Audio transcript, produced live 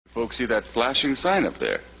Folks, see that flashing sign up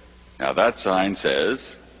there? Now that sign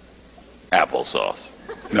says applesauce.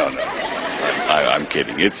 No. I'm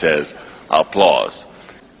kidding. It says applause.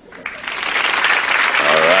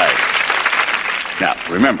 All right. Now,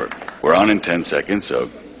 remember, we're on in 10 seconds,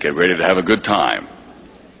 so get ready to have a good time.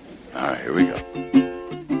 All right, here we go.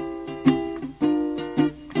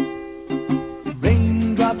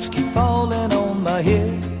 Raindrops keep falling on my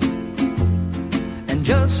head, and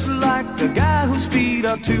just like the guy whose feet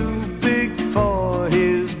are too big for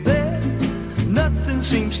his bed, nothing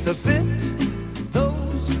seems to fit.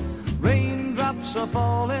 Those raindrops are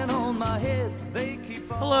falling on my head. They keep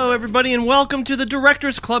falling. Hello, everybody, and welcome to the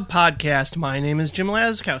Directors Club podcast. My name is Jim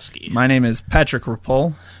Laskowski. My name is Patrick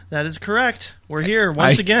Rapole. That is correct. We're here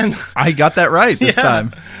once again. I got that right this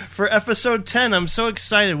time. For episode 10. I'm so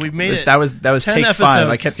excited. We've made it. That was 10 take episodes. 5.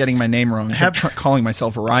 I kept getting my name wrong. I kept calling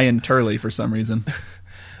myself Ryan Turley for some reason.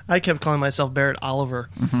 I kept calling myself Barrett Oliver.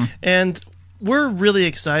 Mm-hmm. And we're really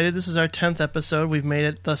excited. This is our 10th episode. We've made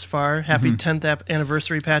it thus far. Happy 10th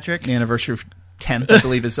anniversary, Patrick. The anniversary of 10th, I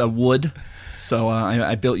believe, is a wood. So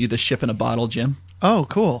I built you the ship in a bottle, Jim. Oh,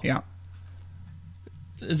 cool. Yeah.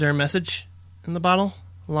 Is there a message in the bottle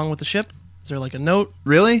along with the ship? Is there like a note?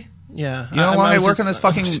 Really? Yeah. You know how long I work on this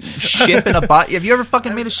fucking ship in a bottle? Have you ever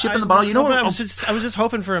fucking made a ship in the bottle? You know what? I was just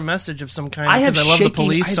hoping for a message of some kind I because I love the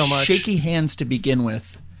police so much. shaky hands to begin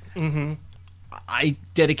with. Mm-hmm. I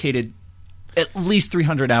dedicated at least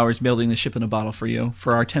 300 hours building the ship in a bottle for you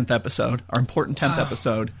for our 10th episode, our important 10th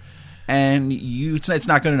episode. And it's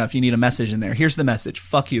not good enough. You need a message in there. Here's the message.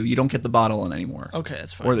 Fuck you. You don't get the bottle in anymore. Okay,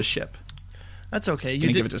 that's fine. Or the ship. That's okay.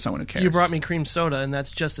 You give it to someone who cares. You brought me cream soda, and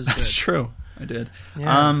that's just as good. That's true. I did.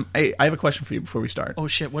 Yeah. I have a question for you before we start. Oh,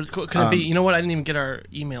 shit. What could it be? You know what? I didn't even get our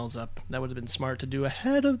emails up. That would have been smart to do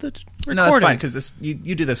ahead of the recording. No, that's fine, because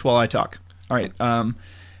you do this while I talk. All right.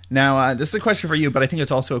 Now, this is a question for you, but I think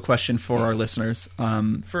it's also a question for our listeners.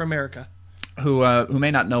 For America. Who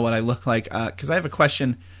may not know what I look like, because I have a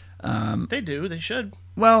question. They do. They should.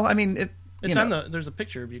 Well, I mean... There's a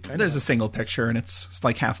picture of you, kind of. There's a single picture, and it's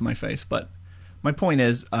like half of my face, but... My point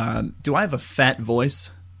is, do I have a fat voice?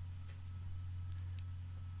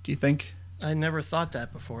 Do you think? I never thought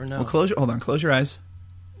that before, no. Well, close your eyes.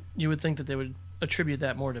 You would think that they would attribute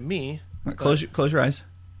that more to me. Close your eyes.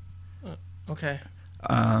 Okay.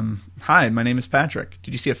 Hi, my name is Patrick.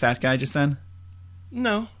 Did you see a fat guy just then?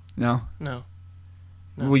 No. No? No.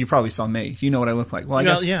 Well, you probably saw me. You know what I look like. Well, I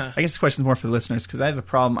guess this question's more for the listeners, because I have a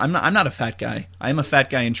problem. I'm not a fat guy. I am a fat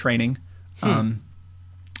guy in training.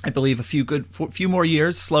 I believe a few more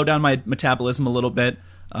years, slow down my metabolism a little bit.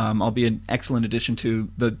 I'll be an excellent addition to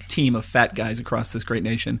the team of fat guys across this great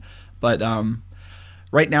nation. But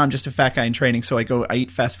right now, I'm just a fat guy in training, so I eat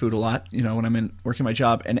fast food a lot. You know, when I'm working my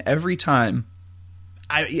job, and every time,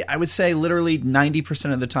 I would say literally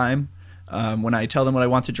 90% of the time, when I tell them what I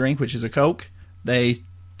want to drink, which is a Coke, they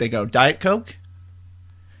go Diet Coke.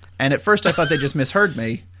 And at first, I thought they just misheard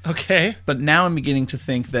me. Okay. But now I'm beginning to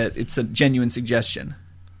think that it's a genuine suggestion.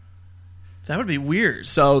 That would be weird.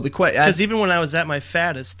 So because even when I was at my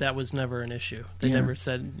fattest, that was never an issue. They never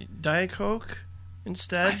said Diet Coke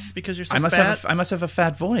instead because you're so fat. I must have a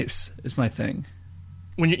fat voice. Is my thing.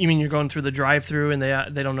 When you mean you're going through the drive-through and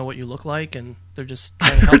they don't know what you look like and they're just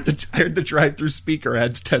trying to help. I heard the drive-through speaker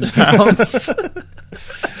adds 10 pounds.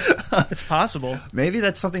 It's possible. Maybe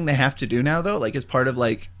that's something they have to do now, though. Like as part of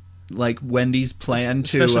like Wendy's plan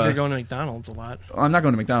to... Especially if you're going to McDonald's a lot. I'm not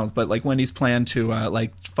going to McDonald's, but like Wendy's plan to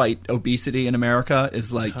fight obesity in America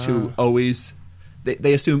is to always...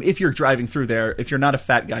 They assume if you're driving through there, if you're not a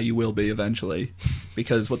fat guy, you will be eventually.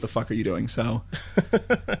 Because what the fuck are you doing? So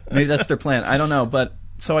maybe that's their plan. I don't know. But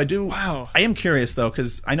so I do... Wow. I am curious, though,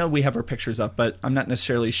 because I know we have our pictures up, but I'm not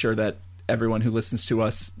necessarily sure that everyone who listens to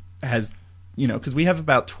us has... You know, because we have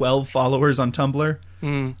about 12 followers on Tumblr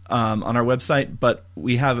on our website, but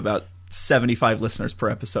we have about 75 listeners per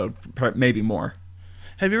episode, maybe more.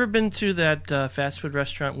 Have you ever been to that fast food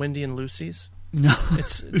restaurant, Wendy and Lucy's? No.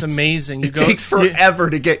 It's amazing. It takes forever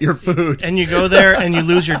to get your food. And you go there and you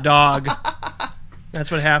lose your dog.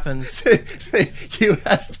 That's what happens.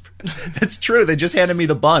 That's true. They just handed me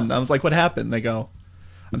the bun. I was like, what happened? They go...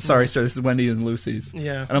 I'm sorry, sir. This is Wendy and Lucy's.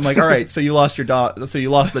 Yeah. And I'm like, all right. So you lost your dog. So you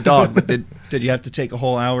lost the dog, but did you have to take a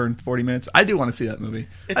whole hour and 40 minutes? I do want to see that movie.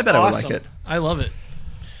 I bet awesome. I would like it. I love it.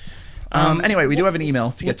 Anyway, we do have an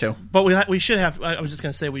email to get to. But we should have. I was just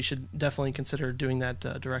going to say we should definitely consider doing that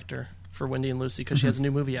director for Wendy and Lucy because she has a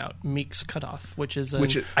new movie out, Meek's Cutoff, which I've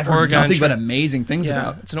heard Oregon nothing but amazing things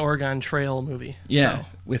about. It's an Oregon Trail movie. Yeah,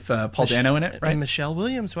 with Paul Dano in it, right? And Michelle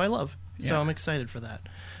Williams, who I love. So I'm excited for that.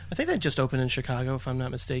 I think that just opened in Chicago, if I'm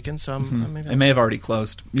not mistaken. So it may have already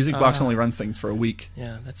closed. Music Box only runs things for a week.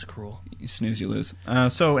 Yeah, that's cruel. You snooze, you lose.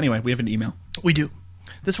 So anyway, we have an email. We do.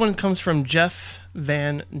 This one comes from Jeff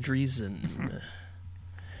Van Driesen.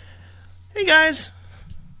 Hey, guys.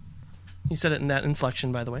 He said it in that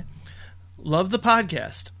inflection, by the way. Love the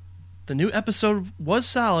podcast. The new episode was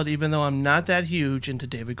solid, even though I'm not that huge into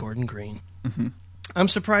David Gordon Green. I'm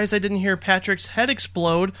surprised I didn't hear Patrick's head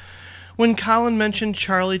explode when Colin mentioned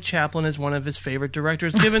Charlie Chaplin as one of his favorite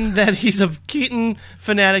directors, given that he's a Keaton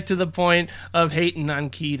fanatic to the point of hating on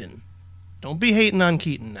Keaton. Don't be hating on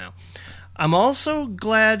Keaton now. I'm also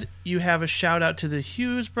glad you have a shout-out to the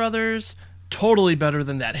Hughes brothers. Totally better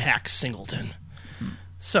than that hack Singleton.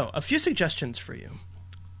 So, a few suggestions for you.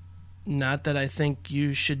 Not that I think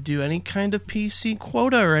you should do any kind of PC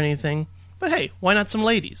quota or anything, but hey, why not some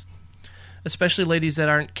ladies? Especially ladies that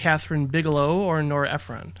aren't Catherine Bigelow or Nora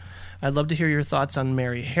Ephron. I'd love to hear your thoughts on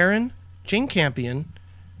Mary Harron, Jane Campion,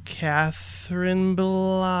 Catherine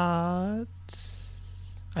Billot,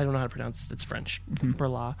 I don't know how to pronounce it. It's French.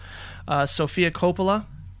 Berla. Sophia Coppola,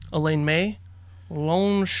 Elaine May,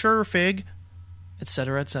 Lone Scherfig,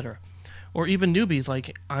 etc., etc. Or even newbies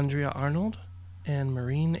like Andrea Arnold and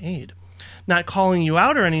Maureen Aid. Not calling you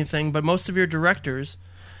out or anything, but most of your directors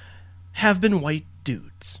have been white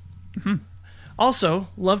dudes. Also,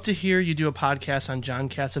 love to hear you do a podcast on John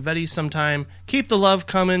Cassavetes sometime. Keep the love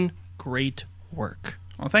coming. Great work.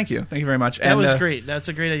 Well, thank you. Thank you very much. That was great. That's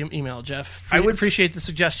a great email, Jeff. I would appreciate the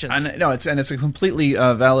suggestions. It's a completely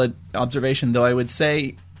valid observation, though I would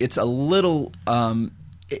say it's a little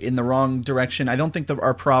in the wrong direction. I don't think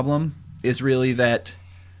our problem is really that...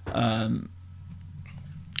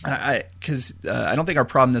 Because I don't think our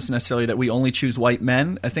problem is necessarily that we only choose white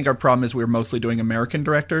men. I think our problem is we're mostly doing American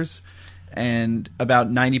directors, and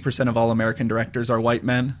about 90% of all American directors are white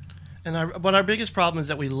men. But our biggest problem is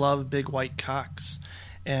that we love big white cocks,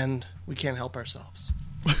 and we can't help ourselves.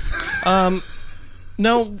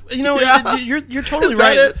 No, you're totally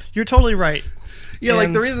right. It? You're totally right. Yeah,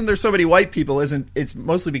 like the reason there's so many white people it's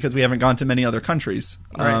mostly because we haven't gone to many other countries,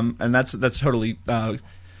 right. And that's totally.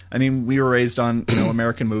 I mean, we were raised on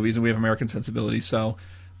American movies, and we have American sensibility. So,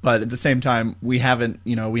 but at the same time, we haven't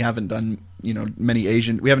done many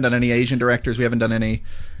Asian. We haven't done any Asian directors. We haven't done any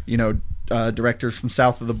directors from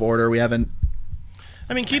south of the border. We haven't.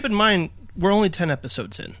 I mean, keep in mind we're only 10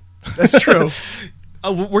 episodes in. That's true.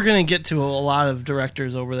 We're going to get to a lot of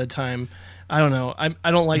directors over the time. I don't know.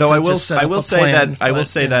 I don't like. Though to I will just set up a say plan,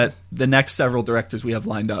 that the next several directors we have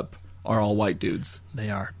lined up are all white dudes. They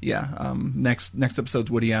are. Yeah. Next episode's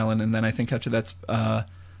Woody Allen, and then I think after that's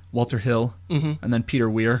Walter Hill, and then Peter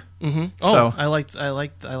Weir. Mm-hmm. Oh, so, I like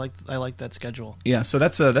that schedule. Yeah. So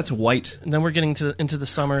that's a white. And then we're getting into the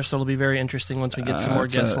summer, so it'll be very interesting once we get some more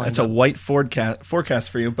guests lined up. It's a white forecast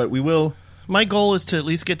for you, but we will. My goal is to at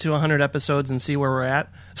least get to 100 episodes and see where we're at.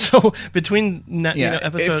 So between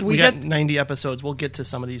episodes, we got 90 episodes. We'll get to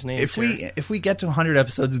some of these names. If we get to 100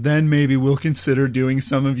 episodes, then maybe we'll consider doing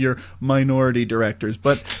some of your minority directors.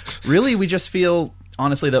 But really, we just feel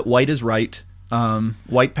honestly that white is right.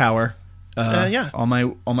 White power. All my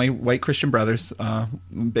white Christian brothers.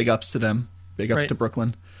 Big ups to them. Big ups to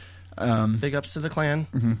Brooklyn. Big ups to the clan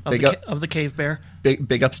of the Cave Bear.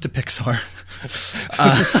 Big ups to Pixar.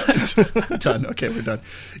 Done. Okay, we're done.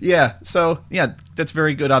 Yeah. So that's a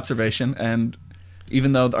very good observation. And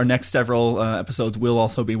even though our next several episodes will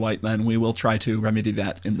also be white men, we will try to remedy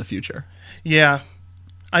that in the future. Yeah.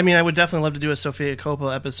 I mean, I would definitely love to do a Sophia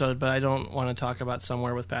Coppola episode, but I don't want to talk about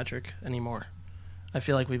Somewhere with Patrick anymore. I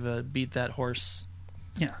feel like we've beat that horse.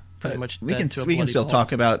 Yeah, pretty much. We can still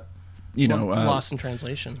talk about. Lost in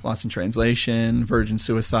Translation. Lost in Translation, Virgin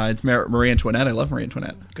Suicides, Marie Antoinette. I love Marie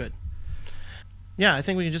Antoinette. Good. Yeah, I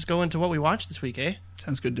think we can just go into what we watched this week, eh?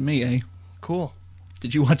 Sounds good to me, eh? Cool.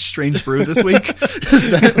 Did you watch Strange Brew this week?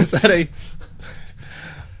 Was that a...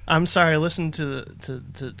 I'm sorry, I listen to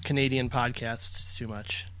Canadian podcasts too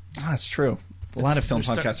much. Oh, that's true. A lot of film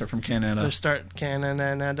podcasts are from Canada.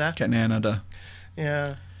 Canada.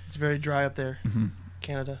 Yeah, it's very dry up there. Mm-hmm.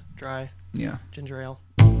 Canada, dry. Yeah. Ginger ale.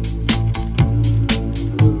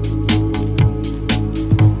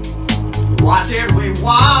 What did we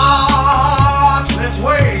watch this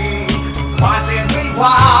week? What did we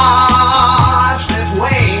watch this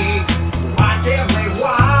week? What did we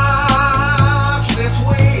watch this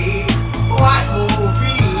week? What movies?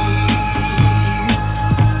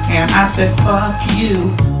 And I said, fuck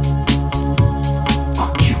you.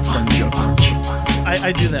 Fuck you, fuck you, fuck you, fuck you.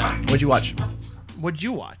 I do that. What'd you watch? What'd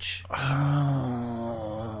you watch?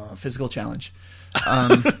 Physical Challenge.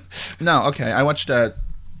 No, okay. I watched 2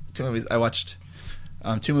 movies. I watched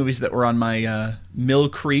Two movies that were on my Mill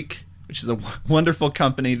Creek, which is a wonderful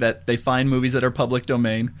company that they find movies that are public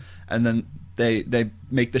domain, and then they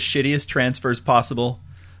make the shittiest transfers possible.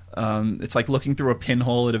 It's like looking through a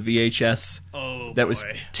pinhole at a VHS that was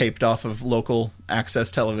taped off of local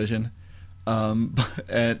access television.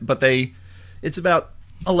 But it's about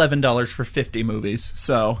 $11 for 50 movies.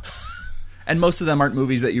 So, and most of them aren't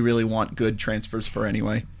movies that you really want good transfers for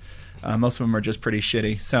anyway. Most of them are just pretty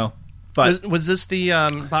shitty. So, but was this the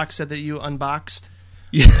box set that you unboxed?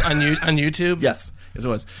 Yeah. on YouTube? Yes, it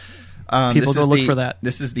was. People go look for that.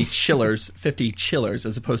 This is the Chillers, 50 Chillers,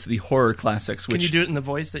 as opposed to the horror classics. Can you do it in the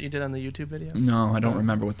voice that you did on the YouTube video? No, I don't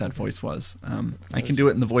remember what that voice was. I can do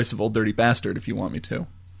it in the voice of Old Dirty Bastard if you want me to.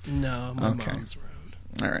 No, my mom's rude.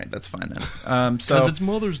 All right, that's fine then. Because it's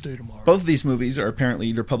Mother's Day tomorrow. Both of these movies are apparently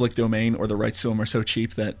either public domain or the rights to them are so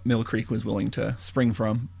cheap that Mill Creek was willing to spring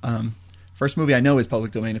from. First movie I know is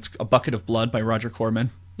public domain. It's A Bucket of Blood by Roger Corman.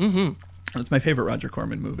 Mm-hmm. It's my favorite Roger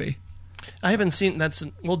Corman movie. I haven't seen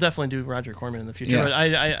we'll definitely do Roger Corman in the future.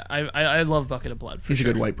 Yeah. But I love Bucket of Blood. He's a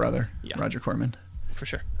good white brother, Roger Corman. For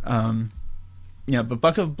sure. Yeah, but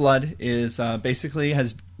Bucket of Blood is basically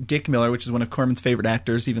has Dick Miller, which is one of Corman's favorite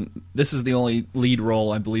actors. Even this is the only lead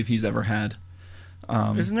role I believe he's ever had.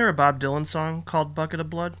 Isn't there a Bob Dylan song called Bucket of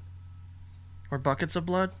Blood? Or Buckets of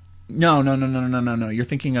Blood? No. You're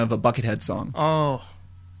thinking of a Buckethead song. Oh.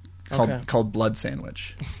 Called Blood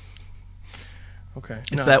Sandwich. Okay.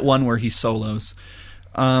 It's that one where he solos.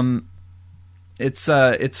 It's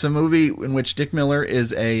a movie in which Dick Miller is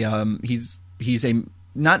he's a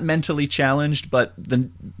not mentally challenged, but the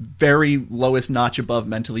very lowest notch above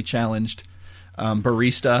mentally challenged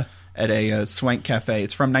barista at a swank cafe.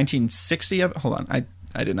 It's from 1960. Hold on,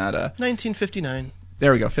 I did not. 1959.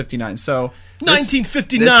 There we go, 59. So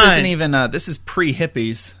 1959. This isn't even. This is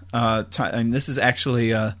pre-hippies. This is actually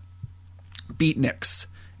beatniks.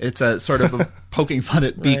 It's a sort of a poking fun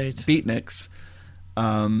at beatniks.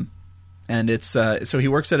 And it's so he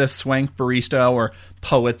works at a swank barista where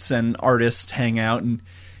poets and artists hang out, and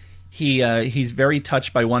he's very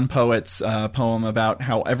touched by one poet's poem about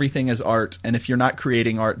how everything is art, and if you're not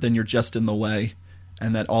creating art, then you're just in the way,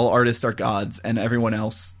 and that all artists are gods and everyone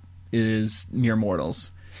else is mere mortals.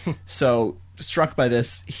 So struck by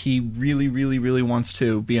this, he really, really, really wants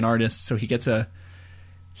to be an artist. So he gets a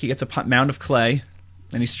mound of clay.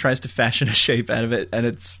 And he tries to fashion a shape out of it, and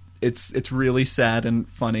it's really sad and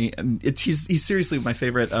funny, and he's seriously my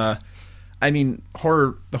favorite. The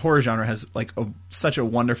horror genre has like such a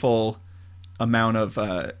wonderful amount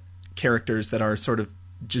of characters that are sort of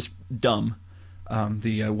just dumb.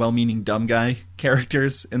 The well-meaning dumb guy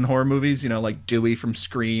characters in the horror movies, like Dewey from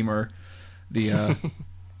Scream, or the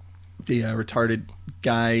retarded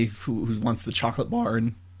guy who wants the chocolate bar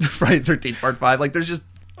in Friday the 13th Part 5. Like, there's just.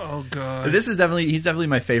 Oh god! He's definitely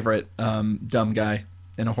my favorite dumb guy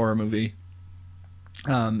in a horror movie.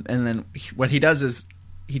 And then what he does is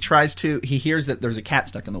he hears that there's a cat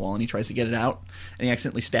stuck in the wall, and he tries to get it out, and he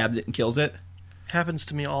accidentally stabs it and kills it. Happens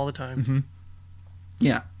to me all the time. Mm-hmm.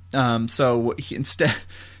 Yeah. So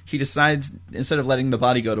he decides, instead of letting the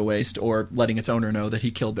body go to waste or letting its owner know that he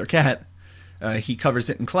killed their cat, he covers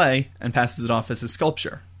it in clay and passes it off as a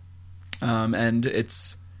sculpture. And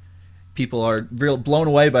people are blown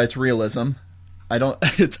away by its realism. I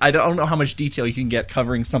don't know how much detail you can get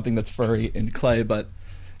covering something that's furry in clay, but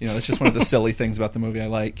it's just one of the silly things about the movie I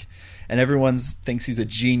like. And everyone thinks he's a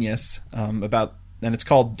genius and it's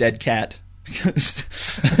called Dead Cat because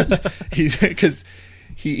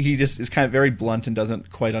he just is kind of very blunt and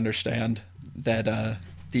doesn't quite understand that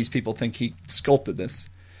these people think he sculpted this.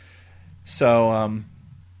 So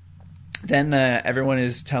then everyone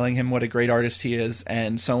is telling him what a great artist he is,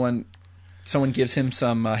 and someone gives him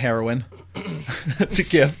some heroin. It's a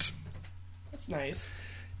gift. That's nice.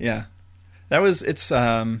 Yeah,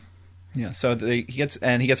 So he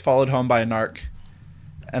gets followed home by a narc,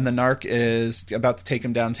 and the narc is about to take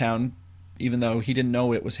him downtown, even though he didn't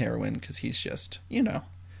know it was heroin because he's just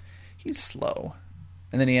he's slow,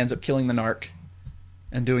 and then he ends up killing the narc,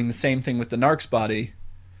 and doing the same thing with the narc's body.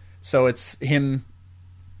 So it's him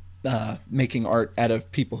making art out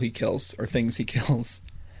of people he kills or things he kills.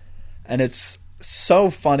 And it's so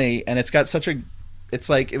funny, and it's got such a... It's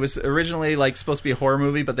like, it was originally like supposed to be a horror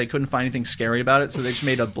movie, but they couldn't find anything scary about it, so they just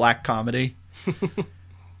made a black comedy.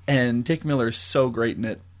 And Dick Miller is so great in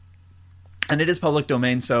it. And it is public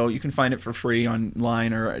domain, so you can find it for free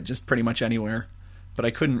online or just pretty much anywhere. But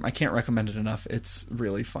I can't recommend it enough. It's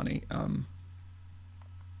really funny.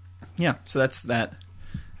 Yeah, so that's that.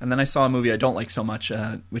 And then I saw a movie I don't like so much,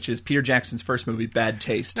 which is Peter Jackson's first movie, Bad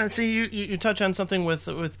Taste. Now, see, you touch on something with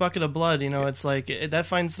Bucket of Blood. It's like that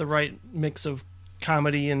finds the right mix of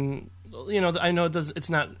comedy, and I know it's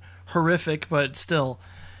not horrific, but still,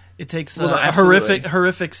 it takes a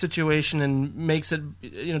horrific situation and makes it,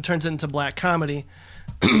 turns it into black comedy.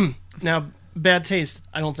 Now, Bad Taste,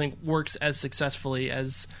 I don't think works as successfully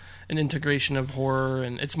as an integration of horror,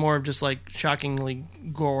 and it's more of just like shockingly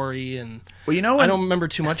gory. And I don't remember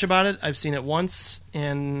too much about it. I've seen it once,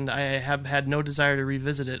 and I have had no desire to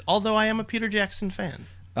revisit it. Although I am a Peter Jackson fan.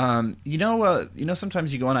 Sometimes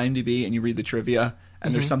you go on IMDb and you read the trivia,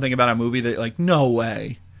 and there's something about a movie that you're like, no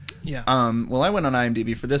way. Yeah. Well, I went on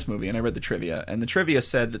IMDb for this movie, and I read the trivia, and the trivia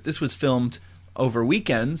said that this was filmed over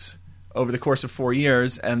weekends over the course of 4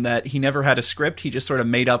 years, and that he never had a script. He just sort of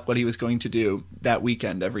made up what he was going to do that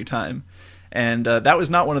weekend every time. And that was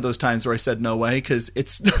not one of those times where I said no way, because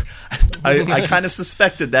it's I kind of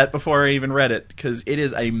suspected that before I even read it, because it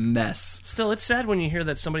is a mess. Still, it's sad when you hear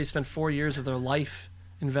that somebody spent 4 years of their life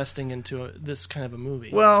investing into this kind of a movie.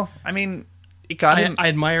 Well, I mean, it got him. I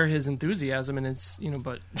admire his enthusiasm, and it's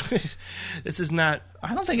but this is not.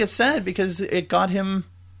 I don't think it's sad, because it got him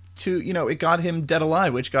it got him Dead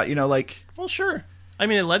Alive, which got Well, sure. I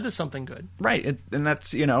mean, it led to something good, right? And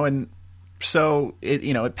that's and so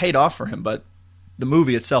it paid off for him. But the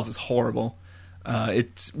movie itself is horrible.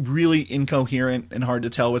 It's really incoherent and hard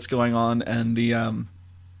to tell what's going on. And the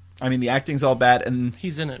acting's all bad. And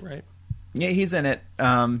he's in it, right? Yeah, he's in it.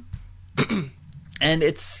 And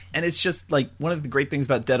it's just like one of the great things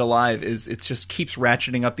about Dead Alive is it just keeps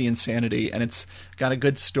ratcheting up the insanity, and it's got a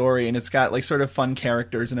good story, and it's got like sort of fun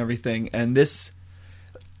characters and everything. And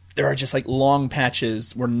there are just like long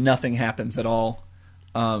patches where nothing happens at all,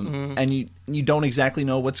 and you don't exactly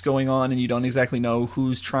know what's going on, and you don't exactly know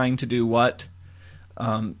who's trying to do what.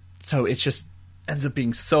 So it just ends up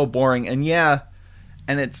being so boring. And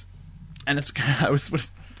it's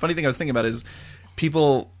funny thing I was thinking about is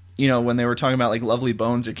people. When they were talking about like Lovely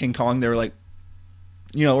Bones or King Kong, they were like,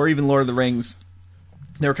 or even Lord of the Rings,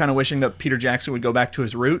 they were kind of wishing that Peter Jackson would go back to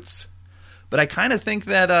his roots. But I kind of think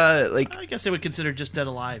that, I guess they would consider just Dead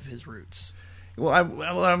Alive his roots. Well,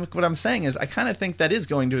 what I'm saying is I kind of think that is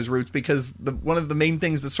going to his roots, because one of the main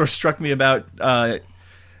things that sort of struck me about what's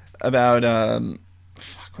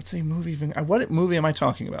the movie? What movie am I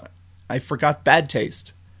talking about? I forgot. Bad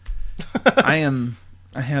Taste.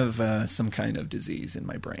 I have some kind of disease in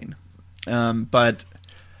my brain. But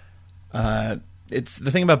it's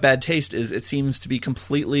the thing about Bad Taste is it seems to be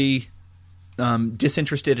completely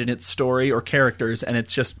disinterested in its story or characters, and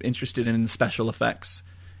it's just interested in special effects.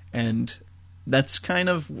 And that's kind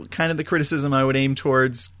of the criticism I would aim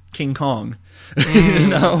towards King Kong.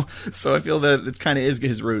 So I feel that it kind of is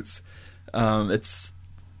his roots. I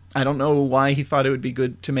don't know why he thought it would be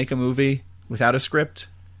good to make a movie without a script.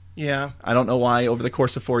 Yeah. I don't know why over the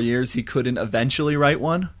course of 4 years he couldn't eventually write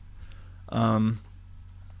one.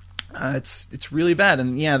 It's really bad.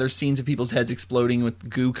 And yeah, there's scenes of people's heads exploding with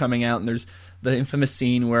goo coming out, and there's the infamous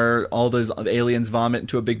scene where all those aliens vomit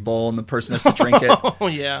into a big bowl and the person has to drink it. Oh,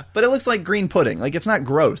 yeah. But it looks like green pudding. Like, it's not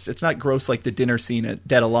gross. It's not gross like the dinner scene at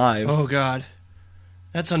Dead Alive. Oh, God.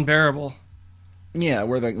 That's unbearable. Yeah,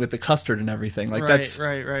 with the custard and everything. Like,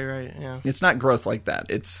 right, yeah. It's not gross like that.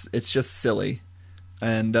 It's just silly.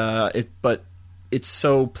 And but it's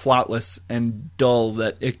so plotless and dull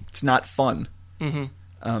that it's not fun.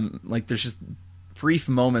 Mm-hmm. Like there's just brief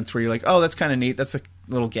moments where you're like, oh, that's kind of neat. That's a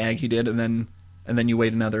little gag he did, and then you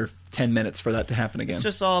wait another 10 minutes for that to happen again. It's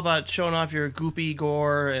just all about showing off your goopy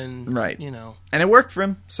gore and right. And it worked for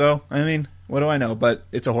him. So I mean, what do I know? But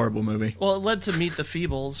it's a horrible movie. Well, it led to Meet the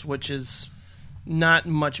Feebles, which is not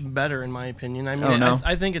much better in my opinion. I mean, oh, no.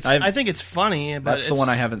 I think it's funny, but that's the one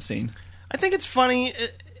I haven't seen. I think it's funny.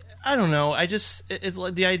 I don't know. It's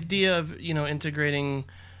like the idea of integrating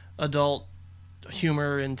adult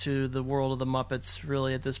humor into the world of the Muppets.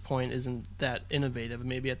 Really, at this point, isn't that innovative.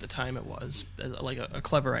 Maybe at the time it was like a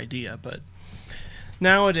clever idea, but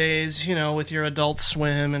nowadays, with your Adult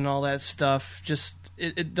Swim and all that stuff, just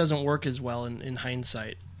it doesn't work as well in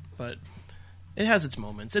hindsight. But it has its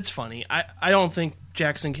moments. It's funny. I don't think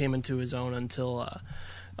Jackson came into his own until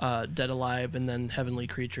Dead Alive and then Heavenly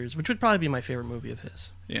Creatures, which would probably be my favorite movie of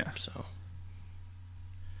his. Yeah. So.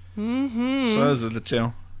 So those are the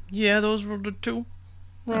two. Yeah, those were the two.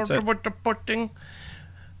 That's it.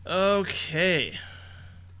 Okay.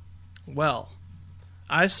 Well,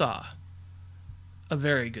 I saw a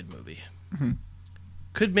very good movie. Mm-hmm.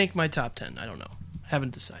 Could make my top 10. I don't know.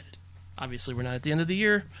 Haven't decided. Obviously, we're not at the end of the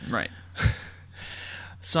year. Right.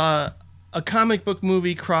 Saw a comic book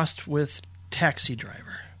movie crossed with Taxi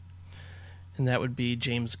Driver. And that would be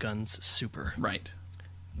James Gunn's Super. Right.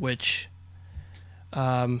 Which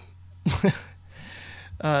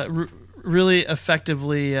really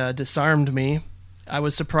effectively disarmed me I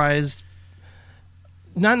was surprised,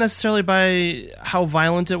 not necessarily by how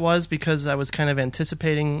violent it was, because I was kind of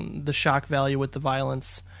anticipating the shock value with the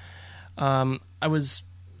violence. I was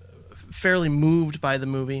fairly moved by the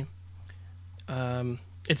movie.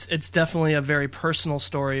 It's definitely a very personal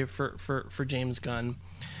story for James Gunn.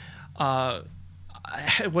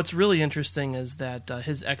 What's really interesting is that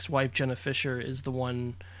his ex-wife Jenna Fischer is the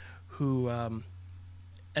one who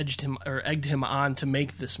egged him on to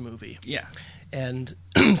make this movie. Yeah, and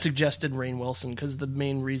suggested Rainn Wilson, because the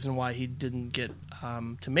main reason why he didn't get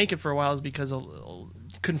to make it for a while is because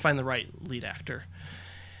he couldn't find the right lead actor.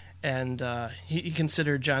 And he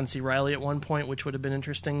considered John C. Reilly at one point, which would have been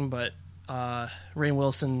interesting, but Rainn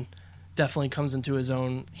Wilson definitely comes into his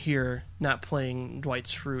own here, not playing Dwight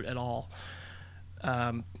Schrute at all.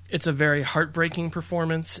 It's a very heartbreaking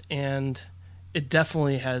performance, and it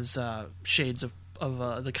definitely has shades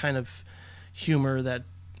of the kind of humor that,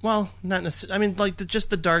 well, not necessarily, I mean, like just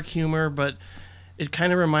the dark humor, but it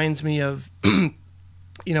kind of reminds me of,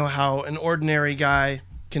 how an ordinary guy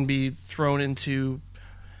can be thrown into,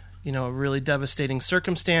 a really devastating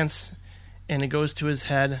circumstance, and it goes to his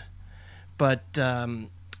head. But,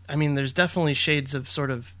 there's definitely shades of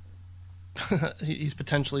sort of, he's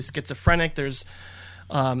potentially schizophrenic. There's,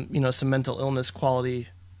 some mental illness quality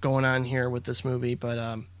going on here with this movie,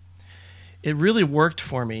 but it really worked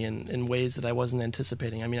for me in ways that I wasn't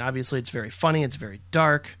anticipating. I mean, obviously it's very funny, it's very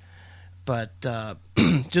dark, but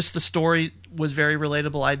just the story was very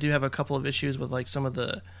relatable. I do have a couple of issues with like some of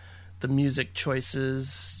the music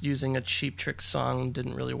choices. Using a Cheap Trick song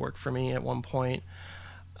didn't really work for me at one point.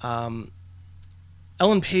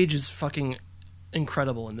 Ellen Page is fucking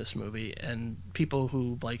incredible in this movie, and people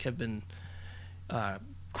who like have been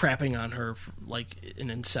crapping on her for, like in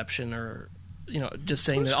Inception, or just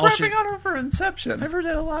saying that crapping on her for Inception. I've heard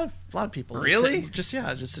that a lot of people really just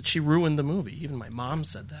that she ruined the movie. Even my mom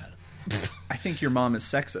said that. I think your mom is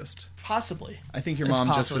sexist. Possibly. I think your mom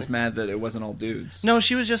just was mad that it wasn't all dudes. No,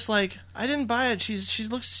 she was just like, I didn't buy it. She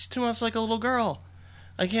looks too much like a little girl.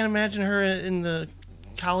 I can't imagine her in the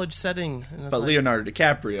college setting. But Leonardo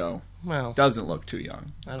DiCaprio doesn't look too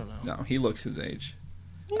young. I don't know. No, he looks his age.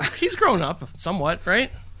 He's grown up somewhat, right?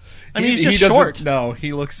 I mean, he's just short. No,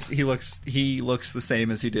 he looks the same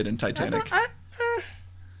as he did in Titanic. I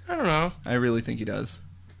don't know. I really think he does.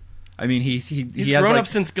 I mean, he's has grown up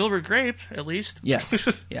since Gilbert Grape, at least. Yes,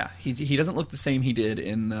 yeah. He doesn't look the same he did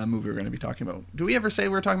in the movie we're going to be talking about. Do we ever say we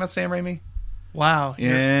were talking about Sam Raimi? Wow.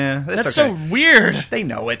 Yeah, that's okay. So weird. They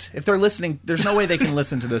know it. If they're listening, there's no way they can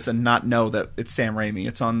listen to this and not know that it's Sam Raimi.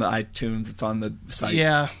 It's on the iTunes. It's on the site.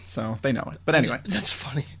 Yeah. So they know it. But anyway, that's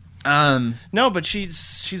funny. No, but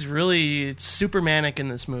she's really super manic in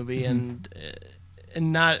this movie, and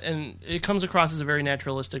it comes across as a very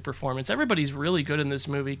naturalistic performance. Everybody's really good in this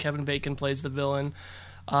movie. Kevin Bacon plays the villain.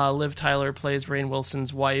 Liv Tyler plays Rainn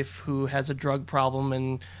Wilson's wife, who has a drug problem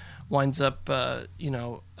and winds up,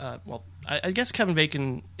 I guess Kevin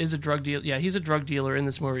Bacon is a drug dealer. Yeah, he's a drug dealer in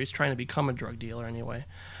this movie. He's trying to become a drug dealer anyway.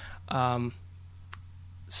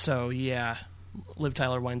 So yeah, Liv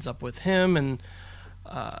Tyler winds up with him, and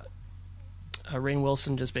Rainn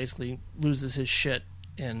Wilson just basically loses his shit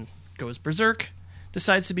and goes berserk.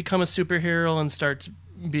 Decides to become a superhero and starts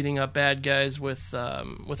beating up bad guys with a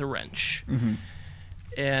wrench. Mm-hmm.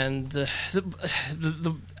 And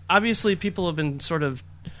the obviously people have been sort of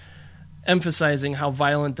emphasizing how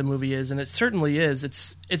violent the movie is, and it certainly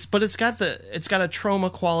is. But it's got a trauma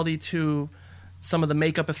quality to some of the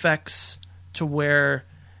makeup effects, to where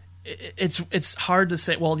it's hard to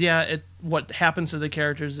say. Well, yeah, what happens to the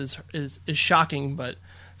characters is shocking, but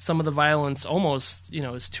some of the violence almost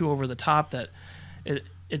is too over the top. That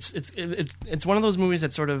it's one of those movies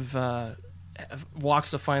that sort of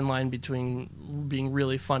walks a fine line between being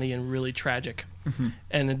really funny and really tragic, mm-hmm.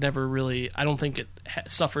 and it never really. I don't think it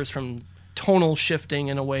suffers from tonal shifting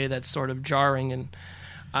in a way that's sort of jarring, and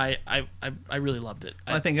I really loved it.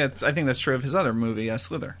 I think that's true of his other movie,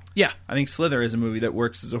 Slither. Yeah, I think Slither is a movie that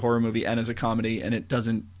works as a horror movie and as a comedy, and it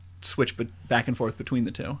doesn't switch back and forth between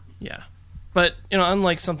the two. Yeah, but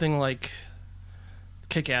unlike something like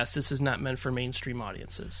Kick-Ass, this is not meant for mainstream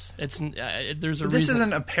audiences. There's a reason. This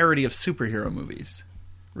isn't a parody of superhero movies.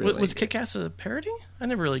 Really. Was Kick-Ass a parody? I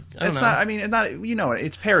never really. I don't know. Not. I mean,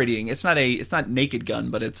 it's parodying. It's not Naked Gun,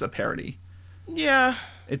 but it's a parody. Yeah.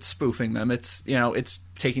 It's spoofing them. It's it's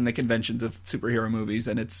taking the conventions of superhero movies,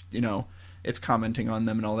 and it's it's commenting on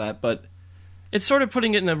them and all that. But it's sort of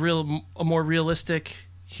putting it in a more realistic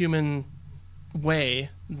human way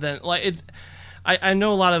than like it. I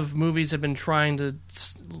know a lot of movies have been trying to,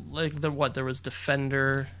 like there was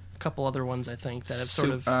Defender couple other ones I think that have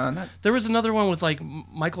sort of. There was another one with like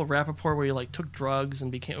Michael Rappaport where he like took drugs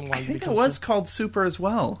and became. I think it was called Super as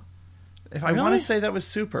well. If I want to say that was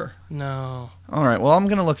Super. No. All right. Well, I'm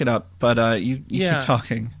going to look it up, but you keep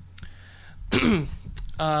talking.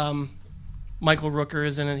 Michael Rooker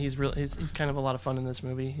is in it. He's kind of a lot of fun in this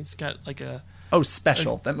movie. He's got like a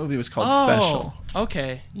Special. That movie was called Special.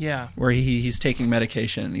 Okay, yeah. Where he's taking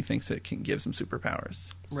medication and he thinks it gives him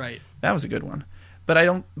superpowers. Right. That was a good one.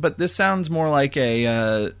 But this sounds more like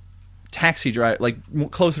a Taxi Driver,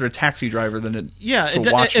 like closer to Taxi Driver than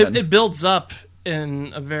Watchmen. It builds up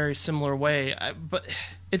in a very similar way. But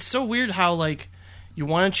it's so weird how like you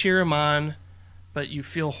want to cheer him on, but you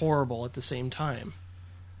feel horrible at the same time.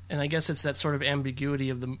 And I guess it's that sort of ambiguity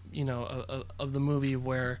of the of the movie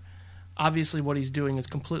where obviously what he's doing is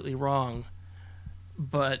completely wrong,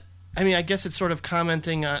 but I mean I guess it's sort of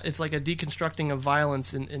commenting. It's like a deconstructing of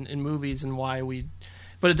violence in movies and why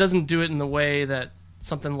but it doesn't do it in the way that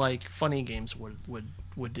something like Funny Games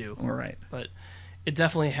would do. All right, but it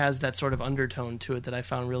definitely has that sort of undertone to it that I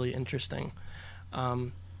found really interesting.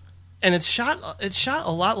 And it's shot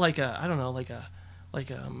a lot like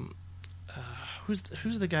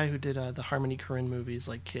who's the guy who did the Harmony Korine movies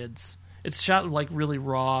like Kids? It's shot like really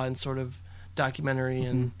raw and sort of documentary,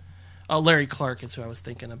 and Larry Clark is who I was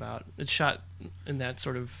thinking about. It's shot in that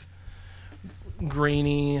sort of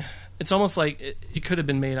grainy. It's almost like it could have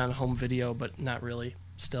been made on home video, but not really.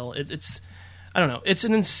 Still, it's I don't know. It's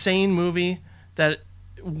an insane movie that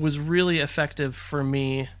was really effective for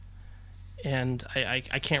me, and I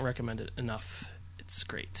can't recommend it enough. It's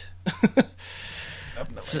great.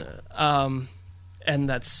 So, and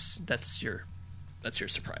that's your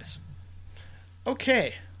surprise.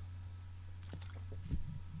 Okay.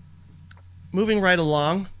 Moving right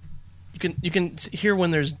along, you can hear when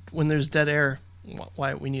there's dead air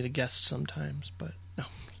why we need a guest sometimes, but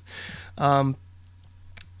no.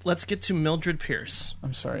 Let's get to Mildred Pierce.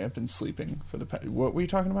 I'm sorry, I've been sleeping for the past... What were you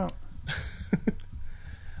talking about?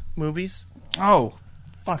 Movies. Oh,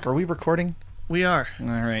 fuck! Are we recording? We are. All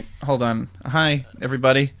right, hold on. Hi,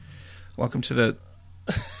 everybody. Welcome to the...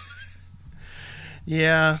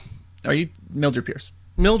 Yeah. Are you Mildred Pierce?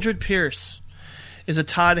 Mildred Pierce is a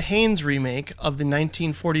Todd Haynes remake of the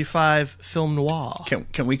 1945 film noir.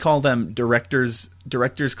 Can we call them Directors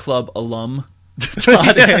Club alum?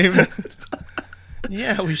 Todd Haynes.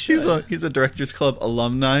 Yeah, we should. He's a Directors Club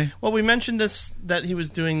alumni. Well, we mentioned that he was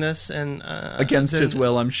doing this and against his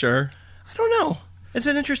will, I'm sure. I don't know. It's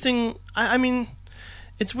an interesting. I mean,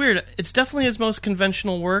 it's weird. It's definitely his most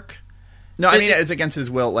conventional work. No, I mean it's against his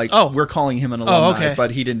will. Like, we're calling him an alumni, but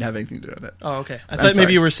he didn't have anything to do with it. Oh, okay. I thought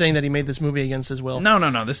maybe you were saying that he made this movie against his will.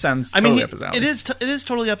 No. This sounds totally up his alley. It is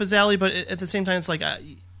totally up his alley, but at the same time, it's like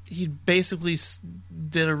he basically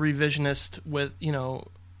did a revisionist with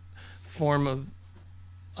form of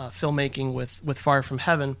filmmaking with Far From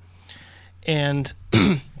Heaven, and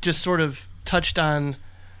just sort of touched on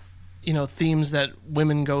themes that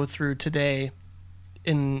women go through today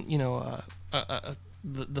in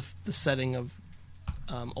the setting of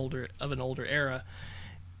an older era.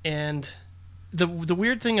 And the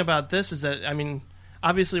weird thing about this is that, I mean,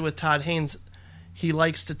 obviously with Todd Haynes, he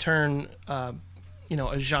likes to turn a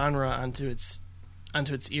genre onto its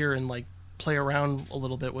ear and like play around a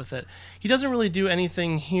little bit with it. He doesn't really do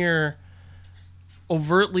anything here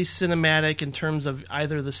overtly cinematic in terms of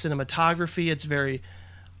either the cinematography. It's very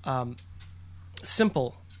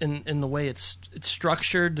simple in the way it's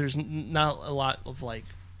structured. There's not a lot of like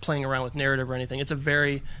playing around with narrative or anything. It's a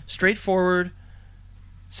very straightforward,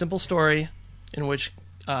 simple story in which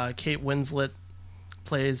Kate Winslet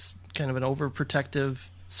plays kind of an overprotective,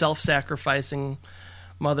 self-sacrificing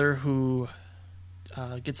mother who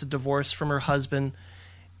gets a divorce from her husband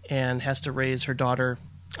and has to raise her daughter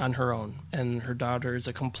on her own. And her daughter is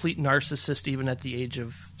a complete narcissist even at the age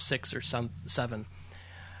of 6 or 7.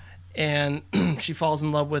 And she falls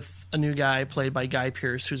in love with a new guy played by Guy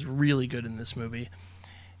Pearce, who's really good in this movie.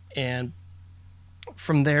 And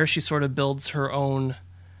from there, she sort of builds her own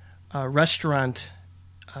restaurant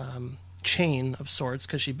chain of sorts,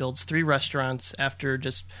 because she builds 3 restaurants after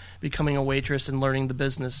just becoming a waitress and learning the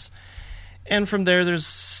business. And from there, there's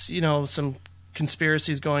some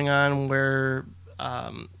conspiracies going on where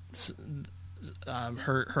her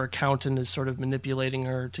accountant is sort of manipulating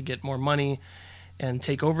her to get more money and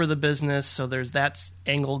take over the business. So there's that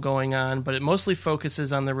angle going on, but it mostly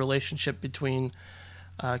focuses on the relationship between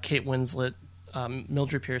Kate Winslet,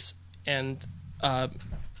 Mildred Pierce, and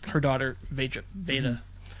her daughter Veda,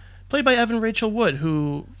 played by Evan Rachel Wood,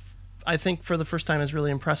 who I think for the first time has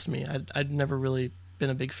really impressed me. I'd never really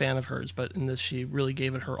been a big fan of hers, but in this she really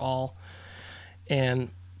gave it her all. And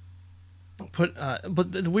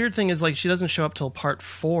But the weird thing is, like, she doesn't show up till part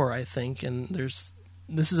 4, I think, and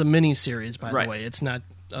this is a mini series, by the way. It's not,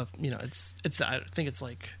 it's I think it's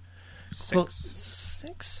like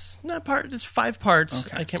 6. Not part. It's 5 parts.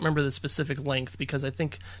 Okay. I can't remember the specific length because I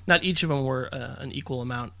think not each of them were an equal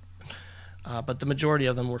amount, but the majority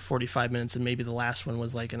of them were 45 minutes, and maybe the last one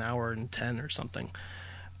was like an hour and 10 or something.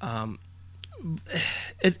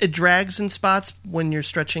 It drags in spots when you're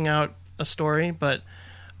stretching out a story, but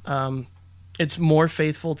it's more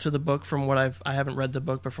faithful to the book from what I haven't read the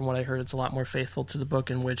book, but from what I heard, it's a lot more faithful to the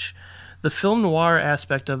book, in which the film noir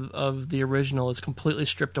aspect of the original is completely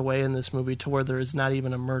stripped away in this movie to where there is not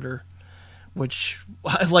even a murder, which,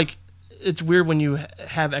 like, it's weird when you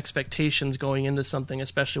have expectations going into something,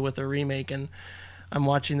 especially with a remake, and I'm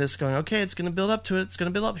watching this going, okay, it's going to build up to it, it's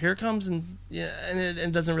going to build up, here it comes, and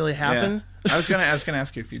it doesn't really happen. Yeah. I was going to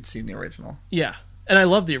ask you if you'd seen the original. Yeah. And I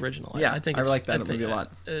love the original. Yeah, I think I like that movie a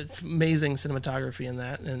lot. Amazing cinematography in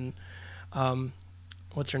that, and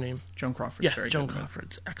what's her name? Joan Crawford. Yeah, Joan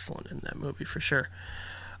Crawford's excellent in that movie for sure.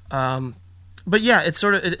 But yeah, it's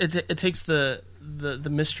sort of it takes the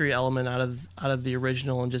mystery element out of the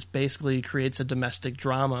original and just basically creates a domestic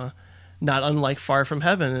drama, not unlike Far From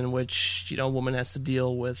Heaven, in which a woman has to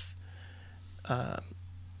deal with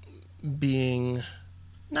being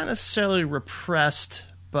not necessarily repressed,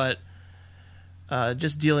 but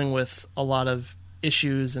just dealing with a lot of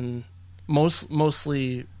issues, and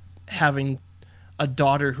mostly having a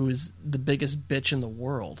daughter who is the biggest bitch in the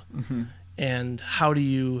world. Mm-hmm. And how do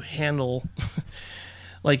you handle,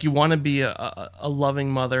 like, you want to be a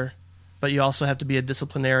loving mother, but you also have to be a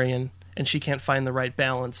disciplinarian, and she can't find the right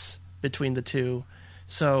balance between the two.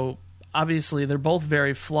 So obviously they're both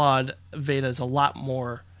very flawed. Veda is a lot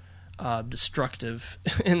more destructive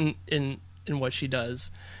in what she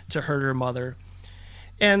does to hurt her mother.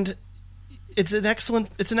 And it's an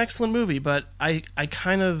excellent movie, but I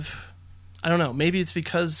don't know, maybe it's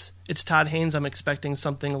because it's Todd Haynes, I'm expecting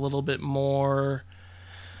something a little bit more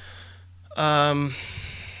I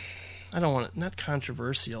don't want it, not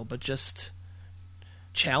controversial, but just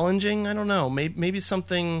challenging. I don't know, maybe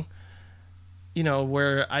something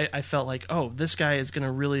where I felt like, oh, this guy is going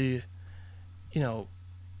to really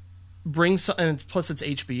bring some, and plus it's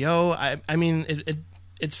HBO. I mean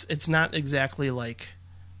it's not exactly like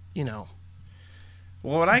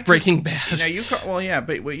well, what I Breaking Bad.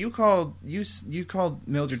 But what you called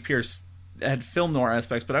Mildred Pierce had film noir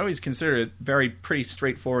aspects, but I always considered it pretty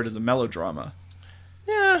straightforward as a melodrama.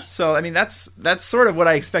 Yeah. So I mean that's sort of what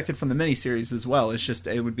I expected from the miniseries as well. It's just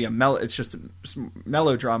it would be it's just a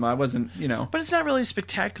melodrama. I wasn't But it's not really a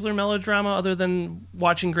spectacular melodrama other than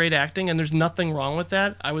watching great acting, and there's nothing wrong with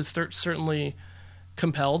that. I was certainly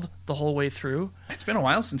compelled the whole way through. It's been a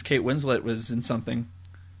while since Kate Winslet was in something.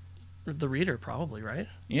 The Reader, probably, right?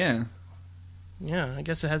 Yeah. Yeah, I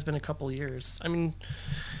guess it has been a couple of years. I mean,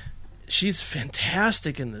 she's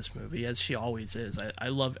fantastic in this movie, as she always is. I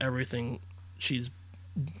love everything. She's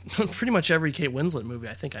pretty much every Kate Winslet movie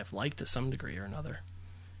I think I've liked to some degree or another.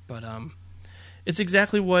 But it's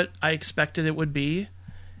exactly what I expected it would be.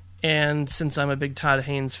 And since I'm a big Todd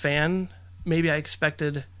Haynes fan, maybe I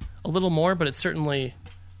expected a little more, but it certainly,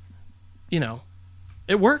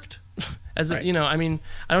 it worked. Right. I mean,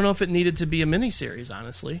 I don't know if it needed to be a miniseries,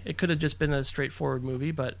 honestly. It could have just been a straightforward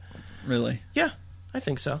movie, but... Really? Yeah, I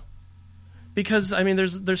think so. Because, I mean,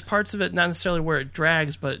 there's parts of it, not necessarily where it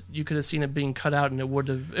drags, but you could have seen it being cut out and it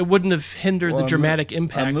wouldn't have hindered the dramatic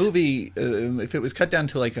impact. A movie, if it was cut down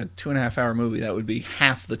to like a 2.5-hour movie, that would be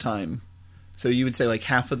half the time. So you would say like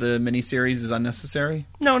half of the miniseries is unnecessary?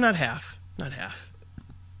 No, not half. Not half.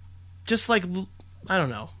 Just like, I don't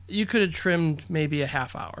know. You could have trimmed maybe a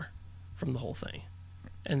half hour from the whole thing,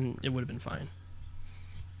 and it would have been fine.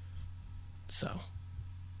 So,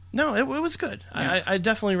 no, it was good. Yeah. I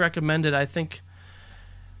definitely recommend it. I think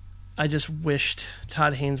I just wished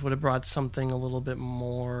Todd Haynes would have brought something a little bit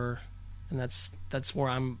more, and that's where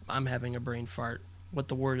I'm having a brain fart. What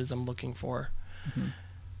the word is I'm looking for.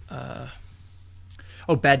 Mm-hmm.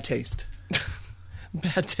 Bad taste.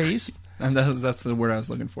 Bad taste? And that's the word I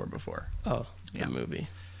was looking for before. Oh, the movie.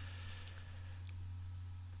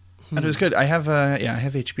 And it was good. I have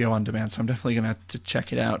HBO on demand, so I'm definitely going to have to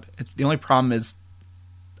check it out. The only problem is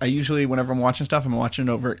I usually, whenever I'm watching stuff, I'm watching it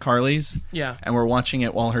over at Carly's. Yeah. And we're watching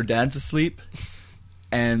it while her dad's asleep.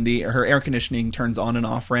 And her air conditioning turns on and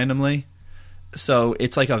off randomly. So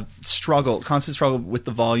it's like a constant struggle with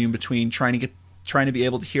the volume between trying to be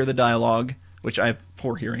able to hear the dialogue, which I have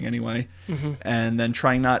poor hearing anyway, mm-hmm. and then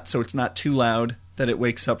trying so it's not too loud that it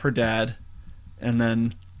wakes up her dad. And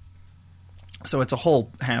then... So it's a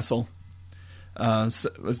whole hassle. So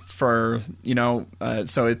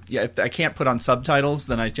if I can't put on subtitles,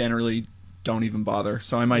 then I generally don't even bother.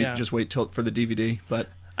 So I might just wait for the DVD. But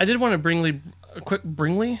I did want to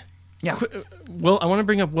Brinley. Yeah. I want to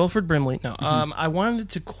bring up Wilford Brimley. No, I wanted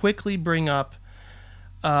to quickly bring up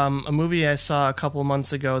a movie I saw a couple of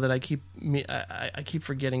months ago that I keep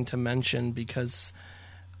forgetting to mention because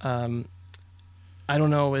I don't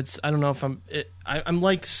know. I don't know if I'm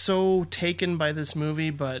like so taken by this movie,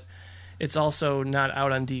 but it's also not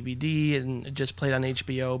out on DVD and it just played on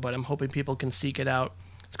HBO. But I'm hoping people can seek it out.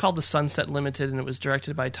 It's called The Sunset Limited, and it was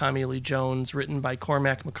directed by Tommy Lee Jones, written by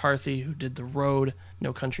Cormac McCarthy, who did The Road,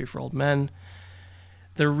 No Country for Old Men.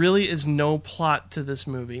 There really is no plot to this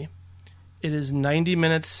movie. It is 90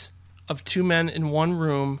 minutes of two men in one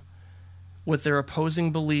room with their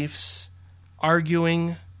opposing beliefs,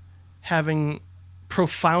 arguing, having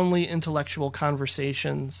profoundly intellectual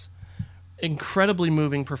conversations, incredibly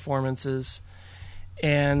moving performances,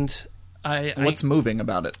 and What's moving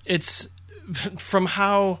about it? It's from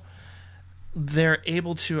how they're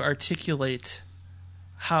able to articulate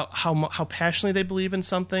how passionately they believe in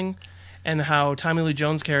something, and how Tommy Lee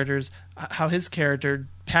Jones' how his character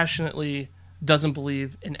passionately doesn't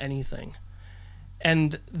believe in anything.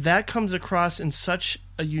 And that comes across in such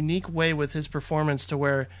a unique way with his performance to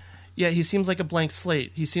where, he seems like a blank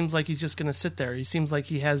slate. He seems like he's just going to sit there. He seems like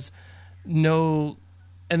he has no...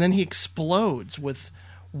 And then he explodes with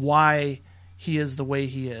why he is the way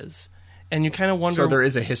he is. And you kind of wonder... So there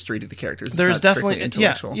is a history to the characters. There's definitely...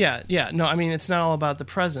 Intellectual. Yeah. No, I mean, it's not all about the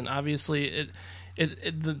present. Obviously,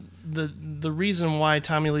 the reason why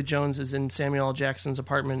Tommy Lee Jones is in Samuel L. Jackson's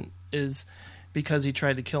apartment is because he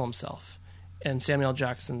tried to kill himself. And Samuel L.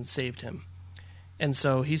 Jackson saved him. And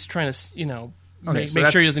so he's trying to, make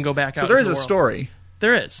sure he doesn't go back out. So there is a story.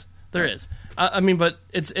 There is. I mean, but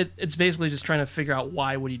it's basically just trying to figure out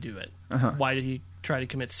why would he do it. Uh-huh. Why did he try to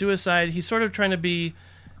commit suicide? He's sort of trying to be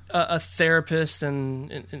a therapist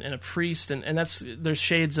and a priest, and there's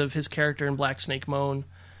shades of his character in Black Snake Moan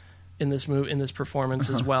in this performance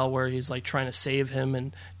as well, where he's like trying to save him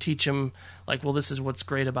and teach him like, well, this is what's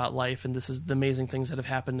great about life, and this is the amazing things that have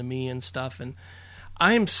happened to me and stuff. And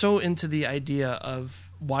I am so into the idea of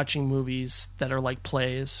watching movies that are like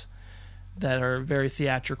plays, that are very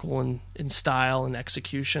theatrical in style and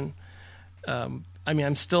execution. I mean,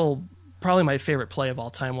 I'm still probably my favorite play of all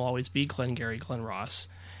time will always be Glengarry Glen Ross.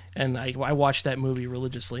 And I watch that movie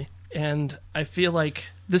religiously. And I feel like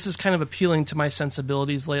this is kind of appealing to my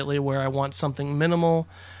sensibilities lately, where I want something minimal.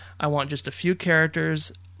 I want just a few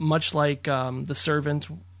characters, much like The Servant,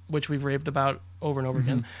 which we've raved about over and over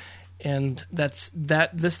again. And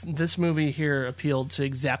this movie here appealed to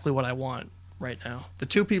exactly what I want right now. The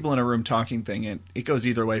two people in a room talking thing, it goes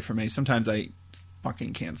either way for me. Sometimes I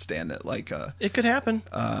fucking can't stand it. Like it could happen.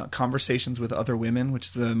 Conversations with Other Women, which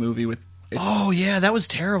is a movie with... that was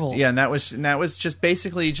terrible. Yeah, and that was just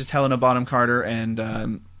basically just Helena Bonham Carter and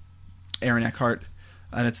Aaron Eckhart,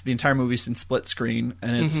 and it's the entire movie's in split screen,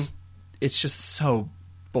 and it's just so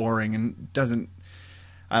boring and doesn't...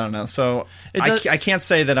 I don't know. So I can't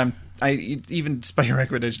say that even despite your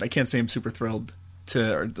recommendation, I can't say I'm super thrilled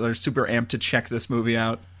or super amped to check this movie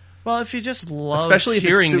out. Well, if you just love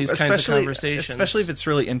hearing these kinds of conversations, especially if it's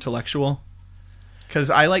really intellectual, because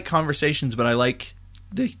I like conversations, but I like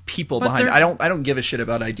the people behind it. I don't give a shit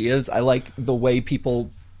about ideas. I like the way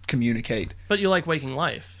people communicate. But you like Waking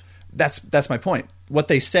Life. That's my point. What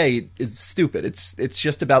they say is stupid. It's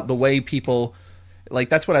just about the way people... Like,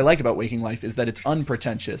 that's what I like about Waking Life, is that it's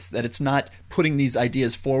unpretentious, that it's not putting these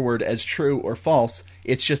ideas forward as true or false.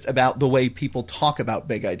 It's just about the way people talk about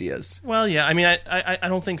big ideas. Well, yeah. I mean, I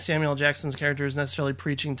don't think Samuel L. Jackson's character is necessarily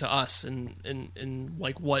preaching to us in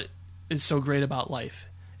like what is so great about life.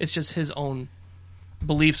 It's just his own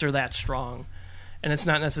beliefs are that strong, and it's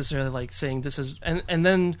not necessarily like saying this is. And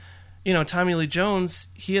then, Tommy Lee Jones,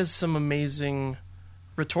 he has some amazing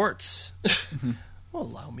retorts. Well,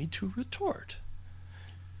 allow me to retort.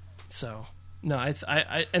 So no, it's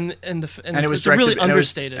really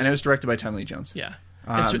understated, and it was directed by Tommy Lee Jones. Yeah,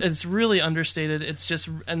 it's really understated. It's just,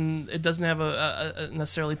 and it doesn't have a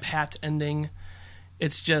necessarily pat ending.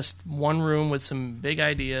 It's just one room with some big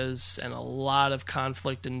ideas and a lot of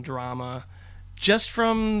conflict and drama, just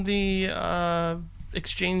from the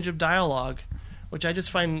exchange of dialogue, which I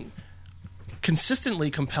just find consistently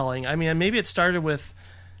compelling. I mean, maybe it started with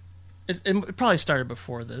it probably started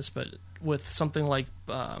before this, but with something like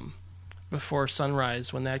Before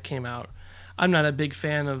Sunrise, when that came out. I'm not a big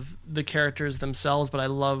fan of the characters themselves, but I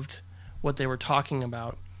loved what they were talking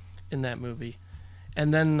about in that movie.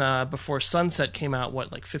 And then Before Sunset came out,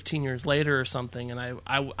 15 years later or something, and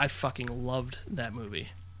I fucking loved that movie.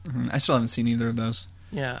 Mm-hmm. I still haven't seen either of those.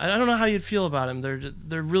 Yeah, I don't know how you'd feel about them.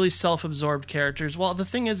 They're really self-absorbed characters. Well, the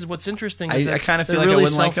thing is, what's interesting is I kind of feel like really I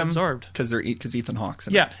wouldn't like them because Ethan Hawke's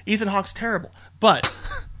in it. Ethan Hawke's terrible. But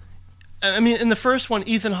I mean, in the first one,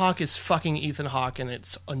 Ethan Hawke is fucking Ethan Hawke, and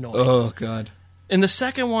it's annoying. Oh God. In the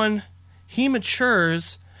second one, he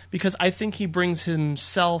matures because I think he brings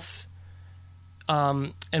himself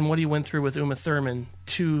and what he went through with Uma Thurman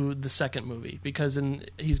to the second movie, because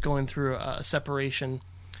he's going through a separation.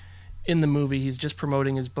 In the movie, he's just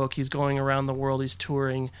promoting his book. He's going around the world. He's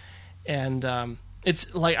touring, and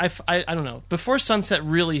it's like I don't know. Before Sunset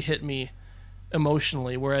really hit me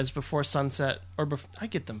emotionally, whereas Before Sunset I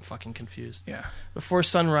get them fucking confused. Yeah. Before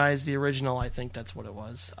Sunrise, the original, I think that's what it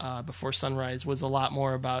was. Before Sunrise was a lot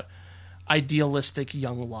more about idealistic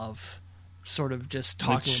young love, sort of just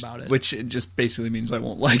talking about it. Which it just basically means I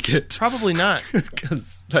won't like it. Probably not.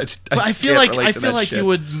 Because I feel like you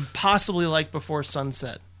would possibly like Before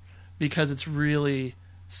Sunset. Because it's really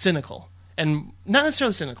cynical, and not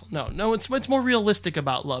necessarily cynical. No, it's more realistic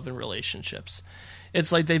about love and relationships.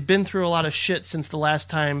 It's like they've been through a lot of shit since the last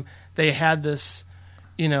time they had this,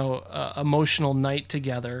 emotional night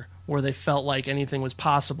together where they felt like anything was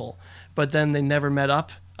possible. But then they never met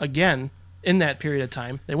up again in that period of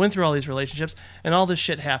time. They went through all these relationships, and all this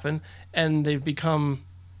shit happened, and they've become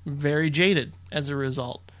very jaded as a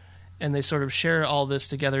result. And they sort of share all this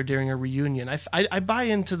together during a reunion. I buy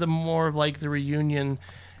into the more of like the reunion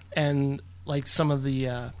and like some of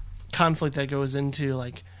the conflict that goes into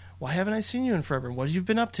like, why haven't I seen you in forever? What have you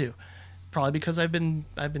been up to? Probably because I've been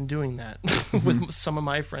doing that with some of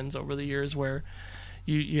my friends over the years, where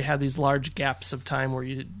you have these large gaps of time where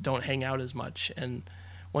you don't hang out as much, and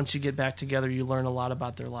once you get back together, you learn a lot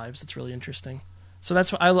about their lives. It's really interesting. So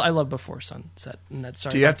that's what I love Before Sunset, and that's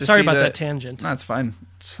sorry about that tangent. No, it's fine.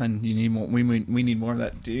 It's fine. You need more. We need more of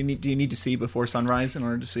that. Do you need to see Before Sunrise in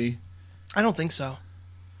order to see? I don't think so.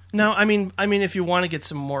 No, I mean, if you want to get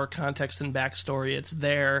some more context and backstory, it's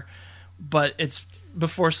there, but it's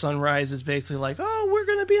Before Sunrise is basically like, oh, we're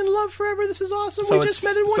gonna be in love forever. This is awesome. So we just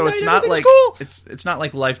met in one night. It's not like cool. It's not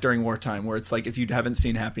like Life During Wartime, where it's like if you haven't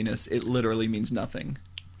seen Happiness, it literally means nothing.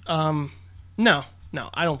 No,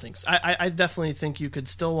 I don't think so. I definitely think you could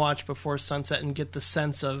still watch Before Sunset and get the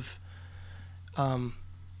sense of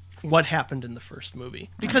what happened in the first movie,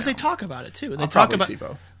 because they talk about it too. They see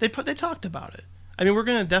both. They talked about it. I mean, we're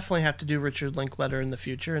going to definitely have to do Richard Linklater in the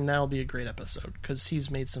future, and that'll be a great episode because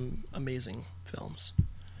he's made some amazing films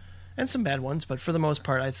and some bad ones. But for the most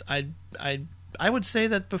part, I would say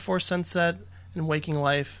that Before Sunset and Waking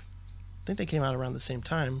Life, I think they came out around the same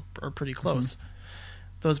time or pretty close. Mm-hmm.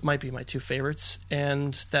 Those might be my two favorites,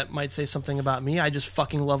 and that might say something about me. I just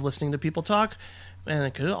fucking love listening to people talk, and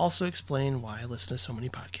it could also explain why I listen to so many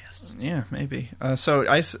podcasts. Yeah, maybe.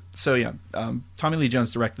 Tommy Lee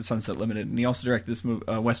Jones directed Sunset Limited, and he also directed this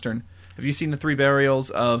Western. Have you seen The Three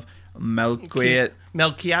Burials of Melquiades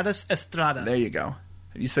Estrada? There you go.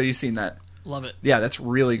 You've seen that? Love it. Yeah, that's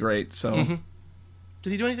really great. So. Mm-hmm. Did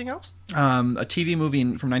he do anything else? A TV movie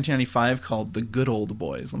from 1995 called The Good Old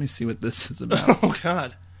Boys. Let me see what this is about. Oh,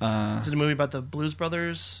 God. Is it a movie about the Blues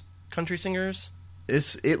Brothers country singers?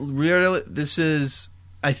 This is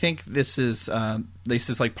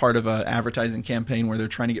like part of an advertising campaign where they're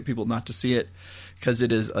trying to get people not to see it because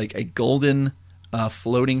it is like a golden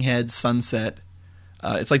floating head sunset.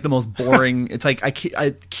 It's like the most boring. It's like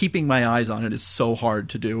keeping my eyes on it is so hard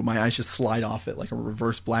to do. My eyes just slide off it like a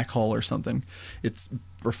reverse black hole or something. It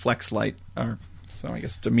reflects light, so I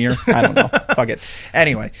guess it's a mirror. I don't know. Fuck it.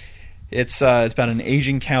 Anyway, it's about an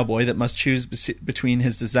aging cowboy that must choose between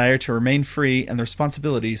his desire to remain free and the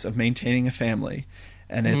responsibilities of maintaining a family.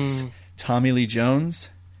 And it's Tommy Lee Jones,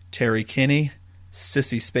 Terry Kinney,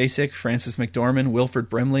 Sissy Spacek, Frances McDormand, Wilford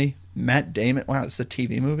Brimley, Matt Damon. Wow, it's a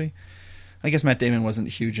TV movie. I guess Matt Damon wasn't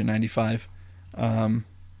huge in 95. Bruce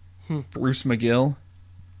McGill.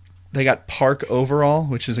 They got Park Overall,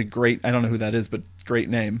 which is a great... I don't know who that is, but great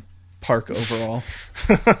name. Park Overall.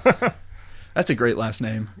 That's a great last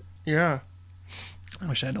name. Yeah. I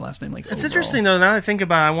wish I had a last name like It's Overall. interesting, though, now that I think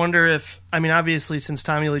about it, I wonder if... I mean, obviously, since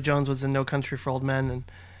Tommy Lee Jones was in No Country for Old Men,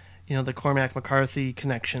 and, the Cormac McCarthy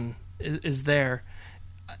connection is there,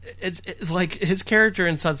 it's like his character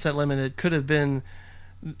in Sunset Limited could have been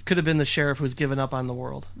the sheriff who's given up on the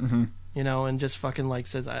world, and just fucking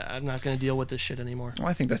says, I'm not going to deal with this shit anymore. Well,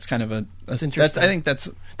 I think that's kind of that's interesting. I think that's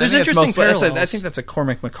interesting parallels. I think that's a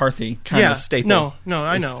Cormac McCarthy kind of staple. No,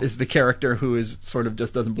 I know. Is the character who is sort of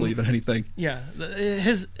just doesn't believe in anything. Yeah,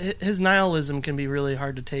 his nihilism can be really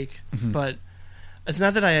hard to take, but it's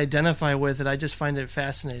not that I identify with it. I just find it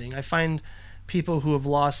fascinating. I find people who have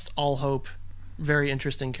lost all hope very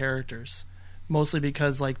interesting characters. mostly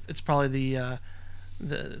because like it's probably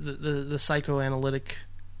the psychoanalytic,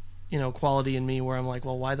 quality in me where I'm like,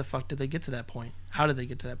 well, why the fuck did they get to that point? How did they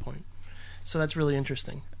get to that point? So that's really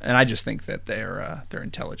interesting. And I just think that they're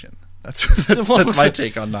intelligent. That's my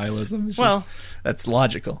take on nihilism. That's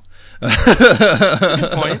logical. That's a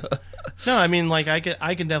good point. No, I mean, like I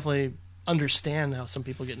can definitely understand how some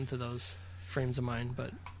people get into those frames of mind, but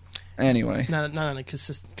anyway, not on a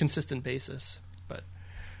consistent basis. But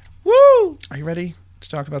woo! Are you ready to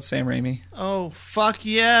talk about Sam Raimi? Oh fuck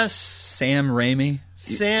yes! Sam Raimi.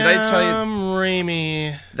 Did I tell you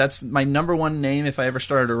Raimi? That's my number one name. If I ever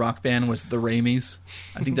started a rock band, was the Raimis.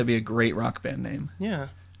 I think that'd be a great rock band name. Yeah.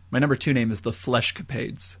 My number 2 name is the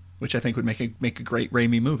Fleshcapades, which I think would make a great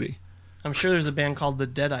Raimi movie. I'm sure there's a band called the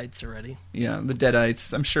Deadites already. Yeah, the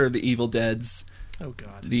Deadites. I'm sure the Evil Deads. Oh,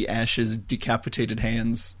 God. The Ashes, Decapitated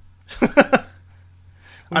Hands.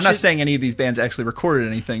 I'm not saying any of these bands actually recorded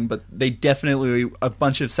anything, but they definitely, a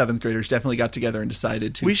bunch of 7th graders definitely got together and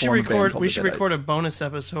decided to form a band called the Deadites. We should record a bonus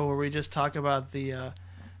episode where we just talk about the...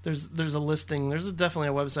 There's a listing. There's definitely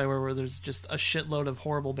a website where there's just a shitload of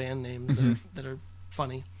horrible band names that are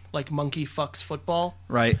funny. Like Monkey Fucks Football,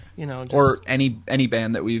 right? Or any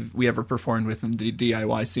band that we ever performed with in the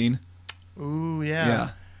DIY scene. Ooh, yeah.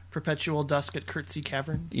 Perpetual Dusk at Curtsy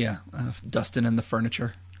Caverns. Yeah, Dustin and the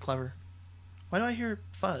Furniture. Clever. Why do I hear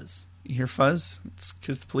fuzz? You hear fuzz? It's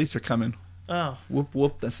because the police are coming. Oh, whoop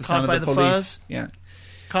whoop! That's the sound of the police. Fuzz? Yeah.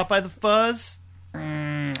 Caught by the fuzz.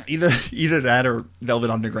 Either that or Velvet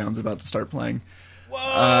Underground's about to start playing.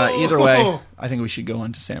 Whoa! Either way, I think we should go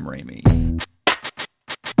on to Sam Raimi.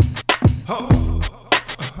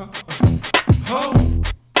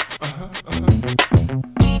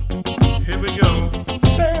 Here we go.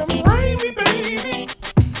 Sam Raimi, baby.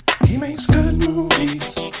 He makes good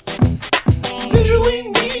movies. Visually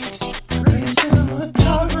neat. Great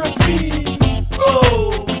cinematography.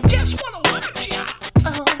 Oh, just wanna watch ya.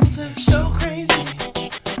 Oh, they're so crazy.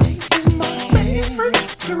 He's been my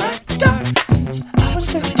favorite director since I was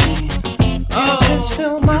 13. Here's his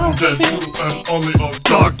filmography. And Army of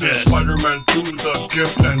Darkness, Spider-Man 2, The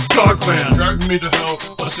Gift, and Darkman. Drag me to hell,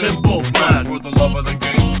 a simple plan for the love of the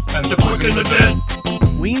game and the quick and the dead.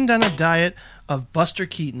 Weaned on a diet of Buster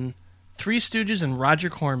Keaton, Three Stooges, and Roger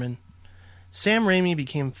Corman, Sam Raimi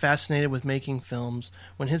became fascinated with making films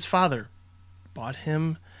when his father bought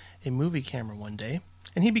him a movie camera one day,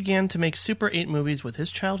 and he began to make Super 8 movies with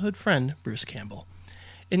his childhood friend, Bruce Campbell.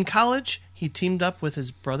 In college, he teamed up with his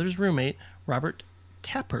brother's roommate, Robert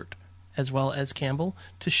Tappert, as well as Campbell,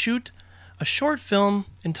 to shoot a short film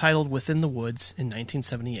entitled Within the Woods in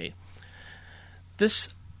 1978.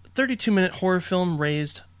 This 32-minute horror film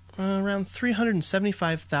raised around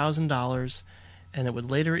 $375,000, and it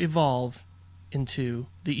would later evolve into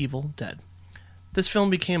The Evil Dead. This film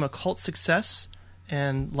became a cult success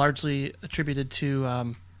and largely attributed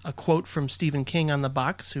to a quote from Stephen King on the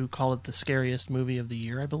box, who called it the scariest movie of the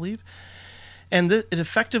year, I believe. And it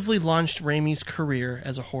effectively launched Raimi's career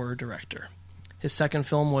as a horror director. His second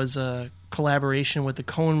film was a collaboration with the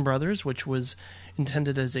Coen brothers, which was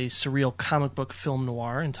intended as a surreal comic book film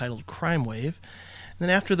noir entitled Crime Wave. And then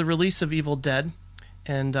after the release of Evil Dead,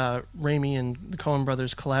 and Raimi and the Coen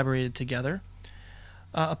brothers collaborated together,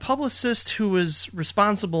 a publicist who was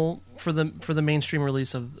responsible for the mainstream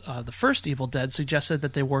release of the first Evil Dead suggested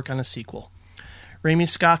that they work on a sequel. Raimi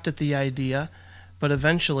scoffed at the idea, but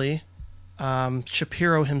eventually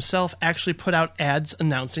Shapiro himself actually put out ads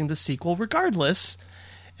announcing the sequel regardless,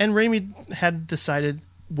 and Raimi had decided,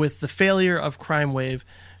 with the failure of Crime Wave,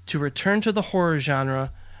 to return to the horror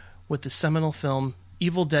genre with the seminal film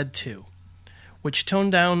Evil Dead 2, which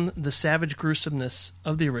toned down the savage gruesomeness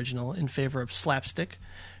of the original in favor of slapstick,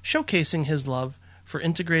 showcasing his love for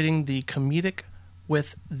integrating the comedic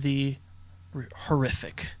with the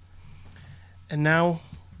horrific. And now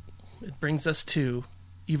it brings us to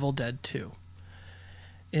Evil Dead 2.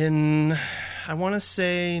 In, I want to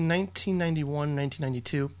say, 1991,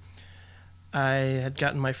 1992, I had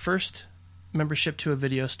gotten my first membership to a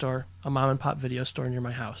video store, a mom-and-pop video store near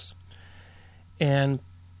my house. And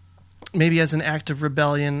maybe as an act of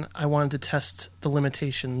rebellion, I wanted to test the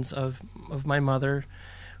limitations of my mother,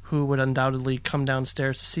 who would undoubtedly come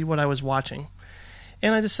downstairs to see what I was watching.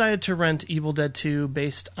 And I decided to rent Evil Dead 2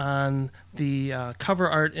 based on the cover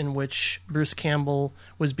art in which Bruce Campbell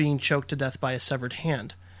was being choked to death by a severed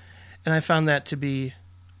hand. And I found that to be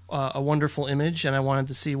a wonderful image, and I wanted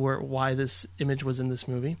to see why this image was in this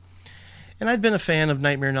movie. And I'd been a fan of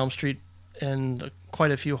Nightmare on Elm Street and quite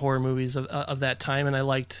a few horror movies of that time, and I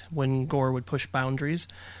liked when gore would push boundaries.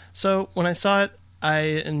 So when I saw it, I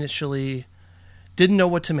initially didn't know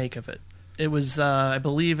what to make of it. It was, I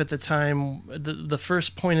believe, at the time, the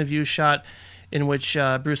first point of view shot in which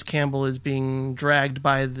Bruce Campbell is being dragged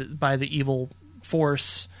by the evil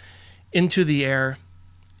force into the air,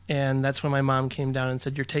 and that's when my mom came down and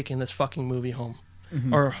said, "You're taking this fucking movie home,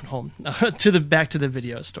 or home back to the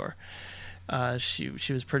video store." She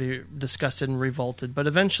was pretty disgusted and revolted, but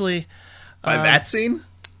eventually, by that scene,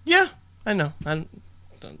 yeah, I know.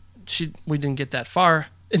 We didn't get that far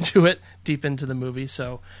into it, deep into the movie,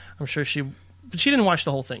 so I'm sure but she didn't watch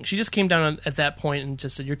the whole thing. She just came down at that point and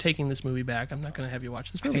just said, "You're taking this movie back. I'm not going to have you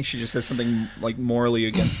watch this movie." I think she just said something like morally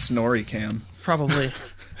against Snorri Cam. Probably.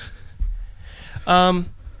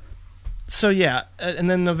 So yeah, and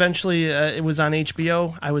then eventually it was on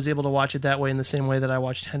HBO. I was able to watch it that way, in the same way that I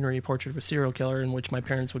watched Henry, Portrait of a Serial Killer, in which my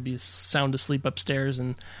parents would be sound asleep upstairs,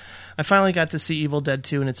 and I finally got to see Evil Dead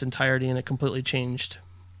 2 in its entirety, and it completely changed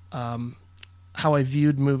how I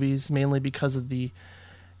viewed movies, mainly because of the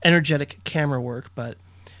energetic camera work. But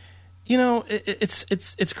you know,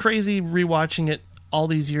 it's crazy rewatching it all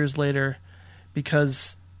these years later,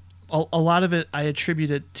 because a lot of it I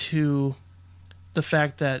attribute it to the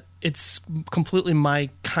fact that it's completely my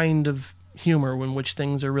kind of humor, in which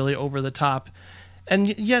things are really over the top.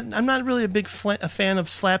 And yet I'm not really a fan of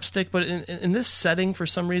slapstick, but in this setting, for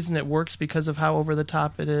some reason, it works because of how over the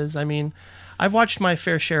top it is. I mean, I've watched my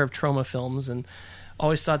fair share of trauma films and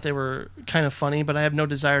always thought they were kind of funny, but I have no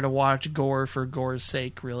desire to watch gore for gore's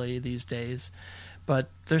sake, really, these days. But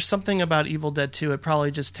there's something about Evil Dead 2. It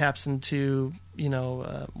probably just taps into,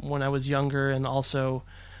 when I was younger, and also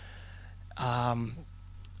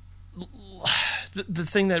the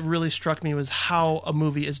thing that really struck me was how a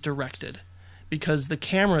movie is directed, because the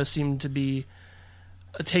camera seemed to be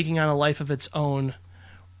taking on a life of its own,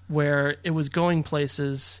 where it was going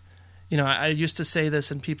places. I used to say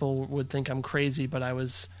this and people would think I'm crazy, but I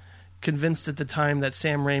was convinced at the time that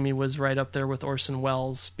Sam Raimi was right up there with Orson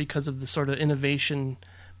Welles because of the sort of innovation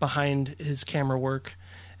behind his camera work.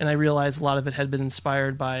 And I realized a lot of it had been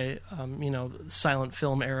inspired by, silent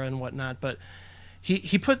film era and whatnot. But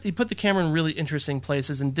he put the camera in really interesting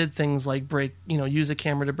places and did things like use a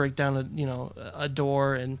camera to break down a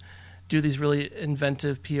door and do these really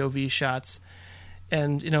inventive POV shots.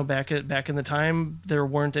 And back in the time, there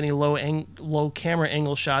weren't any low camera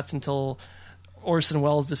angle shots until Orson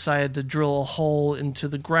Welles decided to drill a hole into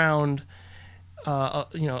the ground,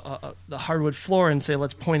 the hardwood floor, and say,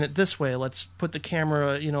 "Let's point it this way. Let's put the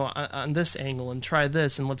camera, on this angle, and try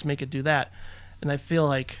this, and let's make it do that." And I feel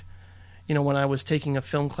like, when I was taking a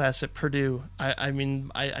film class at Purdue, I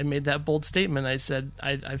made that bold statement. I said,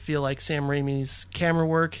 I feel like Sam Raimi's camera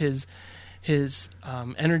work, his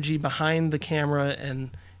energy behind the camera, and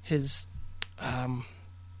his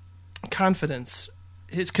confidence,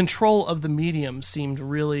 his control of the medium seemed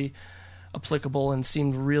really applicable and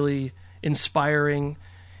seemed really inspiring.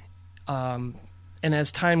 And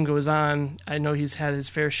as time goes on, I know he's had his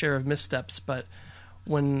fair share of missteps, but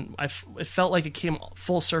it felt like it came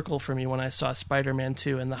full circle for me when I saw Spider-Man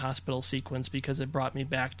 2 and the hospital sequence, because it brought me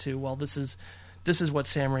back to, well, this is what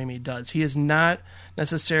Sam Raimi does. He is not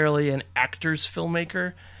necessarily an actor's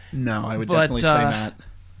filmmaker. No, I would definitely say that.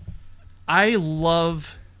 I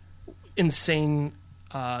love insane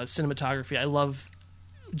cinematography. I love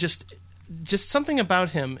just something about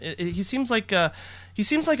him. He seems like a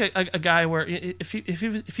guy where if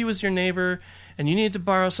he was your neighbor and you needed to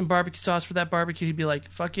borrow some barbecue sauce for that barbecue, he'd be like,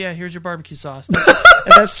 "Fuck yeah, here's your barbecue sauce."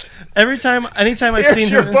 That's anytime I've seen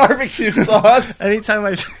your barbecue sauce. Anytime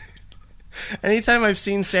I've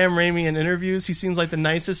seen Sam Raimi in interviews, he seems like the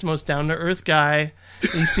nicest, most down-to-earth guy.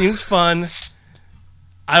 He seems fun.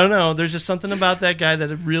 I don't know. There's just something about that guy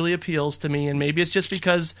that really appeals to me, and maybe it's just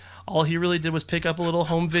because all he really did was pick up a little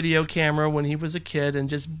home video camera when he was a kid and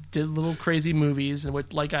just did little crazy movies,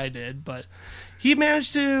 like I did. But he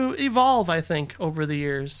managed to evolve, I think, over the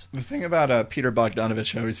years. The thing about Peter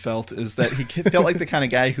Bogdanovich, I always felt, is that he felt like the kind of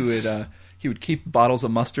guy who would... he would keep bottles of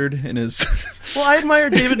mustard in his... Well, I admire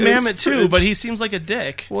David Mamet, too, but he seems like a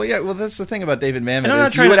dick. Well, yeah, that's the thing about David Mamet,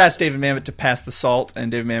 is you would ask David Mamet to pass the salt, and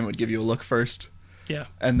David Mamet would give you a look first. Yeah.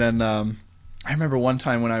 And then I remember one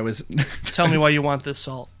time when I was... Tell me why you want this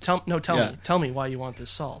salt. Tell me. Tell me why you want this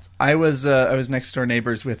salt. I was next door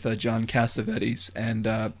neighbors with John Cassavetes,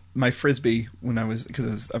 and my Frisbee,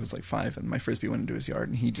 because I was like 5, and my Frisbee went into his yard,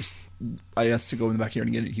 and I asked to go in the backyard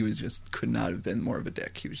and get it. He was just, could not have been more of a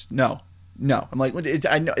dick. He was just, no. I'm like,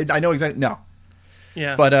 I know exactly, no.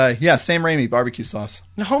 Yeah. But, Sam Raimi, barbecue sauce.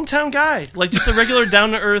 The hometown guy. Like, just a regular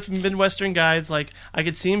down-to-earth Midwestern guy. It's like, I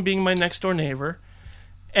could see him being my next-door neighbor.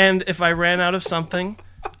 And if I ran out of something,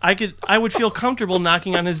 I would feel comfortable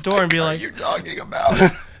knocking on his door and be like... What are you talking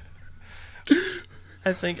about?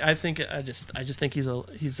 I just think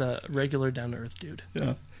he's a regular down to earth dude.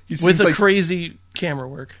 Yeah. With a crazy camera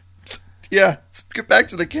work. Yeah. Let's get back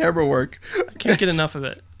to the camera work. I can't get enough of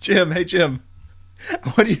it. Jim, hey Jim.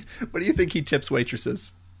 What do you think he tips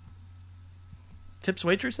waitresses? Tips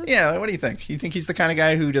waitresses? Yeah, what do you think? You think he's the kind of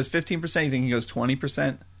guy who does 15%? You think he goes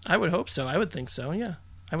 20%? I would hope so. I would think so, yeah.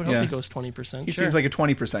 I would hope he goes 20%. He seems like a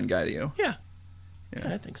 20% guy to you. Yeah.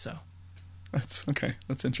 I think so. That's okay.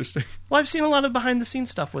 That's interesting. Well, I've seen a lot of behind-the-scenes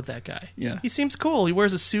stuff with that guy. Yeah. He seems cool. He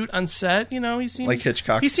wears a suit on set. He seems... Like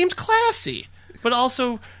Hitchcock. He seems classy. But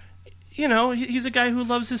also, he's a guy who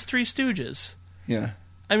loves his Three Stooges. Yeah.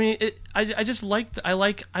 I mean, I just I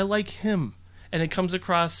like him. And it comes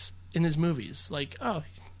across in his movies. Like, oh,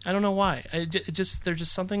 I don't know why. There's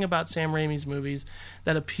just something about Sam Raimi's movies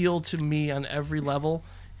that appeal to me on every level.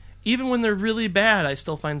 Even when they're really bad, I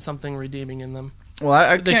still find something redeeming in them.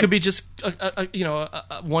 Well, they could be just a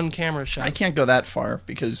one camera shot. I can't go that far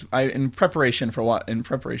because in preparation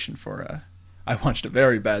for I watched a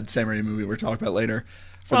very bad Sam Raimi movie we're talking about later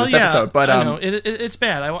for this episode. But I know it's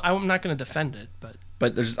bad. I'm not going to defend it,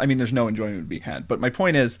 but there's no enjoyment to be had. But my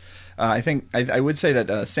point is, I think I would say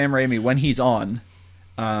that Sam Raimi, when he's on,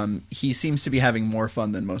 he seems to be having more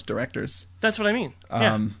fun than most directors. That's what I mean.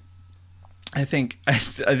 Yeah. I think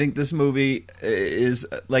this movie is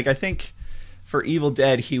like, I think for Evil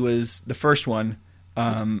Dead he was the first one.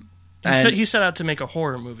 He set out to make a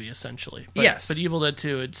horror movie essentially. Yes, but Evil Dead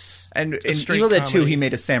 2, it's in Evil Dead 2 he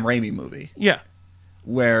made a Sam Raimi movie. Yeah,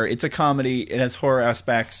 where it's a comedy, it has horror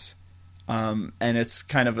aspects, and it's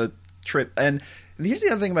kind of a trip. And here's the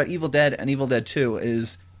other thing about Evil Dead and Evil Dead 2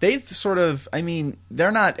 is they've sort of, I mean,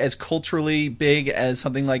 they're not as culturally big as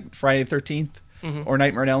something like Friday the 13th or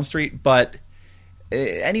Nightmare on Elm Street, but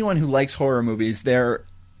anyone who likes horror movies, they're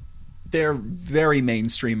very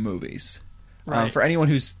mainstream movies. Right. For anyone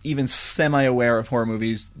who's even semi-aware of horror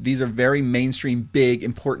movies, these are very mainstream, big,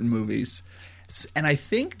 important movies. And I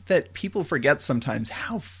think that people forget sometimes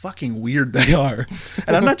how fucking weird they are.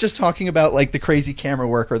 And I'm not just talking about like the crazy camera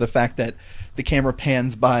work or the fact that the camera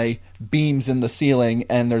pans by beams in the ceiling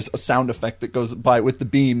and there's a sound effect that goes by with the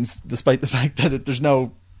beams, despite the fact that there's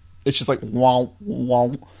no... It's just like wow,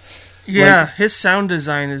 wow. Yeah, his sound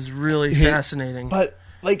design is really fascinating. But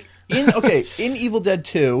like in Evil Dead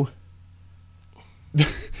 2,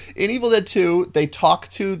 they talk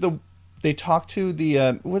to the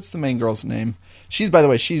what's the main girl's name? By the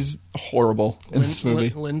way, she's horrible in this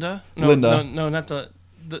movie. Linda? Linda. No, not the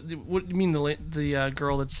what do you mean the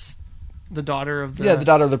girl that's the daughter of the... Yeah, the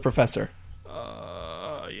daughter of the professor.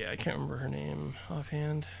 I can't remember her name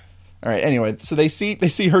offhand. All right. Anyway, so they see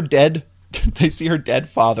her dead. They see her dead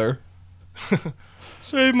father.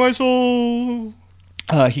 Save my soul.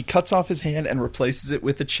 He cuts off his hand and replaces it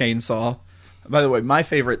with a chainsaw. By the way, my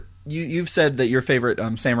favorite. You've said that your favorite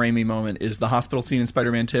Sam Raimi moment is the hospital scene in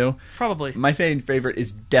Spider-Man 2. Probably. My favorite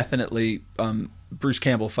is definitely Bruce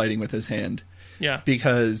Campbell fighting with his hand. Yeah.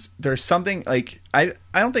 Because there's something like I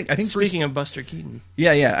think speaking of Buster Keaton.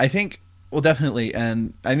 Yeah. I think. Well, definitely,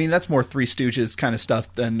 and I mean that's more Three Stooges kind of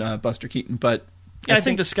stuff than Buster Keaton, but I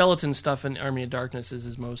think the skeleton stuff in Army of Darkness is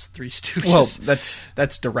his most Three Stooges. Well,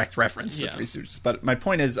 that's direct reference to Three Stooges. But my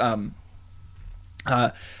point is, I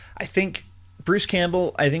think Bruce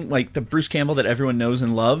Campbell. I think like the Bruce Campbell that everyone knows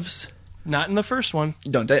and loves. Not in the first one. I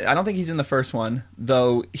don't think he's in the first one,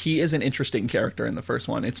 though. He is an interesting character in the first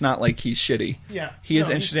one. It's not like he's shitty. Yeah, he is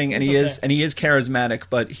interesting, and he is charismatic,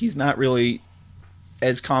 but he's not really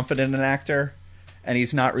as confident an actor, and he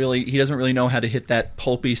doesn't really know how to hit that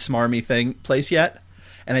pulpy, smarmy place yet.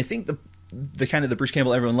 And I think the kind of the Bruce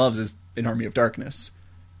Campbell everyone loves is in Army of Darkness,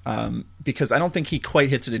 because I don't think he quite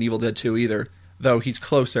hits it in Evil Dead 2 either, though he's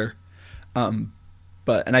closer. I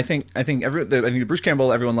think the Bruce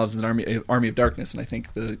Campbell everyone loves is in Army of Darkness, and I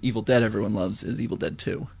think the Evil Dead everyone loves is Evil Dead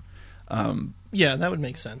 2. Yeah, that would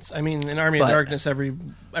make sense. I mean, in Army of Darkness, every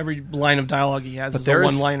line of dialogue he has is a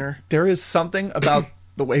one-liner. There is something about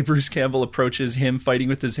the way Bruce Campbell approaches him fighting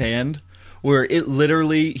with his hand, where it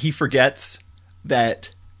literally he forgets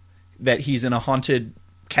that he's in a haunted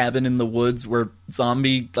cabin in the woods where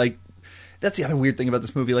zombie like. That's the other weird thing about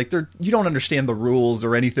this movie. Like, you don't understand the rules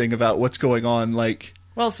or anything about what's going on. Like,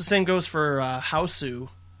 well, it's the same goes for Hausu.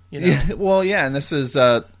 Yeah, well, yeah, and this is.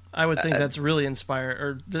 I would think that's really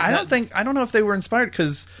inspired. I don't know if they were inspired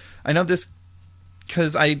because I know this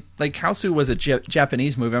because Hausu was a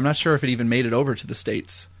Japanese movie. I'm not sure if it even made it over to the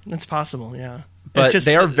States. It's possible, yeah. But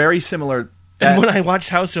they are very similar. And when I watched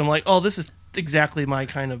Hausu, I'm like, oh, this is exactly my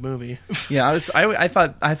kind of movie. Yeah, I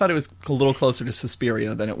thought it was a little closer to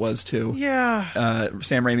Suspiria than it was to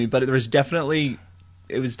Sam Raimi, but there was definitely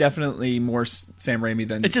definitely more Sam Raimi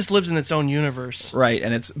than it just lives in its own universe, right?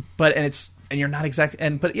 And you're not exactly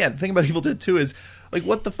but yeah, the thing about Evil Dead 2 is like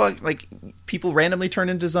what the fuck, like people randomly turn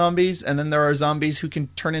into zombies, and then there are zombies who can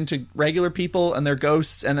turn into regular people, and they're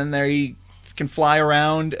ghosts, and then they can fly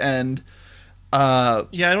around and. I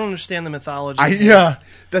don't understand the mythology.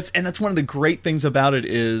 That's one of the great things about it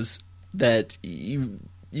is that you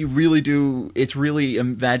really do. It's really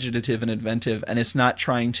imaginative and inventive, and it's not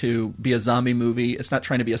trying to be a zombie movie. It's not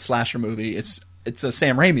trying to be a slasher movie. It's a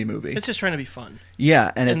Sam Raimi movie. It's just trying to be fun.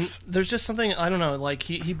 Yeah, and there's just something, I don't know. Like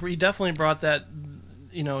he definitely brought that,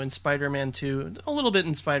 in Spider-Man 2, a little bit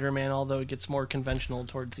in Spider-Man, although it gets more conventional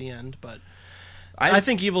towards the end, but. I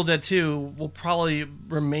think Evil Dead 2 will probably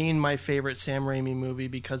remain my favorite Sam Raimi movie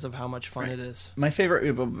because of how much fun it is. My favorite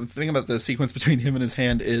thing about the sequence between him and his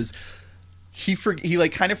hand is he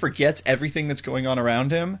like kind of forgets everything that's going on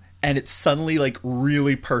around him, and it's suddenly like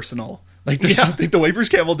really personal. Like there's something, the way Bruce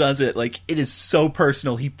Campbell does it, like it is so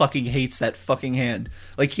personal. He fucking hates that fucking hand.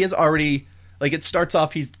 Like he has already. Like, it starts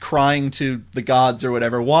off, he's crying to the gods or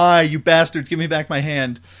whatever. Why, you bastards, give me back my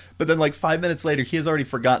hand. But then, like, 5 minutes later, he has already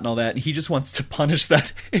forgotten all that, and he just wants to punish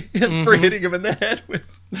that hand for hitting him in the head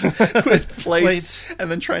with plates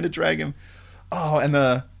and then trying to drag him. Oh, and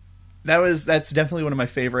that's definitely one of my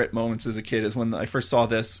favorite moments as a kid, is when I first saw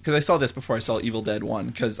this. Because I saw this before I saw Evil Dead 1,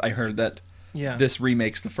 because I heard that this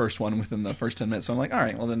remakes the first one within the first 10 minutes. So I'm like, all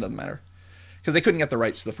right, well, then it doesn't matter. Because they couldn't get the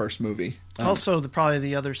rights to the first movie. Also, probably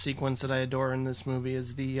the other sequence that I adore in this movie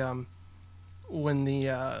is the when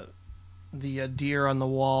the deer on the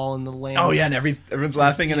wall and the lamp. Oh yeah, and everyone's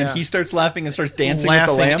laughing, and then he starts laughing and starts dancing with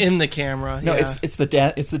the lamp in the camera. No, it's the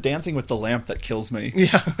dancing with the lamp that kills me.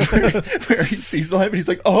 Yeah, where he sees the lamp and he's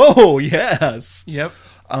like, "Oh yes." Yep.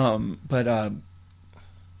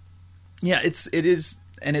 Yeah, it is,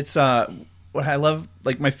 and it's what I love.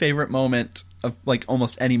 Like my favorite moment of like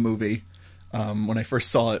almost any movie. When I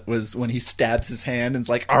first saw it was when he stabs his hand and is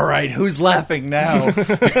like, all right, who's laughing now?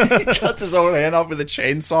 He cuts his own hand off with a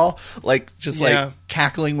chainsaw, like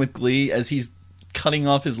cackling with glee as he's cutting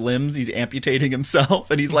off his limbs. He's amputating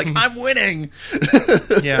himself and he's like, I'm winning.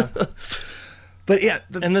 Yeah. But yeah.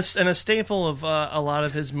 And a staple of a lot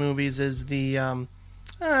of his movies is the, I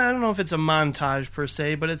don't know if it's a montage per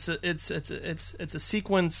se, but it's a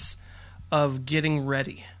sequence of getting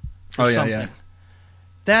ready for something. Yeah.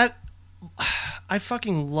 That, I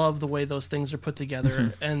fucking love the way those things are put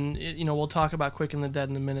together, and we'll talk about Quick and the Dead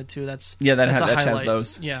in a minute too. That has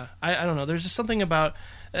those. Yeah, I don't know. There's just something about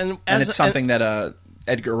and it's something that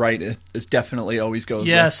Edgar Wright is definitely always goes.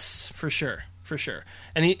 Yes, with. for sure.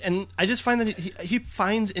 And I just find that he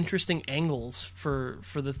finds interesting angles for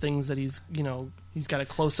the things that he's got a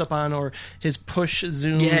close up on, or his push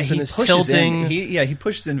zooms and his tilting. He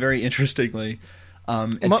pushes in very interestingly.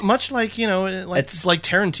 Much like like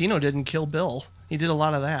Tarantino did in Kill Bill, he did a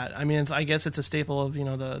lot of that. I mean, I guess it's a staple of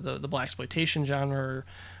the blaxploitation genre,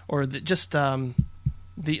 or the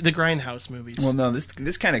grindhouse movies. Well, no,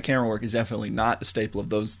 this kind of camera work is definitely not a staple of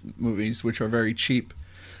those movies, which are very cheap.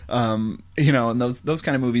 And those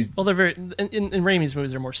kind of movies. Well, they're very in Raimi's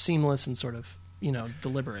movies. They're more seamless and sort of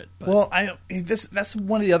deliberate. But. Well, that's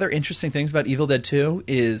one of the other interesting things about Evil Dead 2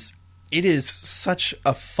 is it is such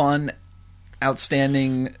a fun,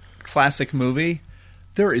 outstanding classic movie.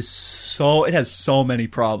 It has so many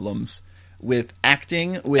problems with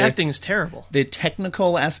acting. Acting is terrible. The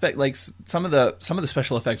technical aspect, like some of the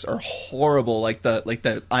special effects are horrible. Like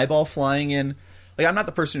the eyeball flying in. Like I'm not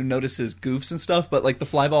the person who notices goofs and stuff, but like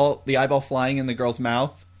the eyeball flying in the girl's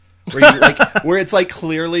mouth, where it's like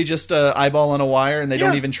clearly just a eyeball on a wire, and they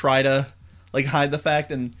don't even try to like hide the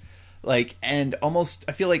fact, and almost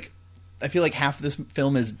I feel like half of this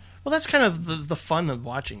film is. Well, that's kind of the fun of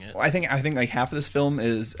watching it. I think like half of this film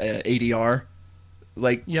is ADR.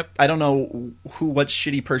 Like, yep. I don't know what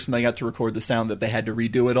shitty person they got to record the sound that they had to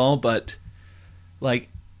redo it all, but like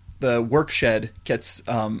the work shed gets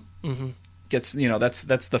that's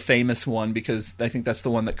the famous one, because I think that's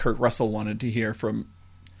the one that Kurt Russell wanted to hear from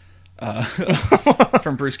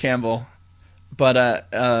from Bruce Campbell. But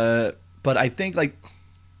I think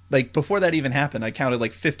like before that even happened, I counted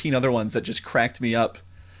like 15 other ones that just cracked me up.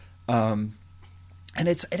 And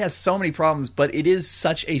it has so many problems, but it has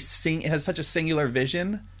such a singular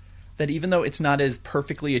vision that even though it's not as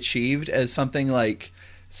perfectly achieved as something like,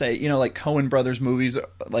 say, like Coen Brothers movies,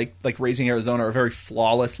 like Raising Arizona, are very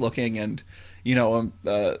flawless looking, and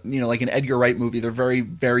like an Edgar Wright movie, they're very,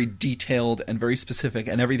 very detailed and very specific,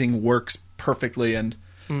 and everything works perfectly. And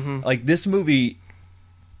like this movie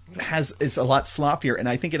is a lot sloppier, and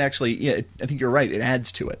I think it actually, I think you're right, it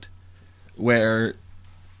adds to it, where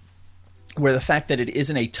where the fact that it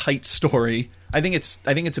isn't a tight story, I think it's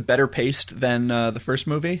a better paced than the first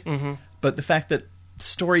movie. Mm-hmm. But the fact that the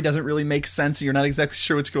story doesn't really make sense, and you're not exactly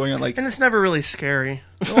sure what's going on, like, and it's never really scary.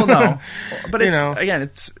 Well, no, but it's again,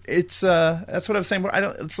 it's that's what I was saying. I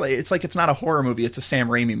don't. It's like it's not a horror movie; it's a Sam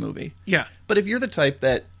Raimi movie. Yeah. But if you're the type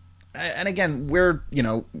that, and again, we're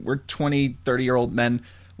 20, 30-year-old men,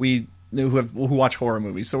 who watch horror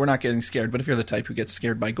movies, so we're not getting scared. But if you're the type who gets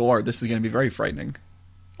scared by gore, this is going to be very frightening.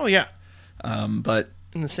 Oh yeah. But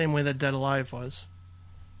in the same way that Dead Alive was.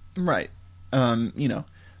 Right.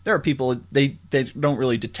 There are people, they don't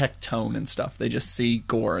really detect tone and stuff. They just see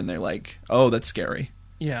gore and they're like, oh, that's scary.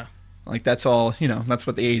 Yeah. Like, that's all, that's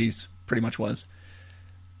what the 80s pretty much was.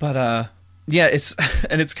 But, yeah, it's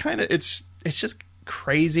just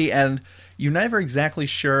crazy, and you're never exactly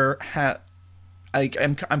sure how, like,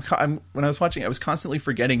 I'm when I was watching, I was constantly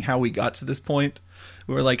forgetting how we got to this point.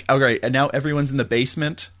 We were like, okay, and now everyone's in the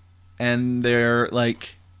basement, and they're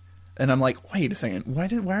like, and I'm like, wait a second, why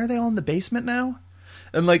are they all in the basement now?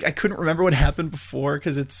 And like, I couldn't remember what happened before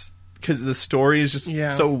because the story is just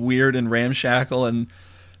so weird and ramshackle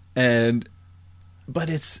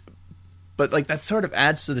but like that sort of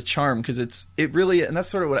adds to the charm because it really, and that's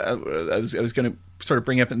sort of what I was going to sort of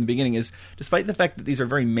bring up in the beginning is, despite the fact that these are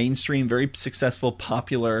very mainstream, very successful,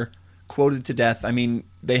 popular, quoted to death. I mean,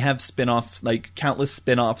 they have spin-offs, like countless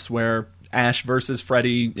spin-offs where Ash versus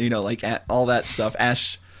Freddy, like all that stuff.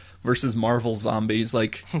 Ash versus Marvel Zombies,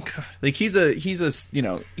 like, like he's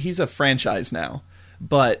a franchise now.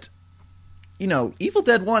 But Evil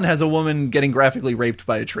Dead 1 has a woman getting graphically raped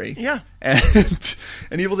by a tree. Yeah. And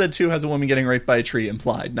Evil Dead 2 has a woman getting raped by a tree,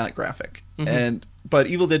 implied, not graphic. Mm-hmm. But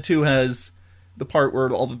Evil Dead 2 has the part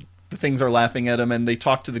where all the things are laughing at him and they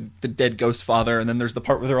talk to the dead ghost father, and then there's the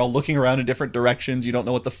part where they're all looking around in different directions. You don't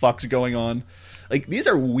know what the fuck's going on. Like, these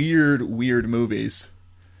are weird movies.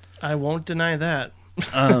 I won't deny that.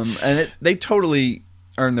 And they totally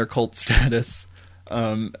earn their cult status.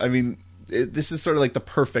 I mean, this is sort of like the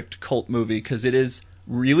perfect cult movie because it is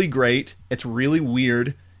really great. It's really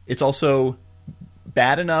weird. It's also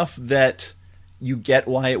bad enough that you get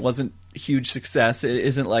why it wasn't a huge success. It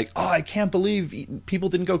isn't like, oh, I can't believe people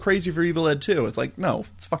didn't go crazy for Evil Dead 2. It's like, no,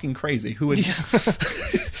 it's fucking crazy. Who would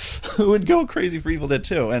who would go crazy for Evil Dead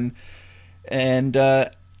 2? And and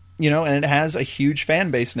it has a huge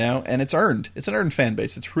fan base now, and it's earned. It's an earned fan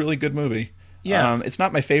base. It's a really good movie. Yeah. It's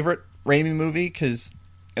not my favorite Raimi movie because,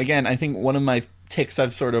 again, I think one of my ticks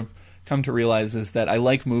I've sort of come to realize is that I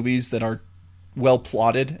like movies that are well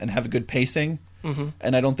plotted and have a good pacing. Mm-hmm.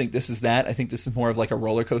 And I don't think this is that. I think this is more of like a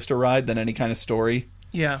roller coaster ride than any kind of story.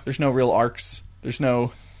 Yeah. There's no real arcs. It's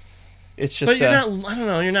just. But you're not. I don't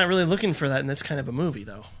know. You're not really looking for that in this kind of a movie,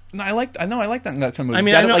 though. No, I like that kind of movie. I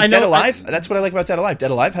mean, Dead Alive. That's what I like about Dead Alive.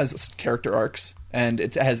 Dead Alive has character arcs and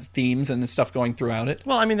it has themes and stuff going throughout it.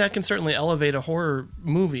 Well, I mean, that can certainly elevate a horror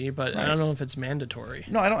movie, but right. I don't know if it's mandatory.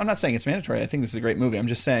 No, I'm not saying it's mandatory. I think this is a great movie. I'm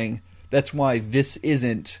just saying that's why this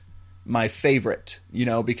isn't my favorite.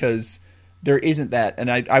 Because there isn't that,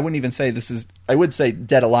 and I wouldn't even say this is. I would say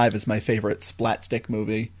Dead Alive is my favorite splat stick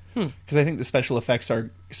movie because I think the special effects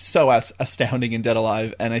are so astounding in Dead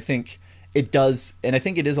Alive, and I think it does, and I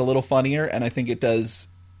think it is a little funnier, and I think it does.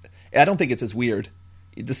 I don't think it's as weird,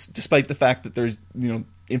 despite the fact that there's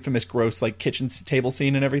infamous gross like kitchen table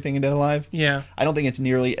scene and everything in Dead Alive. Yeah, I don't think it's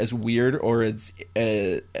nearly as weird or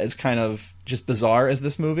as kind of just bizarre as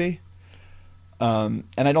this movie. And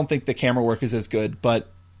I don't think the camera work is as good,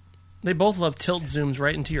 but they both love tilt zooms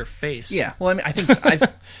right into your face. Yeah, well, I mean, I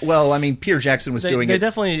think Peter Jackson was doing it. They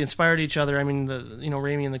definitely inspired each other. I mean,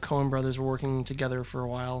 Raimi and the Coen brothers were working together for a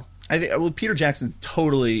while. I think Peter Jackson's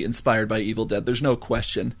totally inspired by Evil Dead. There's no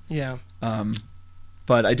question. Yeah.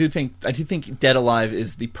 But I do think Dead Alive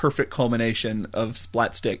is the perfect culmination of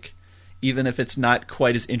splat stick, even if it's not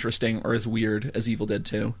quite as interesting or as weird as Evil Dead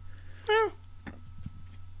 2. Well,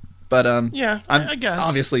 but yeah, I guess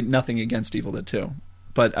obviously nothing against Evil Dead 2.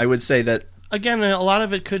 But I would say that again, a lot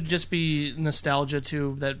of it could just be nostalgia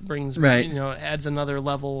too. That brings adds another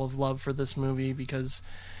level of love for this movie because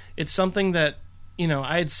it's something that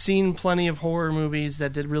I had seen plenty of horror movies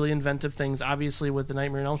that did really inventive things. Obviously, with the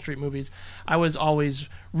Nightmare on Elm Street movies, I was always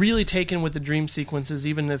really taken with the dream sequences,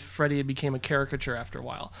 even if Freddy had became a caricature after a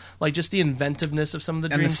while. Like just the inventiveness of some of the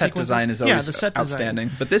dream sequences. And the set design is always the set outstanding.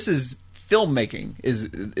 Design. But this is filmmaking is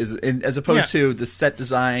as opposed to the set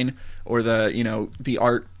design or the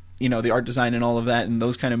art, the art design and all of that in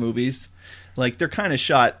those kind of movies. Like they're kind of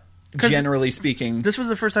shot, generally speaking. This was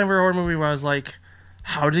the first time for a horror movie where I was like,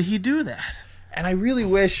 how did he do that? And I really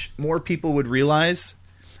wish more people would realize,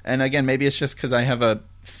 and again, maybe it's just because I have a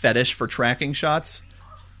fetish for tracking shots.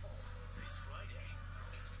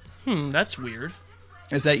 That's weird.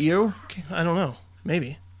 Is that you? I don't know.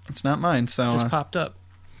 Maybe. It's not mine, so... Just popped up.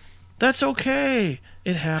 That's okay.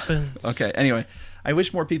 It happens. Okay, anyway. I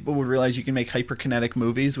wish more people would realize you can make hyperkinetic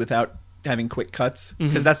movies without having quick cuts,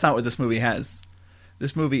 because that's not what this movie has.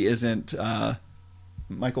 This movie isn't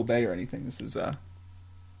Michael Bay or anything. This is...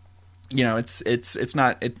 it's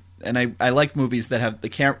not... And I like movies that have the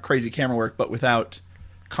crazy camera work, but without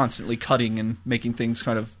constantly cutting and making things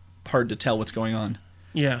kind of hard to tell what's going on.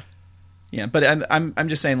 Yeah. Yeah, but I'm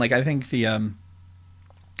just saying, like, I think the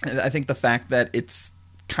fact that it's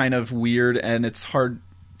kind of weird and it's hard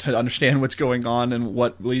to understand what's going on and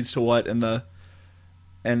what leads to what, and the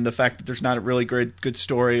fact that there's not a really good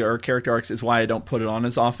story or character arcs is why I don't put it on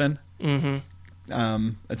as often. Mm-hmm.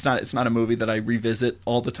 It's not a movie that I revisit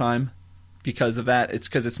all the time because of that. It's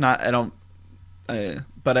because it's not.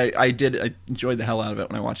 But I enjoyed the hell out of it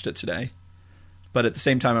when I watched it today. But at the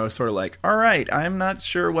same time, I was sort of like, all right, I'm not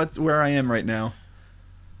sure where I am right now.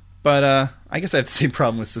 But I guess I have the same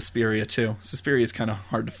problem with Suspiria, too. Suspiria is kind of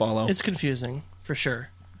hard to follow. It's confusing, for sure.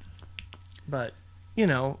 But,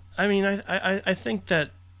 I mean, I think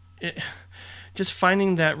that just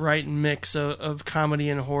finding that right mix of comedy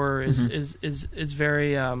and horror is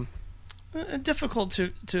very difficult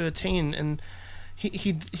to attain. And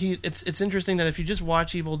it's interesting that if you just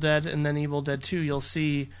watch Evil Dead and then Evil Dead 2, you'll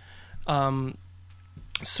see...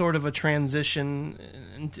 sort of a transition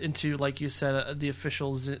into, like you said, the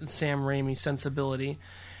official Sam Raimi sensibility.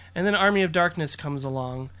 And then Army of Darkness comes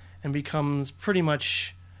along and becomes pretty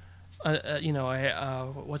much,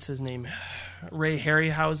 what's his name? Ray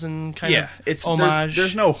Harryhausen kind of homage.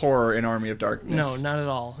 There's no horror in Army of Darkness. No, not at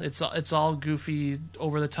all. It's all goofy,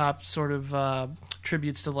 over-the-top sort of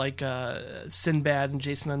tributes to, like, Sinbad and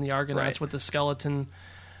Jason and the Argonauts with the skeleton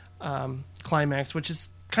climax, which is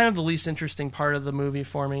kind of the least interesting part of the movie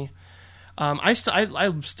for me. I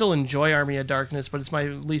still enjoy Army of Darkness, but it's my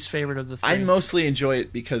least favorite of the three. I mostly enjoy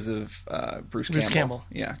it because of Bruce Campbell.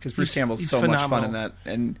 Yeah, because Bruce Campbell's so phenomenal. Much fun in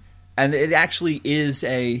that, and it actually is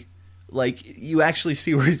you actually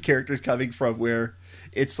see where his character's coming from. Where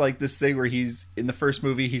it's like this thing where he's in the first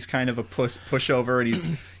movie, he's kind of a pushover and he's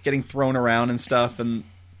getting thrown around and stuff, and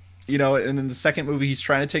and in the second movie he's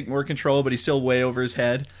trying to take more control, but he's still way over his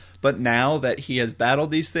head. But now that he has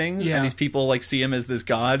battled these things, and these people like see him as this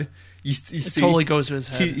god, you see totally goes to his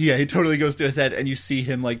head. He totally goes to his head, and you see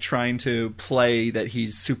him like trying to play that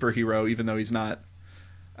he's superhero, even though he's not.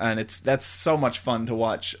 And that's so much fun to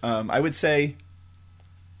watch. I would say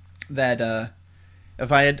that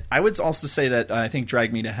I would also say that I think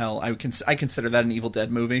Drag Me to Hell. I consider that an Evil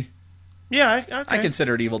Dead movie. Yeah, okay. I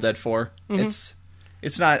consider it Evil Dead 4. Mm-hmm.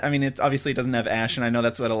 It's not. I mean, it obviously doesn't have Ash, and I know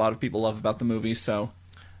that's what a lot of people love about the movie. So.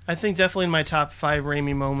 I think definitely in my top 5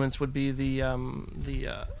 Raimi moments would be the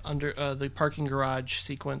parking garage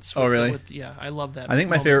sequence. Oh, really? I love that. I think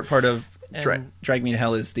my favorite part of Drag Me to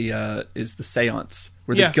Hell is the seance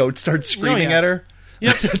where the goat starts screaming at her.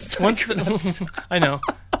 Yep. I know.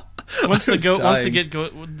 Once the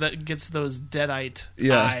goat gets those deadite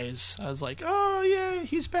eyes, I was like, oh yeah,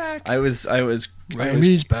 he's back.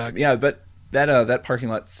 Raimi's back. Yeah, but that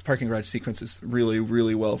parking garage sequence is really,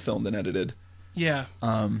 really well filmed and edited. Yeah.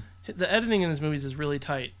 The editing in his movies is really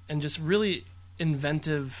tight and just really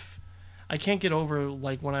inventive. I can't get over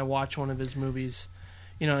like when I watch one of his movies,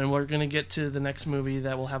 and we're going to get to the next movie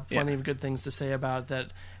that will have plenty of good things to say about,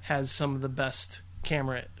 that has some of the best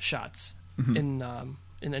camera shots in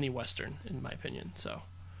any Western, in my opinion. So,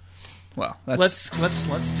 well, let's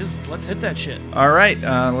hit that shit. All right,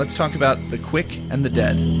 let's talk about The Quick and the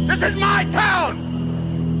Dead. This is my town.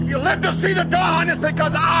 If you live to see the dawn, it's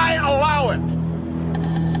because I allow it.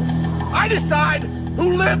 I decide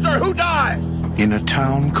who lives or who dies. In a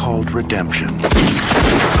town called Redemption,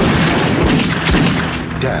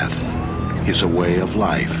 death is a way of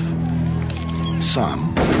life.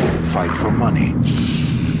 Some fight for money.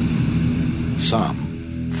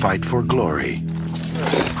 Some fight for glory.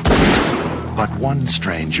 But one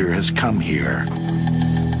stranger has come here,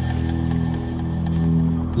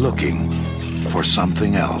 looking for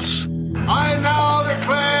something else. I now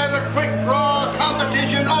declare the quick draw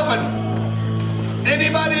competition open.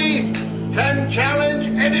 Anybody can challenge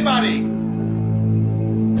anybody.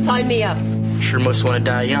 Sign me up. Sure must want to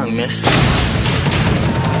die young, miss.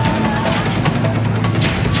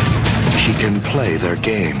 She can play their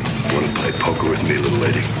game. Want to play poker with me, little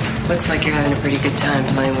lady? Looks like you're having a pretty good time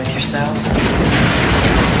playing with yourself.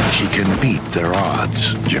 She can beat their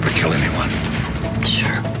odds. Did you ever kill anyone?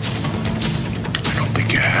 Sure. I don't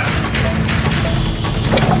think you have.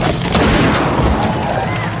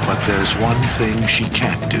 But there's one thing she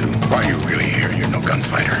can't do. Why are you really here? You're no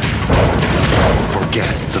gunfighter.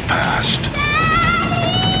 Forget the past. past.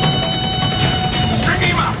 String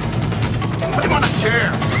him up! Put him on a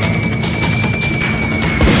chair!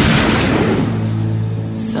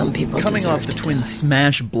 Some people Coming deserve off the to twin die.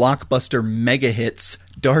 smash blockbuster mega hits,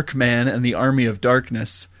 Darkman and the Army of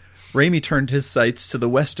Darkness, Raimi turned his sights to the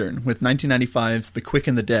Western with 1995's The Quick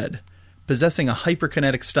and the Dead. Possessing a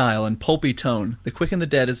hyperkinetic style and pulpy tone, The Quick and the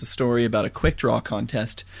Dead is a story about a quick draw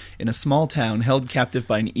contest in a small town held captive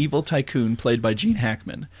by an evil tycoon played by Gene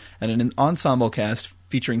Hackman, and an ensemble cast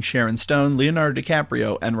featuring Sharon Stone, Leonardo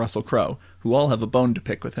DiCaprio, and Russell Crowe, who all have a bone to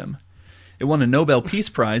pick with him. It won a Nobel Peace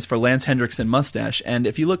Prize for Lance Henriksen mustache, and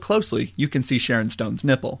if you look closely, you can see Sharon Stone's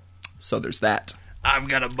nipple. So there's that. I've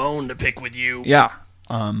got a bone to pick with you. Yeah.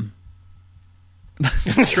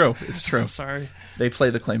 It's true. It's true. Sorry. They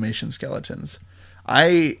play the claymation skeletons.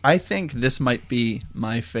 I think this might be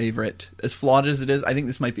my favorite. As flawed as it is, I think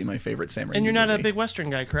this might be my favorite Sam Raimi And you're not movie. a big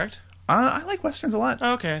Western guy, correct? I like Westerns a lot.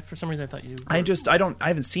 Oh, okay. For some reason I thought you were. I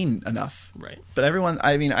haven't seen enough. Right. But everyone,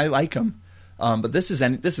 I mean, I like them. But this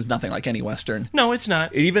is nothing like any Western. No, it's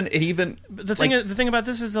not. It even The thing about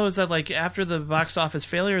this is, though, is that like after the box office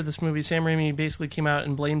failure of this movie, Sam Raimi basically came out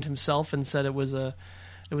and blamed himself and said it was a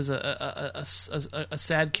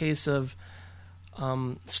sad case of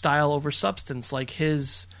style over substance. Like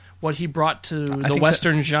what he brought to the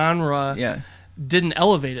Western genre didn't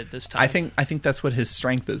elevate it this time. I think that's what his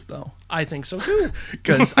strength is, though. I think so too.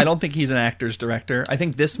 Because I don't think he's an actor's director. I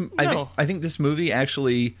think this movie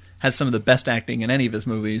actually has some of the best acting in any of his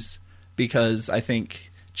movies, because I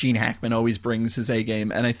think Gene Hackman always brings his A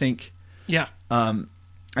game, and I think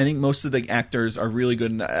most of the actors are really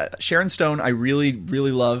good. Sharon Stone, I really,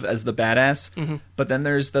 really love as the badass. Mm-hmm. But then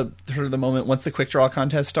there's the sort of the moment once the quick draw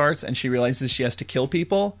contest starts and she realizes she has to kill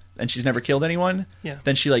people and she's never killed anyone. Yeah.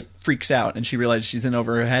 Then she like freaks out and she realizes she's in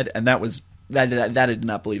over her head, and that I did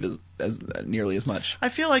not believe as nearly as much. I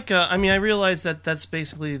feel like I realize that that's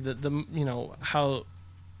basically the you know how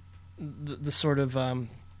the sort of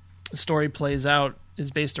story plays out is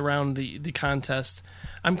based around the contest.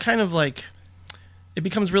 I'm kind of like, it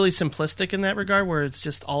becomes really simplistic in that regard, where it's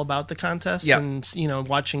just all about the contest and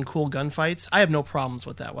watching cool gunfights. I have no problems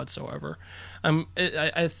with that whatsoever.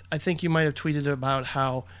 I think you might have tweeted about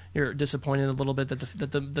how you're disappointed a little bit that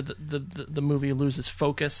the movie loses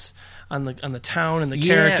focus on the town and the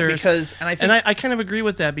characters. I kind of agree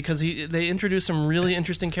with that, because they introduce some really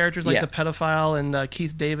interesting characters like the pedophile and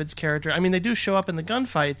Keith David's character. I mean, they do show up in the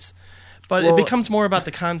gunfights. But it becomes more about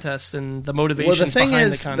the contest and the motivations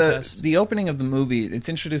behind the contest. The opening of the movie, it's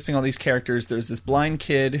introducing all these characters. There's this blind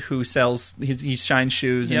kid who sells, he shines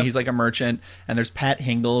shoes, and he's like a merchant. And there's Pat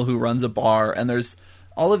Hingle, who runs a bar. And there's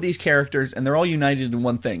all of these characters, and they're all united in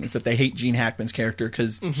one thing, is that they hate Gene Hackman's character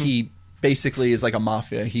because he basically is like a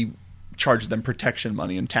mafia. He charges them protection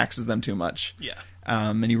money and taxes them too much. Yeah.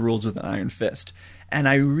 And he rules with an iron fist. And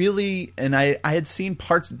I had seen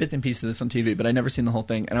bits and pieces of this on TV, but I'd never seen the whole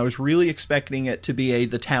thing. And I was really expecting it to be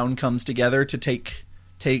the town comes together to take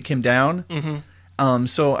him down. Mm-hmm.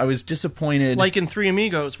 So I was disappointed. Like in Three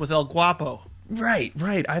Amigos with El Guapo. Right.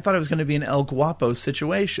 I thought it was going to be an El Guapo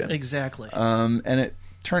situation. Exactly. And it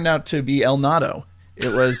turned out to be El Nato.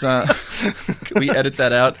 It was. Can we edit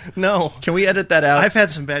that out? No. Can we edit that out? I've had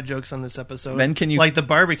some bad jokes on this episode. Then can you, like the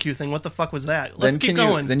barbecue thing? What the fuck was that? Let's keep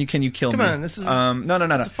going. Can you kill me? Come on, this is no.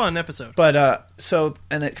 It's a fun episode. But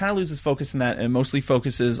and it kind of loses focus in that, and mostly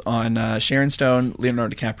focuses on Sharon Stone,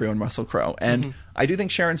 Leonardo DiCaprio, and Russell Crowe. And I do think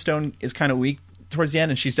Sharon Stone is kind of weak towards the end,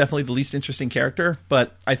 and she's definitely the least interesting character.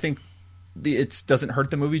 But I think it doesn't hurt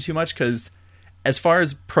the movie too much, because as far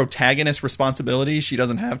as protagonist responsibilities, she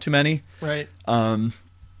doesn't have too many. Right.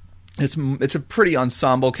 It's a pretty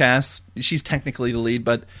ensemble cast. She's technically the lead,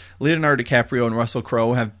 but Leonardo DiCaprio and Russell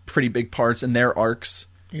Crowe have pretty big parts, and their arcs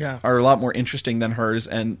are a lot more interesting than hers.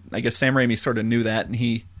 And I guess Sam Raimi sort of knew that, and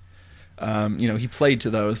he played to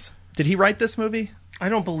those. Did he write this movie? I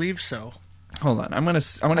don't believe so. Hold on, I want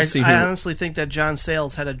to see. I honestly think that John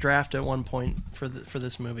Sayles had a draft at one point for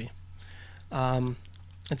this movie.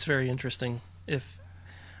 It's very interesting.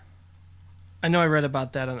 I know I read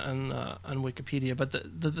about that on Wikipedia, but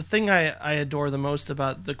the thing I adore the most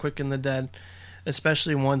about The Quick and the Dead,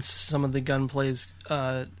 especially once some of the gun plays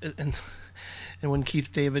and when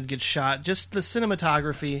Keith David gets shot, just the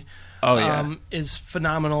cinematography is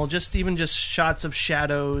phenomenal. Just shots of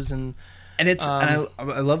shadows and it's and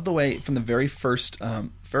I love the way from the very first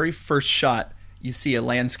shot you see a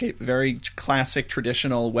landscape, very classic,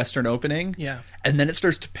 traditional Western opening. Yeah. And then it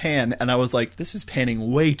starts to pan, and I was like, this is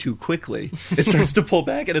panning way too quickly. It starts to pull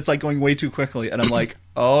back, and it's like going way too quickly. And I'm like,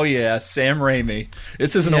 oh yeah, Sam Raimi.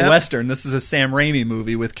 This isn't a Western. This is a Sam Raimi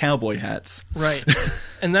movie with cowboy hats. Right.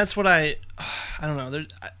 And that's what I don't know.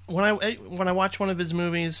 When I watch one of his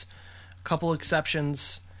movies, a couple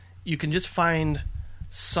exceptions, you can just find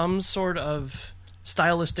some sort of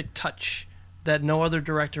stylistic touch that no other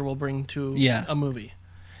director will bring to a movie.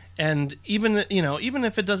 And even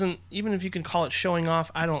if it doesn't, even if you can call it showing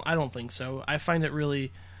off, I don't think so. I find it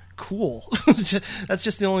really cool. That's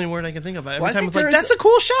just the only word I can think of. Every time it's like, that's a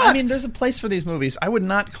cool shot. I mean, there's a place for these movies. I would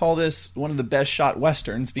not call this one of the best shot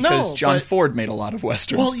Westerns because John Ford made a lot of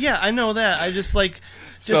Westerns. Well, yeah, I know that. I just like...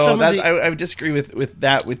 I would disagree with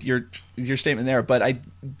that, with your statement there, but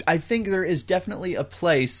I think there is definitely a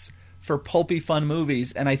place for pulpy fun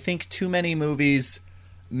movies, and I think too many movies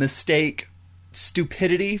mistake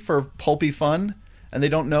stupidity for pulpy fun, and they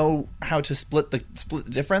don't know how to split the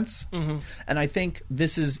difference. Mm-hmm. And I think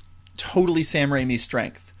this is totally Sam Raimi's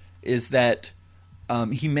strength, is that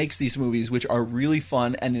he makes these movies which are really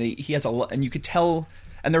fun, and he has and you could tell,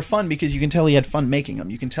 and they're fun because you can tell he had fun making them.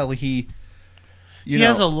 You can tell he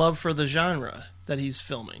has a love for the genre that he's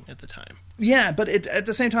filming at the time. Yeah, but at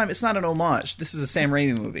the same time, it's not an homage. This is a Sam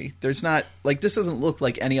Raimi movie. There's not, like, this doesn't look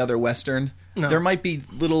like any other Western. No. There might be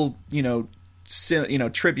little,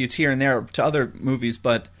 tributes here and there to other movies,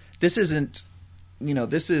 but this isn't,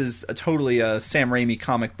 this is totally a Sam Raimi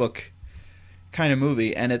comic book kind of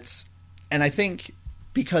movie, and I think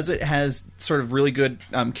because it has sort of really good,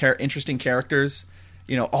 interesting characters,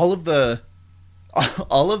 all of the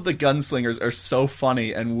gunslingers are so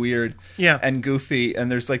funny and weird and goofy,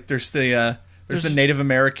 and there's the Native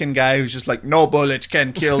American guy who's just like, no bullet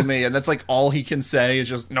can kill me, and that's like all he can say is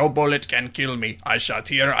just, no bullet can kill me, I shot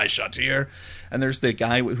here. And there's the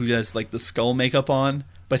guy who has like the skull makeup on,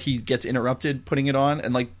 but he gets interrupted putting it on,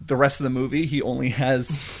 and like the rest of the movie he only has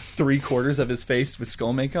 3/4 of his face with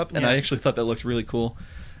skull makeup, and I actually thought that looked really cool.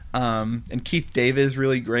 And Keith David is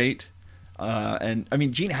really great. And I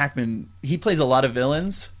mean, Gene Hackman, he plays a lot of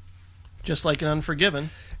villains, just like in Unforgiven.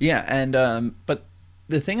 Yeah, and but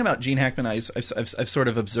the thing about Gene Hackman, I've sort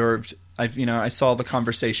of observed. I saw The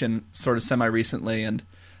Conversation sort of semi recently, and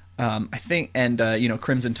I think,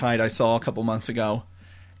 Crimson Tide I saw a couple months ago,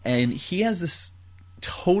 and he has this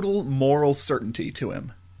total moral certainty to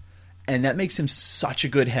him, and that makes him such a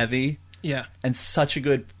good heavy, and such a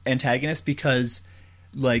good antagonist because.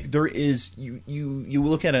 Like, there is, you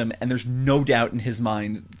look at him and there's no doubt in his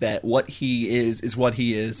mind that what he is what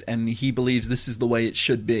he is, and he believes this is the way it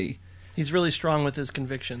should be. He's really strong with his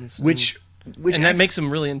convictions. Which that makes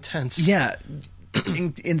him really intense. Yeah.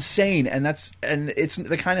 Insane. And it's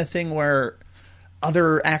the kind of thing where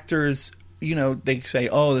other actors, they say,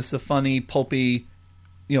 oh, this is a funny, pulpy,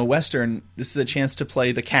 Western. This is a chance to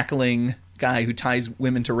play the cackling guy who ties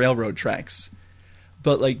women to railroad tracks.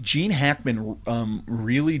 But like Gene Hackman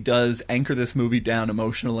really does anchor this movie down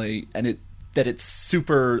emotionally, and it's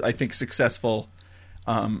super, I think, successful,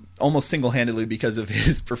 almost single-handedly because of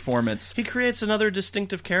his performance. He creates another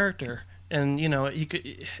distinctive character, and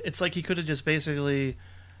it's like he could have just basically,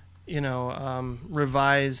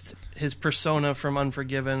 revised his persona from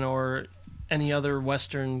Unforgiven or any other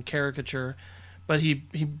Western caricature, but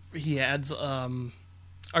he adds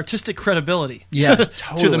artistic credibility to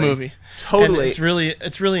the movie. Totally. And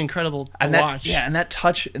it's really incredible to watch. Yeah, and that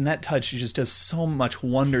touch just does so much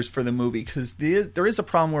wonders for the movie, because there is a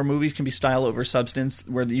problem where movies can be style over substance,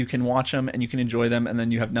 where you can watch them and you can enjoy them and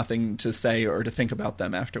then you have nothing to say or to think about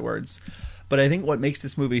them afterwards. But I think what makes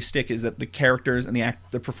this movie stick is that the characters and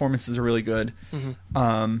the performances are really good.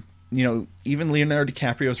 Mm-hmm. Even Leonardo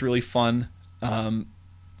DiCaprio is really fun.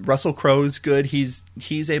 Russell Crowe's good.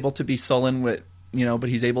 He's able to be sullen with, but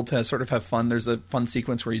he's able to sort of have fun. There's a fun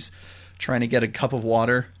sequence where he's trying to get a cup of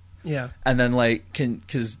water. Yeah. And then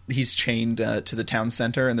because he's chained to the town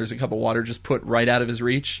center, and there's a cup of water just put right out of his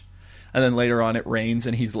reach. And then later on it rains,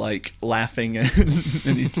 and he's like laughing, and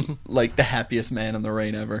he's like the happiest man in the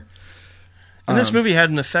rain ever. And this movie had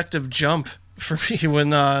an effective jump for me when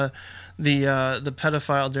the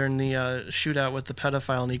pedophile, during the shootout with the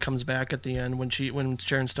pedophile, and he comes back at the end when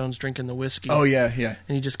Sharon Stone's drinking the whiskey. Oh yeah.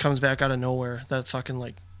 And he just comes back out of nowhere. That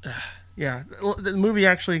fucking yeah. The movie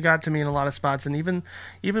actually got to me in a lot of spots, and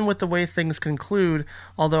even with the way things conclude,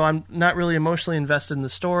 although I'm not really emotionally invested in the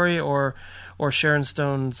story or Sharon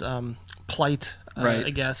Stone's plight, right.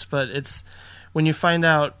 I guess, but it's when you find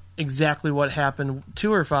out exactly what happened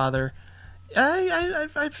to her father.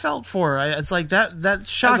 I felt for her. It's like that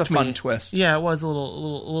shocked me. That was a fun twist. Yeah, it was a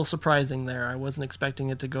little surprising there. I wasn't expecting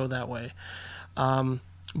it to go that way.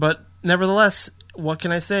 But nevertheless, what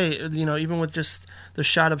can I say? Even with just the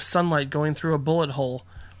shot of sunlight going through a bullet hole,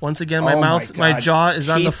 once again, my jaw is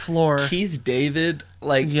on the floor. Keith David,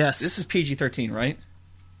 yes. This is PG-13, right?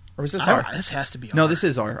 Or was this R? This has to be R. No, this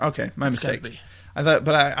is R. Okay, my mistake. Gotta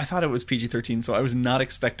be. I thought it was PG-13, so I was not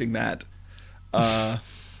expecting that.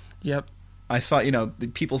 Yep. I saw,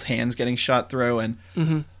 the people's hands getting shot through,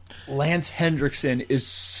 and Lance Henriksen is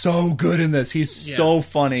so good in this. He's so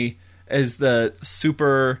funny as the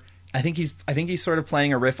super. I think he's sort of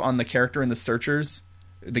playing a riff on the character in The Searchers,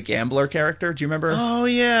 the gambler character. Do you remember? Oh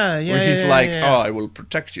yeah, yeah. Where he's yeah. "Oh, I will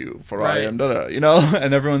protect you, for right. I am da,"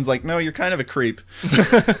 and everyone's like, "No, you're kind of a creep."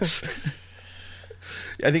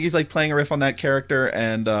 I think he's playing a riff on that character,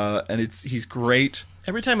 and he's great.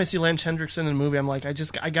 Every time I see Lance Henriksen in a movie, I'm like, I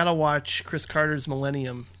gotta watch Chris Carter's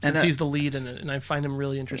Millennium since he's the lead in it, and I find him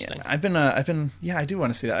really interesting. Yeah, I do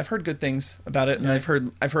want to see that. I've heard good things about it, and I've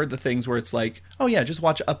heard the things where it's like, oh yeah, just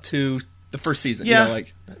watch up to the first season. Yeah,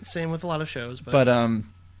 same with a lot of shows. But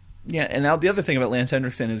yeah, and now the other thing about Lance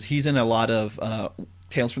Henriksen is he's in a lot of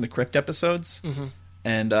Tales from the Crypt episodes,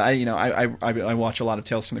 and I watch a lot of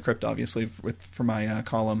Tales from the Crypt, obviously, for my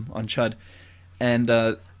column on Chud,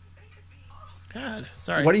 and. God,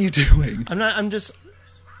 sorry. What are you doing? I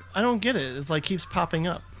don't get it. It keeps popping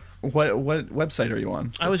up. What website are you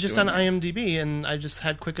on? I was just on IMDb, and I just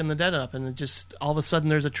had Quick and the Dead up, and it just all of a sudden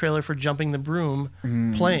there's a trailer for Jumping the Broom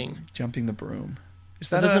playing. Jumping the Broom.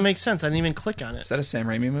 That doesn't make sense. I didn't even click on it. Is that a Sam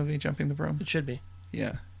Raimi movie, Jumping the Broom? It should be.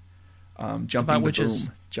 Yeah. Jumping the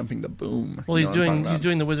Boom. Jumping the Boom. Well, he's doing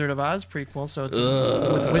the Wizard of Oz prequel, so it's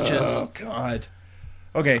with witches. Oh God.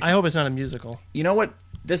 Okay. I hope it's not a musical. You know what?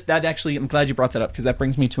 That actually, I'm glad you brought that up, because that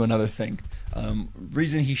brings me to another thing.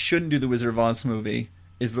 Reason he shouldn't do the Wizard of Oz movie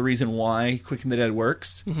is the reason why Quick and the Dead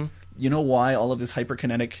works. Mm-hmm. You know why all of this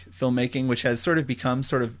hyperkinetic filmmaking, which has sort of become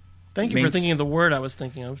sort of... Thank you for thinking of the word I was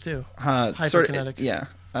thinking of, too. Hyperkinetic. Yeah.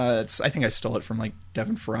 I think I stole it from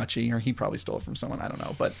Devin Faraci, or he probably stole it from someone, I don't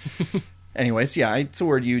know. But anyways, yeah, it's a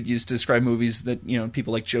word you'd use to describe movies that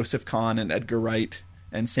people like Joseph Kahn and Edgar Wright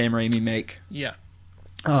and Sam Raimi make. Yeah.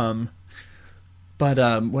 But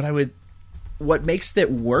what makes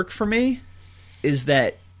that work for me is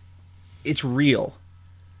that it's real.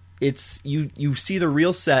 It's you see the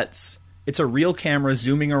real sets. It's a real camera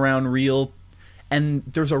zooming around real, and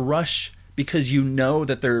there's a rush because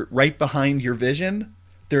that they're right behind your vision.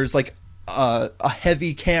 There's a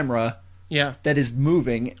heavy camera, that is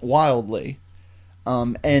moving wildly,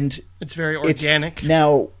 and it's very organic.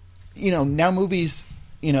 Now movies,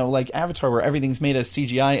 like Avatar, where everything's made of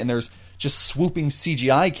CGI and there's just swooping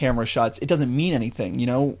CGI camera shots, it doesn't mean anything.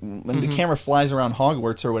 When the camera flies around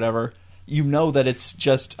Hogwarts or whatever, that it's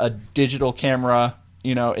just a digital camera.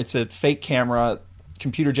 It's a fake camera,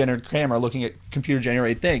 computer-generated camera looking at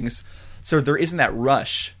computer-generated things. So there isn't that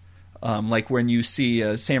rush, like when you see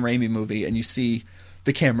a Sam Raimi movie and you see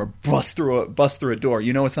the camera bust through a door.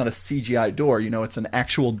 It's not a CGI door. It's an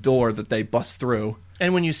actual door that they bust through.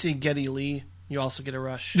 And when you see Geddy Lee, you also get a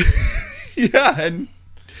rush. Yeah, and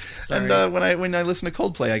when I listen to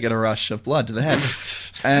Coldplay, I get a rush of blood to the head.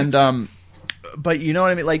 And but you know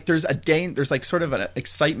what I mean? There's sort of an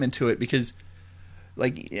excitement to it because,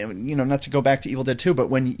 not to go back to Evil Dead 2, but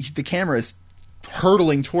when the camera is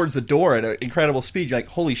hurtling towards the door at an incredible speed, you're like,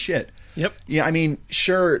 holy shit. Yep. Yeah, I mean,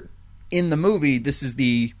 sure, in the movie, this is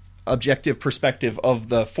the objective perspective of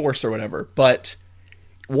the Force or whatever, but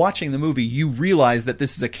watching the movie, you realize that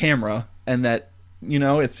this is a camera and that,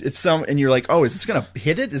 and you're like, oh, is this going to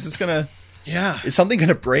hit it? Is this going to... Yeah. Is something going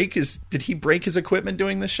to break? Did he break his equipment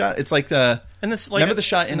doing this shot? It's like remember the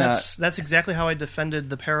shot in... That's exactly how I defended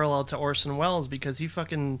the parallel to Orson Welles, because he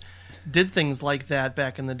fucking did things like that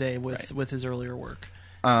back in the day with his earlier work.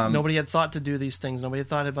 Nobody had thought to do these things. Nobody had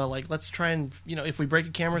thought about, let's try and, if we break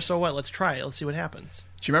a camera, so what? Let's try it. Let's see what happens.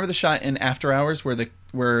 Do you remember the shot in After Hours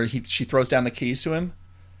where she throws down the keys to him?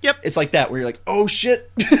 Yep. It's like that, where you're like, oh,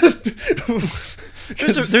 shit.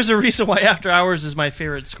 There's a reason why After Hours is my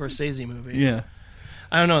favorite Scorsese movie. Yeah.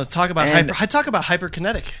 I don't know. Talk about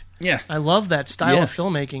hyperkinetic. Yeah. I love that style of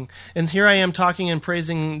filmmaking. And here I am talking and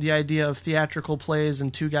praising the idea of theatrical plays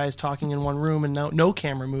and two guys talking in one room and no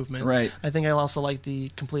camera movement. Right. I think I also like the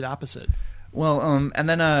complete opposite. Well, and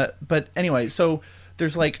then, but anyway, so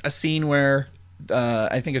there's a scene where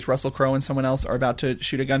I think it's Russell Crowe and someone else are about to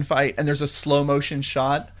shoot a gunfight, and there's a slow motion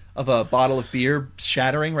shot of a bottle of beer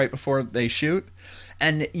shattering right before they shoot.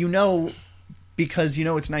 And because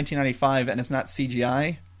it's 1995 and it's not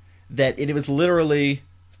CGI, that it was literally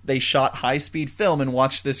they shot high speed film and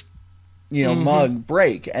watched this mug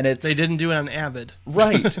break, and they didn't do it on Avid,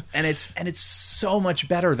 right? and it's so much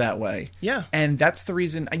better that way. Yeah, and that's the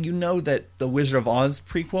reason. And that the Wizard of Oz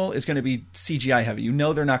prequel is going to be CGI heavy.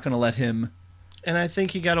 They're not going to let him. And I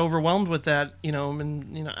think he got overwhelmed with that. I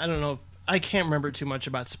don't know. I can't remember too much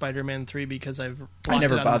about Spider-Man 3 because I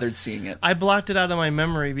never bothered seeing it. I blocked it out of my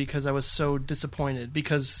memory because I was so disappointed.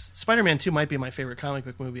 Because Spider-Man 2 might be my favorite comic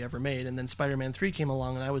book movie ever made, and then Spider-Man 3 came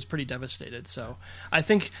along, and I was pretty devastated. So I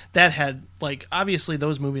think that had, obviously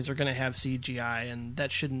those movies are going to have CGI, and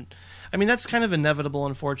that shouldn't... I mean, that's kind of inevitable,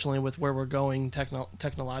 unfortunately, with where we're going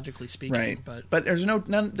technologically speaking. Right. But there's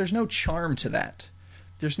no charm to that.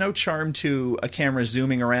 There's no charm to a camera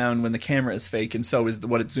zooming around when the camera is fake, and so is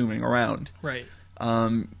what it's zooming around. Right.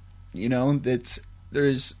 There's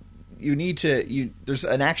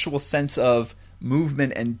an actual sense of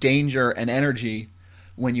movement and danger and energy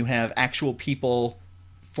when you have actual people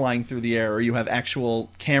flying through the air, or you have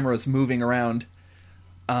actual cameras moving around.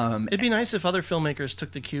 It'd be nice if other filmmakers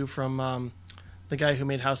took the cue from the guy who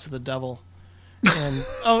made House of the Devil. And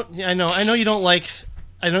I know you don't like.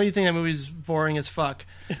 I know you think that movie's boring as fuck,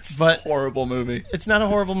 but a horrible movie. It's not a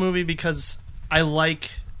horrible movie because I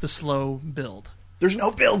like the slow build. There's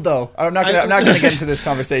no build though. I'm not going to get into this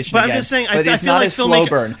conversation. But again. I'm just saying, but it's not a slow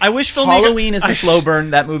burn. I wish Halloween is a slow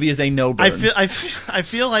burn. That movie is a no burn. I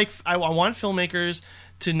feel like I want filmmakers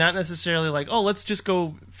to not necessarily let's just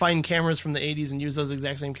go find cameras from the 80s and use those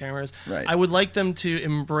exact same cameras. Right. I would like them to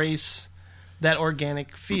embrace that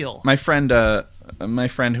organic feel. My friend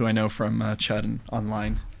who I know from Chud and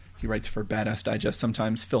online, he writes for Badass Digest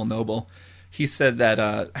sometimes, Phil Noble. He said that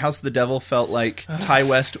House of the Devil felt like Ty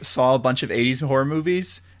West saw a bunch of 80s horror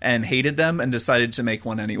movies and hated them and decided to make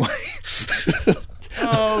one anyway.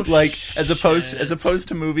 As opposed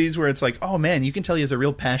to movies where it's like, oh man, you can tell he has a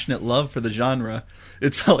real passionate love for the genre.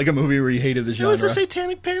 It felt like a movie where he hated the genre. It was a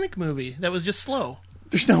Satanic Panic movie that was just slow.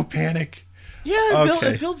 There's no panic. Yeah,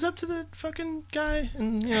 it builds up to the fucking guy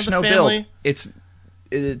and There's the no family. Build. It's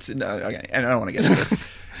okay. I don't want to get into this.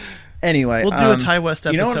 Anyway, we'll do a Ty West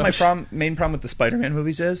episode. You know what my main problem with the Spider-Man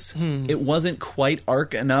movies is? It wasn't quite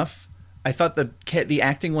arc enough. I thought the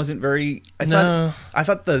acting wasn't very. I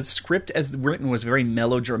thought the script as written was very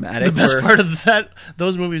melodramatic. The best part of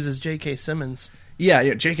those movies is J.K. Simmons.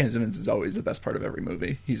 Yeah, J.K. Simmons is always the best part of every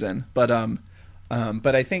movie he's in. But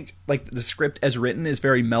I think the script as written is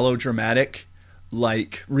very melodramatic.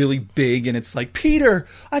 Really big, and it's like, Peter,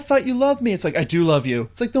 I thought you loved me. It's like, I do love you.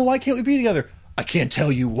 It's like, no, why can't we be together? I can't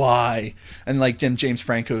tell you why. And James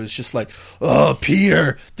Franco is just like, oh,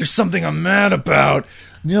 Peter, there's something I'm mad about.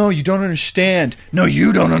 No, you don't understand. No,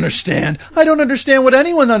 you don't understand. I don't understand what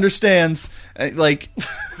anyone understands. It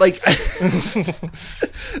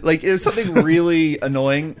was something really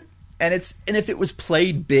annoying. And if it was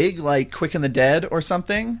played big, like Quick and the Dead or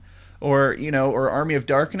something, or Army of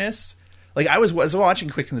Darkness. I was watching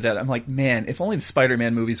Quick and the Dead. I'm like, man, if only the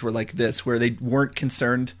Spider-Man movies were like this, where they weren't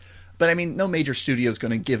concerned. But I mean, no major studio is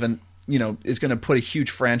going to is going to put a huge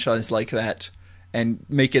franchise like that and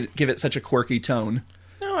give it such a quirky tone.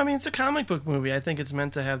 No, I mean, it's a comic book movie. I think it's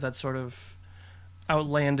meant to have that sort of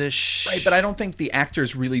outlandish. Right, but I don't think the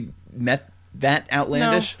actors really met that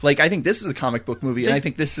outlandish. No. I think this is a comic book movie, and I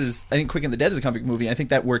think Quick and the Dead is a comic book movie. I think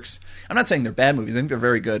that works. I'm not saying they're bad movies. I think they're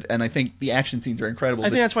very good, and I think the action scenes are incredible. I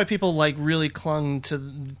think that's why people really clung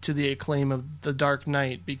to the acclaim of The Dark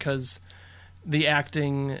Knight, because the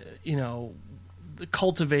acting,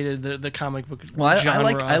 cultivated the comic book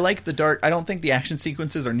genre. I like The Dark. I don't think the action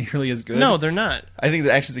sequences are nearly as good. No, they're not. I think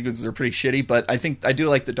the action sequences are pretty shitty, but I think I do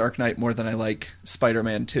like The Dark Knight more than I like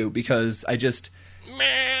Spider-Man 2, because I just...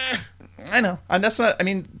 Meh. I know. That's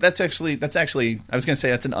actually I was going to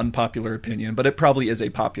say that's an unpopular opinion, but it probably is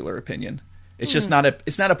a popular opinion. It's just not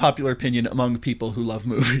a popular opinion among people who love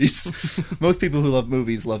movies. Most people who love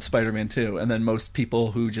movies love Spider-Man 2, and then most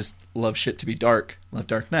people who just love shit to be dark love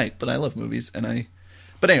Dark Knight. But I love movies,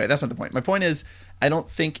 but anyway, that's not the point. My point is, I don't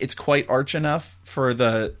think it's quite arch enough for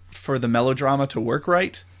the melodrama to work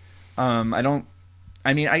right. I'm not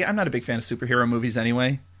a big fan of superhero movies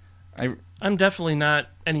anyway. I'm definitely not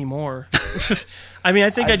anymore. I mean, I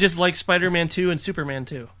think I just like Spider-Man 2 and Superman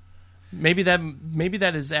 2. Maybe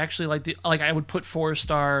that is actually I would put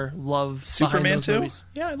 4-star love Superman 2. Movies.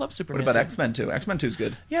 Yeah, I love Superman. What about 2. X-Men 2? X-Men 2 is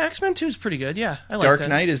good. Yeah, X-Men 2 is pretty good. Yeah, I like Dark that.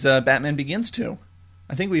 Knight is Batman Begins 2.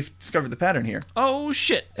 I think we've discovered the pattern here. Oh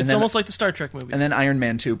shit! It's almost like the Star Trek movies. And then Iron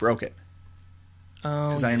Man 2 broke it. Oh,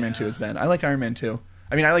 because Iron Man 2 is bad. I like Iron Man 2.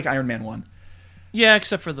 I mean, I like Iron Man 1. Yeah,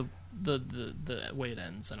 except for the way it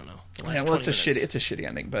ends. I don't know. Yeah, well, it's a shitty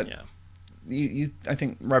ending, but I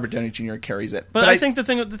think Robert Downey Jr. carries it. But I think the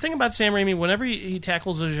thing about Sam Raimi, whenever he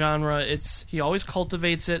tackles a genre, he always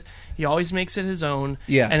cultivates it. He always makes it his own.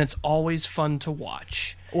 Yeah. And it's always fun to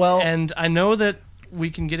watch. Well, and I know that we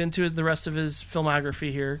can get into the rest of his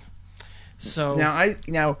filmography here. So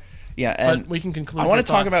but we can conclude. I want to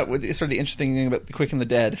talk about sort of the interesting thing about The Quick and the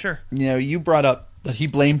Dead. Sure. You brought up that he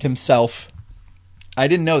blamed himself. I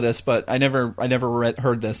didn't know this, but I never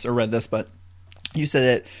heard this or read this, but you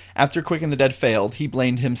said that after Quick and the Dead failed, he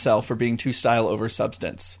blamed himself for being too style over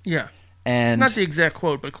substance. Yeah. And not the exact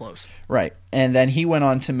quote, but close. Right. And then he went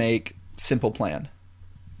on to make Simple Plan.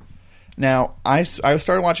 Now, I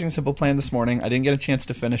started watching Simple Plan this morning. I didn't get a chance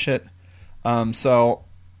to finish it. So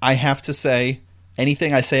I have to say,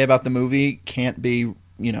 anything I say about the movie can't be,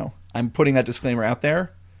 I'm putting that disclaimer out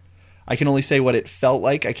there. I can only say what it felt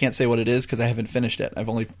like. I can't say what it is because I haven't finished it. I've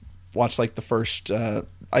only watched like the first, I'm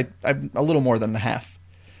a little more than the half.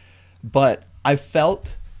 But I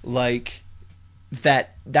felt like that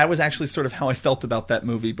was actually sort of how I felt about that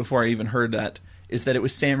movie before I even heard that, is that it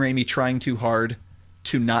was Sam Raimi trying too hard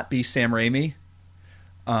to not be Sam Raimi.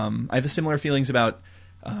 I have similar feelings about,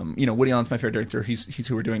 Woody Allen's my favorite director. He's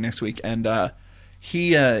who we're doing next week. And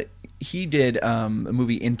he did a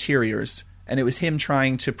movie, Interiors, and it was him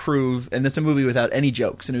trying to prove, and it's a movie without any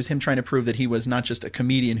jokes, and it was him trying to prove that he was not just a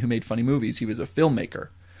comedian who made funny movies, he was a filmmaker.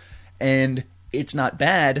 And it's not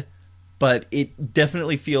bad, but it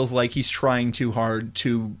definitely feels like he's trying too hard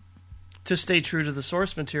to stay true to the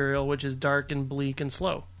source material, which is dark and bleak and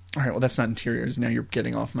slow. All right, well, that's not Interiors. Now you're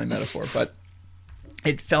getting off my metaphor, but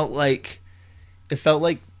it felt like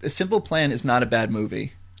A Simple Plan is not a bad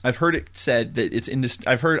movie. I've heard it said that it's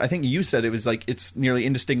I think you said it was like it's nearly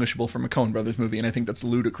indistinguishable from a Coen Brothers movie, and I think that's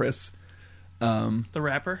ludicrous. The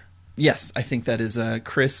rapper? Yes, I think that is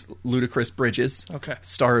Chris Ludacris Bridges. Okay.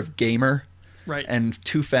 Star of Gamer. Right. And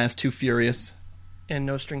Too Fast, Too Furious. And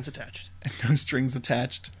No Strings Attached.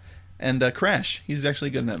 And Crash. He's actually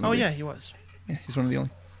good in that movie. Oh, yeah, he was. Yeah, he's one of the only...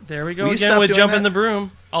 There we go again with jumping the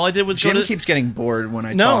broom. All I did was Jim go to... keeps getting bored when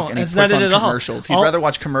I talk, and he puts not on it at commercials. All. He'd rather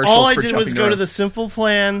watch commercials all for I did was go to the Simple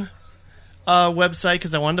Plan website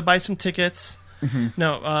because I wanted to buy some tickets. Mm-hmm.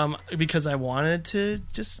 No, because I wanted to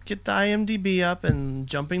just get the IMDb up, and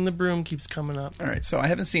jumping the broom keeps coming up. All right, so I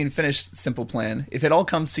haven't seen finished Simple Plan. If it all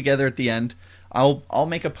comes together at the end, I'll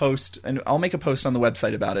make a post, and I'll make a post on the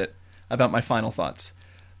website about my final thoughts.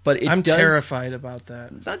 But I'm terrified about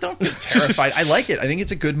that. No, don't get terrified. I like it. I think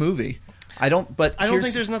it's a good movie. I don't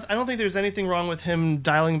think there's anything wrong with him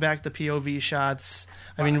dialing back the POV shots.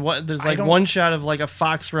 I mean, there's one shot of like a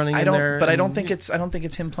fox running in there. But I don't think it's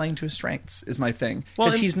him playing to his strengths is my thing.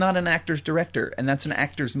 Because he's not an actor's director, and that's an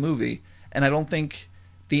actor's movie. And I don't think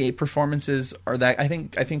the performances are that. I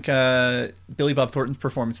think Billy Bob Thornton's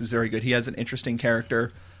performance is very good. He has an interesting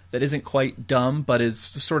character that isn't quite dumb, but is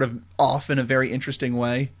sort of off in a very interesting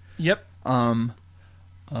way. Yep. But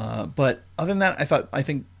other than that, I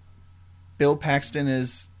think Bill Paxton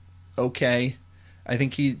is okay. I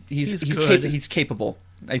think he's capable.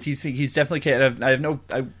 I think he's definitely capable. I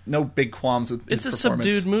have no big qualms with his performance. It's a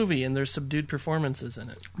subdued movie, and there's subdued performances in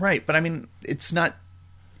it. Right, but I mean, it's not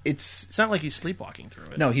like he's sleepwalking through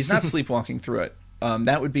it. No, he's not sleepwalking through it.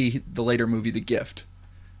 That would be the later movie, The Gift.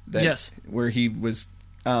 Yes, where he was.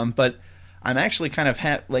 But I'm actually kind of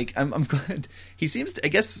I'm glad he seems to.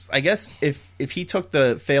 I guess if he took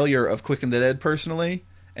the failure of Quick and the Dead personally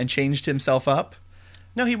and changed himself up.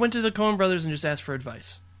 No, he went to the Coen Brothers and just asked for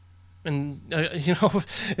advice. And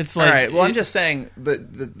it's like, all right. Well, I'm just saying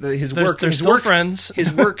his work. They're still friends.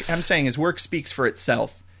 His work. I'm saying his work speaks for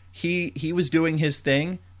itself. He was doing his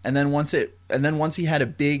thing, and then once he had a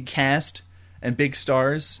big cast and big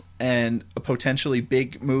stars and a potentially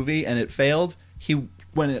big movie, and it failed, he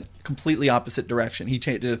went in a completely opposite direction. He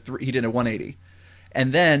did a 180,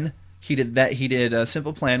 and then he did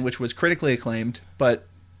Simple Plan, which was critically acclaimed, but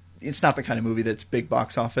it's not the kind of movie that's big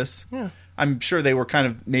box office. Yeah. I'm sure they were kind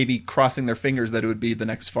of maybe crossing their fingers that it would be the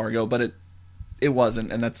next Fargo, but it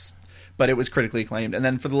wasn't, but it was critically acclaimed. And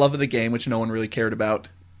then For the Love of the Game, which no one really cared about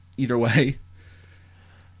either way.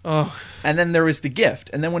 Oh. And then there was The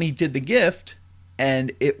Gift. And then when he did The Gift,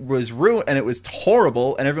 and it was ruined, and it was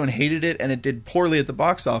horrible, and everyone hated it, and it did poorly at the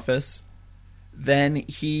box office, then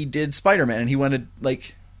he did Spider-Man, and he wanted,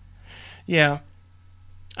 like... Yeah.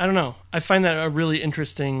 I don't know. I find that a really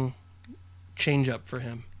interesting change-up for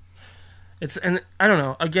him. And I don't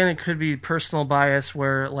know. Again, it could be personal bias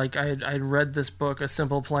where, like, I'd read this book, A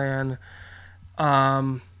Simple Plan,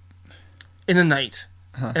 in a night,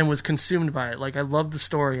 and was consumed by it. Like, I loved the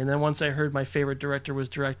story, and then once I heard my favorite director was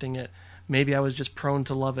directing it, maybe I was just prone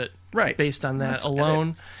to love it right based on that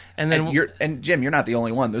alone. And then and Jim, you're not the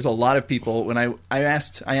only one. There's a lot of people. When I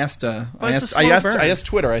asked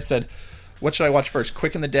Twitter, I said, what should I watch first,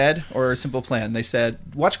 Quick and the Dead or Simple Plan? They said,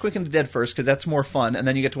 watch Quick and the Dead first because that's more fun, and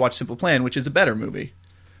then you get to watch Simple Plan, which is a better movie.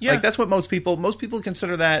 Yeah. Like, that's what most people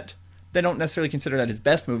consider that. They don't necessarily consider that his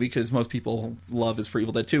best movie because most people love is For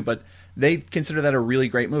Evil Dead 2, but they consider that a really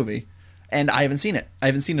great movie. And I haven't seen it. I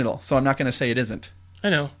haven't seen it all, so I'm not going to say it isn't. I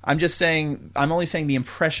know. I'm only saying the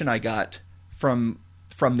impression I got from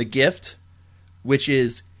The Gift, which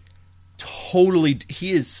is totally,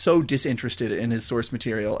 he is so disinterested in his source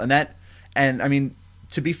material, and I mean,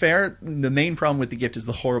 to be fair, the main problem with The Gift is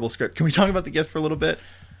the horrible script. Can we talk about The Gift for a little bit?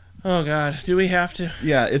 Oh God, do we have to?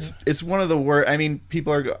 Yeah, it's one of the worst. I mean,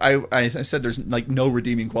 people are. I said there's like no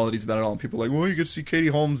redeeming qualities about it all, and people are like, well, you get to see Katie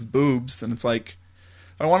Holmes' boobs, and it's like,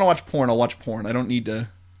 if I want to watch porn, I'll watch porn. I don't need to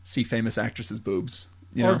see famous actresses' boobs.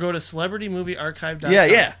 Or go to celebritymoviearchive.com.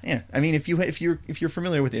 Yeah. I mean, if you're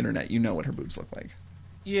familiar with the internet, you know what her boobs look like.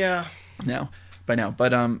 Yeah. By now,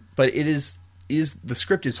 but it is the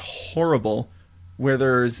script is horrible, where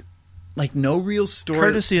there's like no real story.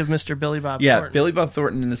 Courtesy of Mr. Billy Bob Thornton. Yeah, Billy Bob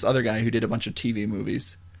Thornton and this other guy who did a bunch of TV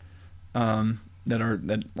movies,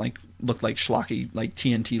 that like look like schlocky, like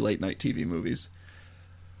TNT late night TV movies.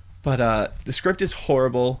 But the script is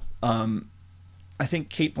horrible. I think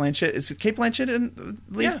Cate Blanchett is Cate Blanchett in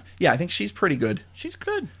lead? Yeah, I think she's pretty good. She's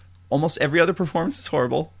good. Almost every other performance is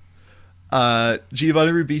horrible.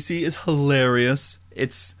 Giovanni Ribisi is hilarious.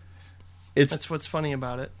 It's that's what's funny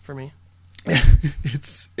about it for me.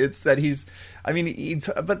 it's that he's. I mean,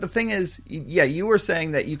 but the thing is, yeah, you were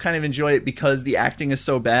saying that you kind of enjoy it because the acting is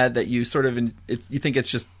so bad that you sort of you think it's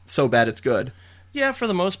just so bad it's good. Yeah, for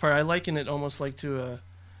the most part, I liken it almost like to a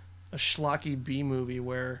schlocky B movie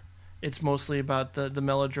where it's mostly about the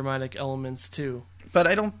melodramatic elements too. But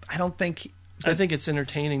I don't think. I think it's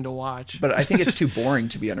entertaining to watch. But I think it's too boring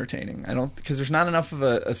to be entertaining. Because there's not enough of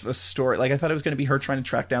a story. Like, I thought it was going to be her trying to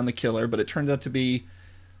track down the killer, but it turns out to be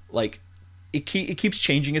like it keeps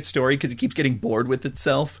changing its story because it keeps getting bored with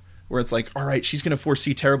itself. Where it's like, all right, she's going to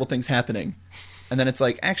foresee terrible things happening, and then it's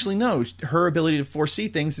like, actually, no, her ability to foresee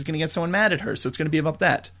things is going to get someone mad at her, so it's going to be about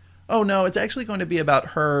that. Oh no, it's actually going to be about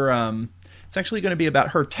her. It's actually going to be about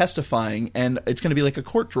her testifying, and it's going to be like a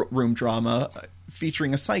courtroom drama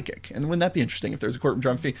featuring a psychic. And wouldn't that be interesting if there's a courtroom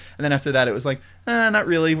drama? And then after that, it was like, not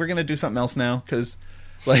really. We're going to do something else now because,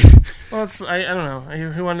 like, well, I don't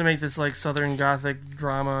know. He wanted to make this like Southern Gothic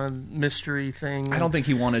drama mystery thing. I don't think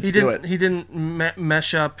he wanted to do it. He didn't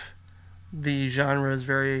mesh up the genres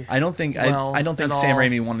very. I don't think I don't think Sam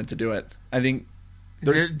Raimi wanted to do it. I think.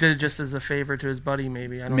 Did it just as a favor to his buddy,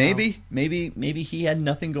 maybe. I don't know. Maybe he had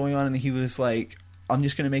nothing going on, and he was like, "I'm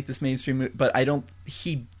just going to make this mainstream." But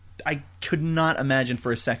I could not imagine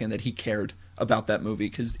for a second that he cared about that movie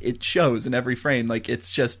because it shows in every frame. Like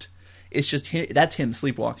it's just him, that's him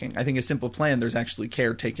sleepwalking. I think A Simple Plan, there's actually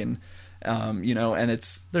care taken, and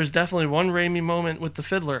there's definitely one Raimi moment with the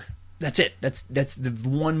fiddler. That's it. That's the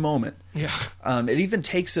one moment. Yeah. It even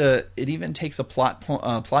takes a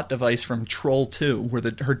plot device from Troll 2, where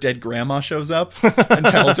her dead grandma shows up and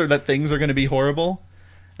tells her that things are going to be horrible.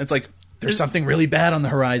 It's like there's something really bad on the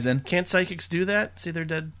horizon. Can't psychics do that? See their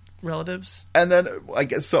dead relatives? And then I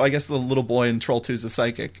guess the little boy in Troll 2 is a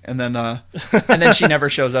psychic, and then she never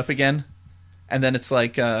shows up again. And then it's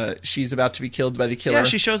like she's about to be killed by the killer. Yeah,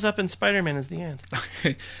 she shows up in Spider-Man as the end.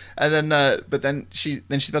 And then, but then she's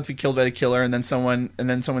about to be killed by the killer, and then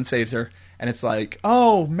someone saves her. And it's like,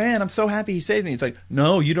 oh man, I'm so happy he saved me. It's like,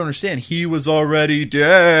 no, you don't understand. He was already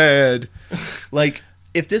dead. Like,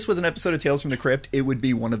 if this was an episode of Tales from the Crypt, it would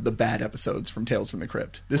be one of the bad episodes from Tales from the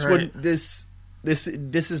Crypt. This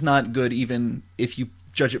is not good, even if you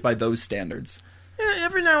judge it by those standards. Yeah,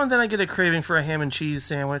 every now and then I get a craving for a ham and cheese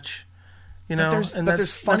sandwich. That's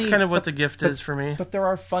kind of what The Gift is for me. But there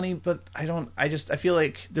are funny, but I feel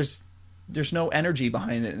like there's no energy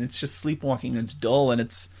behind it, and it's just sleepwalking, and it's dull, and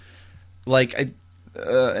it's like, I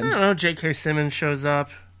don't know, J.K. Simmons shows up.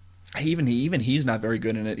 Even he's not very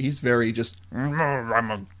good in it. He's very just,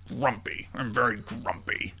 I'm grumpy. I'm very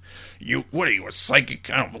grumpy. What are you, a psychic?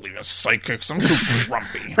 I don't believe in psychics. I'm too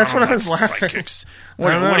grumpy. That's what I was laughing. Psychics.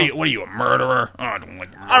 What are you, a murderer? Oh, I don't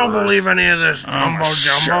like murderers. I don't believe any of this I'm a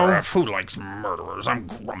sheriff. Who likes murderers? I'm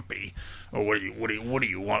grumpy. Oh, what do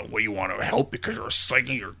you want? What do you want to help because you're a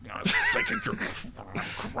psychic? You're not a psychic. You're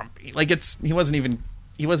grumpy. Like he wasn't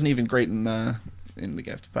even great in The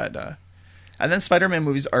Gift, but. And then Spider-Man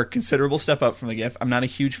movies are a considerable step up from The Gift. I'm not a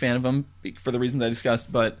huge fan of them for the reasons I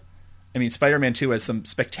discussed, but I mean, Spider-Man 2 has some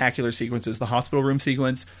spectacular sequences. The hospital room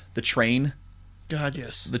sequence, the train. God,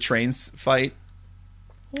 yes. The trains fight.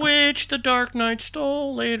 which the Dark Knight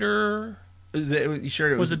stole later. You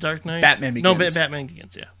sure it was the Dark Knight? Batman Begins. No, Batman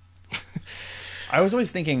Begins. Yeah. I was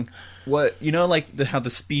always thinking, how the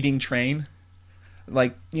speeding train,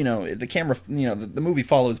 the camera, the movie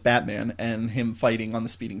follows Batman and him fighting on the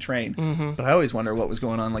speeding train. Mm-hmm. But I always wonder what was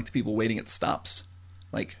going on, like the people waiting at the stops.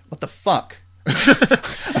 Like, what the fuck? I'm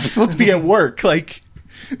supposed to be at work. Like,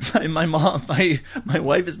 my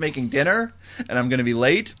wife is making dinner, and I'm going to be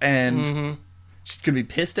late, and she's going to be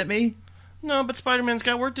pissed at me. No, but Spider-Man's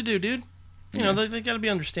got work to do, dude. You know, they got to be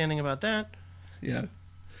understanding about that. Yeah.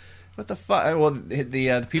 What the fuck? Well,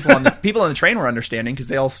 the people on the train were understanding because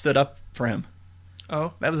they all stood up for him.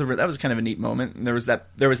 Oh, that was kind of a neat moment. And there was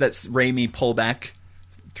that Raimi pullback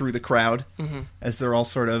through the crowd as they're all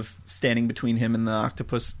sort of standing between him and the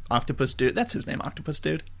octopus dude. That's his name, Octopus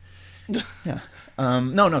Dude. Yeah.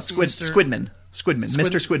 Squidman.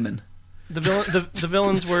 Mr. Squidman. The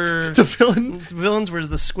villains were the villains were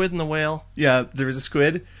the squid and the whale. Yeah, there was a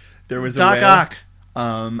squid. There was Doc a whale. Ock.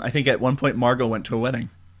 I think at one point Margot went to a wedding.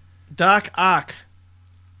 Doc Ock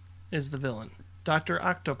is the villain. Dr.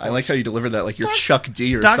 Octopus. I like how you deliver that like you're Chuck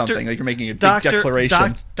D or something. Like you're making a big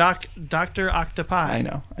declaration. Dr. Octopi. I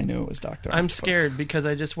know. I knew it was Dr. I'm Octopus. Scared because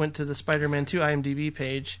I just went to the Spider-Man 2 IMDb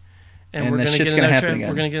page, and we're this going shit's going to happen again.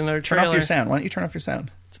 We're going to get another trailer. Turn off your sound. Why don't you turn off your sound?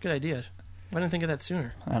 It's a good idea. Why didn't I think of that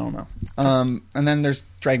sooner? I don't know. And then there's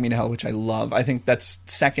Drag Me to Hell, which I love. I think that's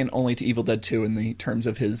second only to Evil Dead 2 in the terms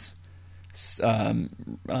of his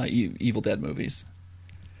Evil Dead movies.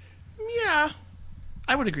 Yeah,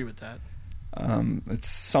 I would agree with that. It's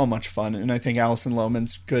so much fun, and I think Alison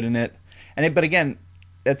Lohman's good in it. But again,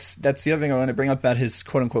 that's the other thing I want to bring up about his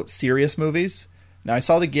quote unquote serious movies. Now I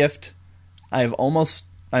saw The Gift. I'm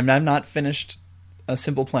not finished A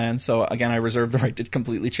Simple Plan, so again I reserve the right to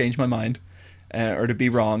completely change my mind or to be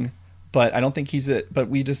wrong. But I don't think But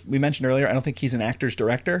we mentioned earlier, I don't think he's an actor's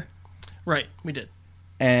director. Right, we did.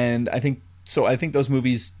 And I think those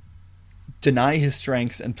movies deny his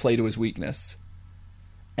strengths and play to his weakness.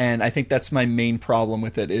 And I think that's my main problem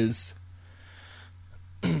with it is...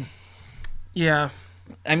 Yeah.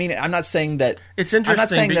 I mean, I'm not saying that... It's interesting. I'm not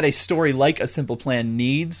saying that a story like A Simple Plan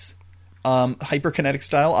needs hyperkinetic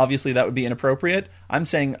style. Obviously, that would be inappropriate. I'm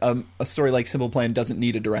saying a story like Simple Plan doesn't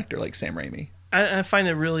need a director like Sam Raimi. I find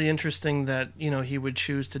it really interesting that, he would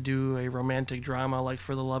choose to do a romantic drama like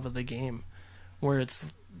For the Love of the Game, where it's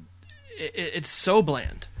so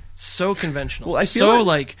bland. So conventional. Well, I feel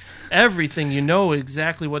like everything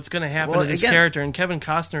exactly what's going to happen to this character, and Kevin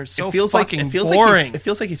Costner is so fucking boring. It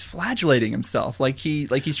feels like he's flagellating himself, like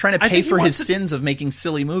he's trying to pay for his sins of making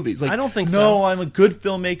silly movies. Like, I don't think so. No, I'm a good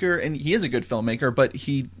filmmaker, and he is a good filmmaker, but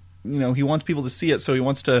he wants people to see it, so he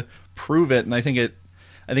wants to prove it. And I think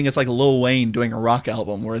it's like Lil Wayne doing a rock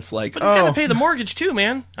album where it's like, but he's got to pay the mortgage too,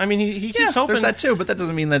 man. I mean, he keeps hoping. There's that too, but that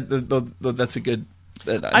doesn't mean that that's a good.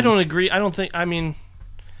 I don't agree. I don't think. I mean.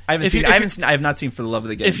 I have not seen For the Love of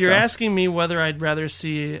the Game. If you're asking me whether I'd rather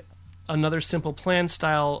see another Simple Plan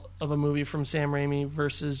style of a movie from Sam Raimi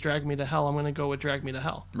versus Drag Me to Hell, I'm going to go with Drag Me to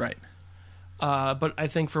Hell. Right. But I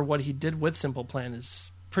think for what he did with Simple Plan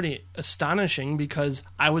is pretty astonishing, because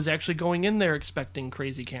I was actually going in there expecting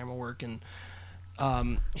crazy camera work, and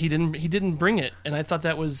he didn't bring it, and I thought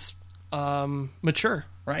that was mature.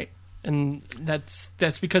 Right. And that's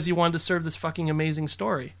because he wanted to serve this fucking amazing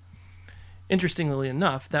story. Interestingly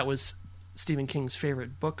enough, that was Stephen King's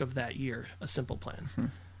favorite book of that year, A Simple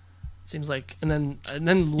Plan. Seems like, and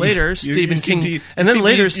then later Stephen King,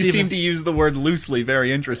 you seem to use the word loosely,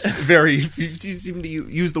 very interesting. You seem to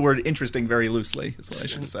use the word interesting very loosely. Is what I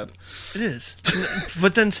should have said. It is,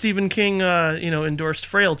 but then Stephen King, endorsed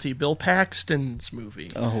Frailty, Bill Paxton's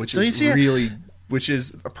movie. Oh, which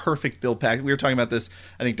is a perfect Bill Paxton. We were talking about this,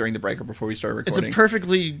 I think, during the break or before we started recording. It's a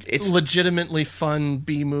perfectly, legitimately fun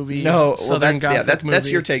B movie. No, Southern Gothic movie.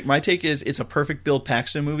 That's your take. My take is it's a perfect Bill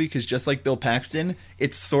Paxton movie because just like Bill Paxton,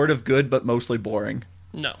 it's sort of good but mostly boring.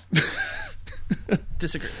 No.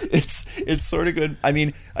 Disagree. It's sort of good. I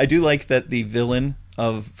mean, I do like that the villain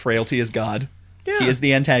of Frailty is God. Yeah. He is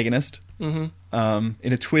the antagonist. Mm-hmm.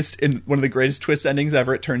 In one of the greatest twist endings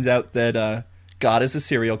ever, it turns out that God is a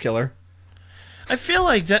serial killer. I feel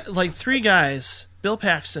like three guys, Bill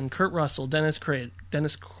Paxton, Kurt Russell, Dennis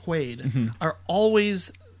Quaid, are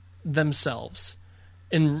always themselves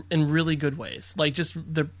in really good ways. Like, just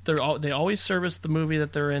they always service the movie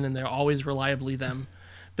that they're in, and they're always reliably them.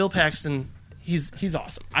 Bill Paxton, he's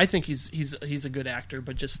awesome. I think he's a good actor,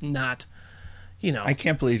 but just not, I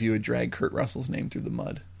can't believe you would drag Kurt Russell's name through the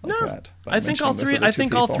mud like that. I think all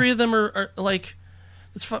three of them are like.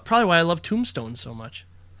 That's probably why I love Tombstone so much.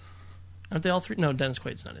 Aren't they all three? No, Dennis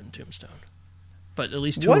Quaid's not in Tombstone. but at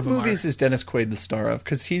least two What of them movies are. is Dennis Quaid the star of?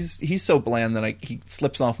 Because he's so bland that he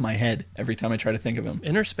slips off my head every time I try to think of him.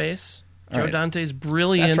 Inner Space. All Joe right. Dante's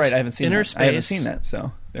brilliant. That's right. I haven't seen Inner that. Space. I haven't seen that.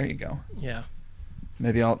 So there you go. Yeah.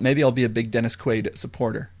 Maybe I'll be a big Dennis Quaid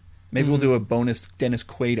supporter. Maybe we'll do a bonus Dennis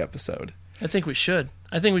Quaid episode. I think we should.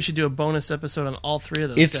 I think we should do a bonus episode on all three of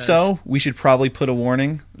those If guys. so, we should probably put a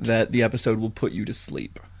warning that the episode will put you to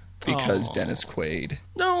sleep because Dennis Quaid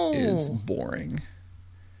is boring.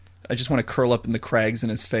 I just want to curl up in the crags in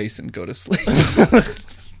his face and go to sleep.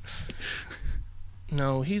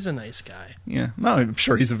 No, he's a nice guy. Yeah, no, I'm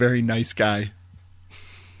sure he's a very nice guy.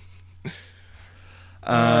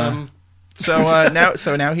 So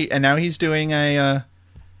now he's doing a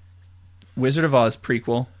Wizard of Oz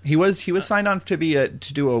prequel. He was signed on to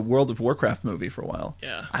do a World of Warcraft movie for a while.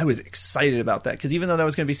 Yeah, I was excited about that because even though that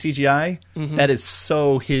was going to be CGI, that is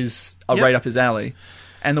so right up his alley.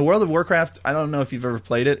 And the World of Warcraft, I don't know if you've ever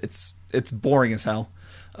played it. It's boring as hell.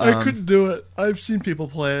 I couldn't do it. I've seen people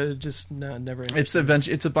play it. Just never. It's a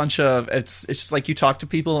bunch of it's just like you talk to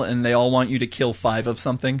people and they all want you to kill 5 of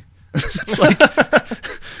something. It's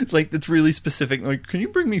like it's really specific. Like, can you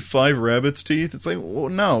bring me 5 rabbit's teeth? It's like, well,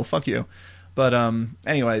 no, fuck you. But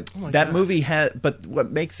anyway, movie had. But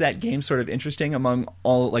what makes that game sort of interesting among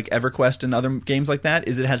all like EverQuest and other games like that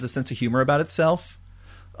is it has a sense of humor about itself.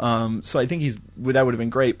 So I think that would have been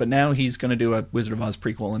great. But now he's going to do a Wizard of Oz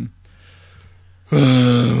prequel, and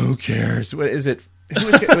who cares? What is it?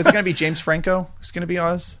 Was it going to be James Franco? Who's going to be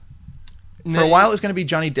Oz? For a while, it was going to be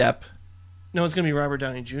Johnny Depp. No, it's going to be Robert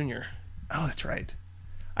Downey Jr. Oh, that's right.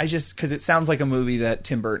 Because it sounds like a movie that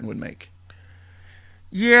Tim Burton would make.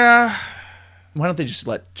 Yeah. Why don't they just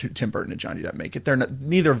let Tim Burton and Johnny Depp make it?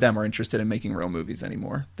 Neither of them are interested in making real movies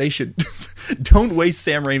anymore. They should. Don't waste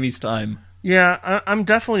Sam Raimi's time. Yeah, I'm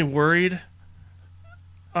definitely worried.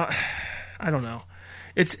 I don't know.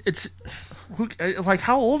 It's like,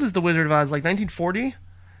 how old is the Wizard of Oz? Like 1940?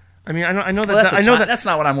 I mean, I know that. I know that that's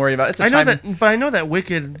not what I'm worried about. I know that, but I know that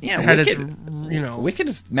Wicked had its. Wicked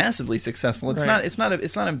is massively successful. It's right. It's not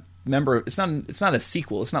a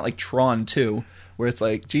sequel. It's not like Tron 2, where it's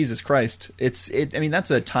like Jesus Christ. I mean,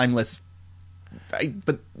 that's a timeless.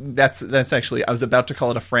 But that's actually, I was about to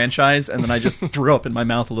call it a franchise, and then I just threw up in my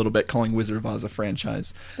mouth a little bit calling Wizard of Oz a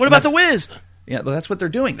franchise. What about The Wiz? Yeah, but that's what they're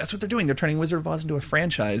doing. They're turning Wizard of Oz into a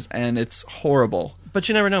franchise, and it's horrible. But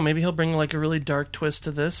you never know. Maybe he'll bring like a really dark twist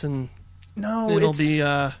to this, and it'll be.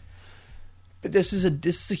 But this is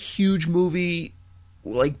a huge movie,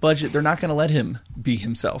 like budget. They're not going to let him be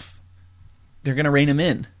himself. They're going to rein him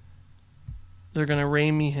in. They're going to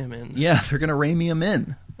Raimi him in. Yeah, they're going to Raimi him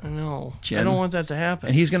in. I know. Jen. I don't want that to happen.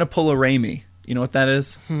 And he's going to pull a Raimi. You know what that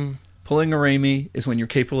is? Pulling a Raimi is when you're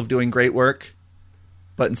capable of doing great work,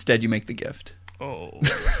 but instead you make the gift. Oh.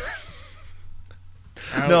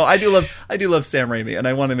 No, I do love Sam Raimi, and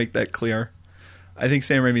I want to make that clear. I think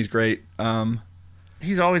Sam Raimi's great.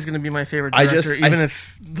 He's always going to be my favorite director, even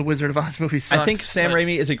if the Wizard of Oz movie sucks. I think Sam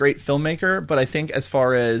Raimi is a great filmmaker, but I think as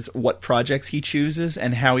far as what projects he chooses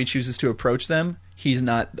and how he chooses to approach them, he's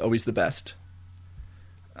not always the best.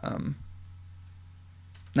 That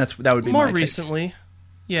would be more my take. recently.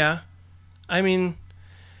 Yeah, I mean,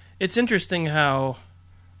 it's interesting how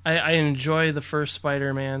I enjoy the first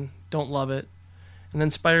Spider-Man, don't love it, and then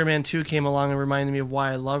Spider-Man 2 came along and reminded me of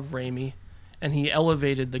why I love Raimi, and he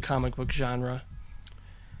elevated the comic book genre.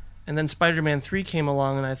 And then Spider-Man 3 came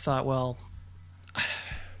along, and I thought, well,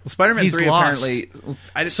 Spider-Man 3 lost. apparently.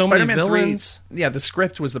 So Spider-Man many villains. 3, yeah, the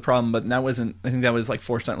script was the problem, but that wasn't. I think that was like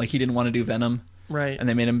forced on. Like he didn't want to do Venom, right? And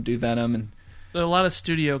they made him do Venom, and a lot of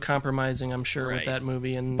studio compromising, I'm sure, with that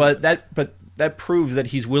movie. And but that proves that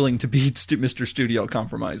he's willing to be Mr. Studio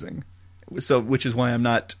compromising. So, which is why I'm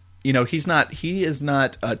not. You know, he is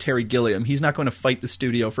not Terry Gilliam. He's not going to fight the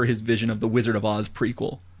studio for his vision of the Wizard of Oz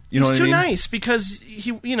prequel. You know he's what I mean? Too nice because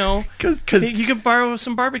he can borrow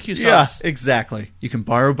some barbecue sauce. Yeah, exactly. You can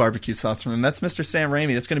borrow barbecue sauce from him. That's Mr. Sam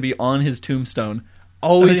Raimi. That's going to be on his tombstone.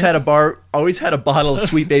 Always had a bottle of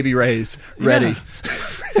Sweet Baby Ray's ready,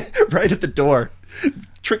 right at the door.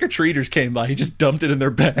 Trick or treaters came by. He just dumped it in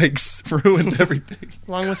their bags, ruined everything,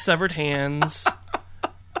 along with severed hands.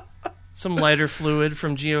 Some lighter fluid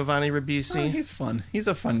from Giovanni Ribisi. Oh, he's fun. He's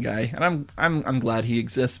a fun guy, and I'm glad he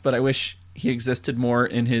exists. But I wish he existed more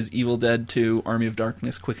in his Evil Dead 2 Army of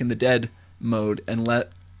Darkness Quick and the Dead mode, and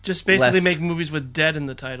just basically make movies with dead in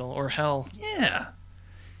the title or hell.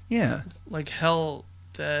 Yeah, like hell,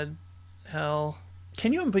 dead, hell.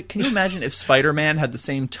 Can you imagine if Spider-Man had the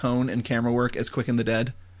same tone and camera work as Quick and the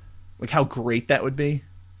Dead? Like how great that would be.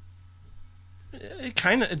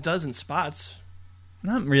 It does in spots.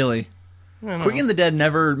 Not really. Quick and the Dead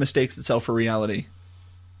never mistakes itself for reality.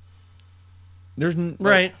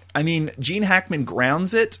 Right. I mean, Gene Hackman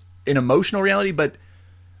grounds it in emotional reality, but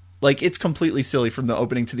like it's completely silly from the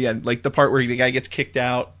opening to the end. Like the part where the guy gets kicked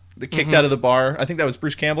out of the bar. I think that was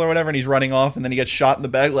Bruce Campbell or whatever, and he's running off, and then he gets shot in the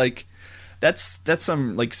back. Like that's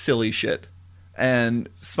some like silly shit. And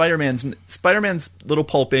Spider-Man's a little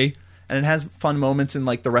pulpy, and it has fun moments in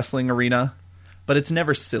like the wrestling arena, but it's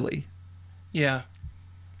never silly. Yeah. I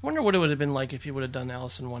wonder what it would have been like if you would have done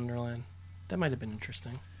Alice in Wonderland. That might have been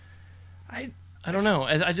interesting. I don't know.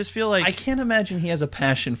 I just feel like... I can't imagine he has a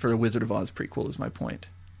passion for the Wizard of Oz prequel, is my point.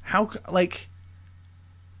 How, like...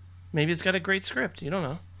 Maybe it's got a great script. You don't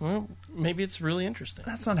know. Well, maybe it's really interesting.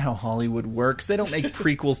 That's not how Hollywood works. They don't make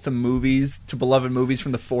prequels to movies, to beloved movies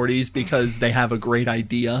from the 40s because they have a great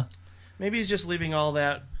idea. Maybe he's just leaving all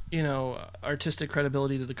that, artistic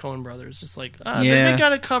credibility to the Coen brothers. Just like, they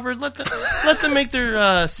got it covered. Let them make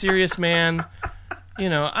their Serious Man.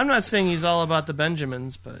 I'm not saying he's all about the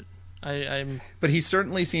Benjamins, but But he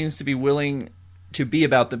certainly seems to be willing to be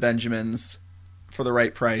about the Benjamins for the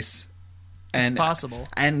right price. It's possible.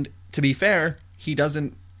 And to be fair, he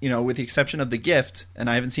doesn't, with the exception of The Gift, and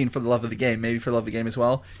I haven't seen For the Love of the Game, maybe For the Love of the Game as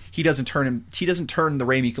well, he doesn't turn the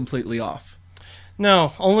Raimi completely off.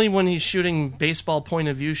 No, only when he's shooting baseball point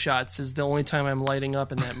of view shots is the only time I'm lighting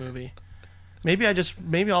up in that movie.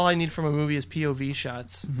 Maybe all I need from a movie is POV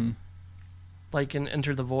shots. Mm-hmm. Like in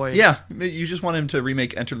Enter the Void. Yeah, you just want him to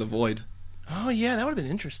remake Enter the Void. Oh yeah, that would have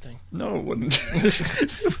been interesting. No, it wouldn't.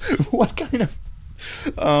 What kind of...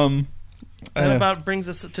 That about brings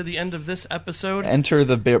us to the end of this episode. Enter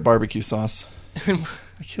the barbecue sauce. I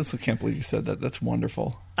still can't believe you said that. That's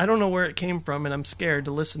wonderful. I don't know where it came from, and I'm scared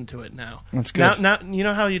to listen to it now. That's good. Now, you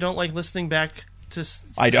know how you don't like listening back to...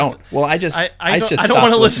 I don't. Well, I don't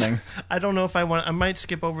want to listen. I don't know if I want... I might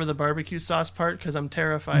skip over the barbecue sauce part because I'm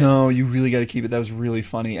terrified. No, you really got to keep it. That was really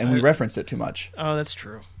funny, and we referenced it too much. Oh, that's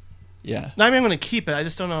true. Yeah. No, I mean, I'm going to keep it. I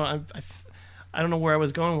just don't know. I don't know where I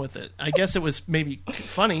was going with it. I guess it was maybe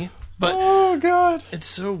funny, but... Oh, God. It's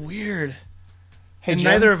so weird. Hey, and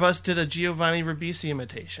Jen, neither of us did a Giovanni Ribisi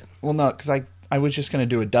imitation. Well, no, because I was just going to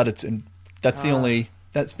do a Duddits, and that's the only...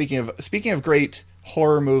 That speaking of great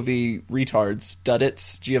horror movie retards,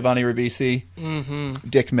 Duddits, Giovanni Ribisi,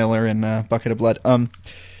 Dick Miller, and Bucket of Blood. What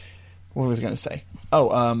was I going to say?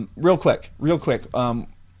 Oh, real quick.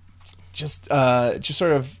 Just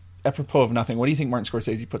sort of apropos of nothing. What do you think Martin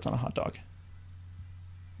Scorsese puts on a hot dog?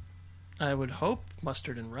 I would hope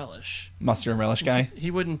mustard and relish. Mustard and relish guy?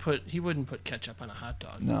 He wouldn't put ketchup on a hot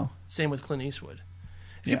dog. No. Same with Clint Eastwood.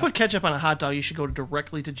 If you put ketchup on a hot dog, you should go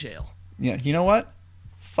directly to jail. Yeah, you know what?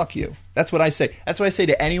 Fuck you. That's what I say. That's what I say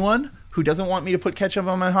to anyone who doesn't want me to put ketchup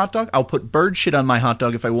on my hot dog. I'll put bird shit on my hot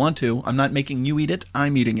dog if I want to. I'm not making you eat it.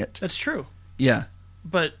 I'm eating it. That's true. Yeah.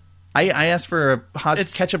 But I asked for a hot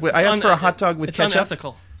ketchup. I asked for a hot dog with ketchup. It's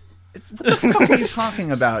unethical. What the fuck are you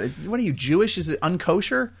talking about? What are you, Jewish? Is it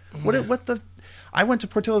unkosher? What the... I went to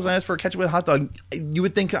Portillo's and I asked for a ketchup with a hot dog. You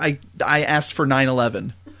would think I asked for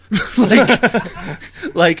 9/11.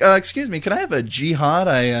 Excuse me, can I have a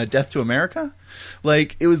jihad, Death to America?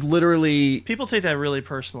 Like, it was literally... People take that really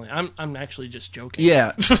personally. I'm actually just joking.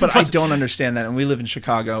 Yeah, but I don't understand that. And we live in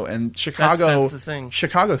Chicago, and Chicago... That's the thing.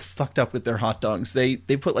 Chicago's fucked up with their hot dogs. They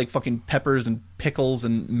put, like, fucking peppers and pickles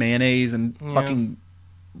and mayonnaise and fucking...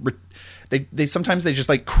 They sometimes they just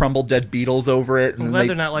like crumble dead beetles over it. I'm glad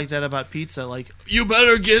they're not like that about pizza. Like, you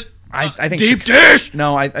better get I think deep dish.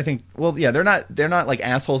 No, I think they're not like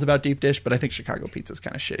assholes about deep dish, but I think Chicago pizza's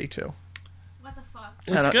kind of shitty too. What the fuck?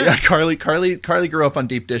 It's good. Yeah, Carly grew up on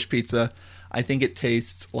deep dish pizza. I think it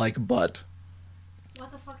tastes like butt.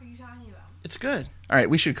 What the fuck are you talking about? It's good. All right,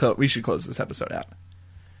 we should close this episode out.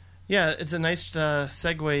 Yeah, it's a nice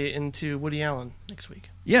segue into Woody Allen next week.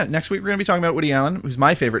 Yeah, next week we're going to be talking about Woody Allen, who's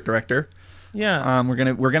my favorite director. Yeah.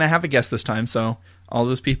 We're gonna have a guest this time, so all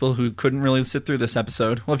those people who couldn't really sit through this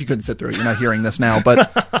episode, well, if you couldn't sit through it, you're not hearing this now,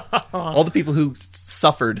 but all the people who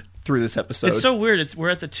suffered through this episode. It's so weird. We're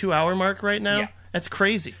at the 2-hour mark right now. Yeah. That's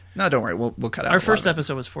crazy. No, don't worry. We'll cut out. Our first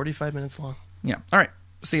episode was 45 minutes long. Yeah. All right.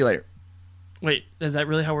 See you later. Wait, is that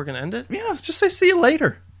really how we're going to end it? Yeah, just say see you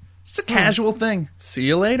later. It's a casual thing. See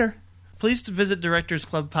you later. Please visit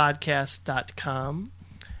directorsclubpodcast.com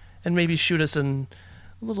and maybe shoot us a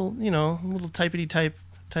little typey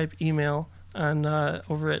type email on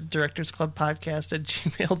over at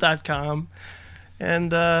directorsclubpodcast@gmail.com,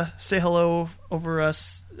 and say hello over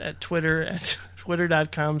us at Twitter at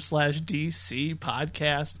twitter.com/DC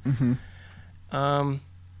podcast. Mm-hmm.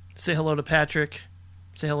 Say hello to Patrick.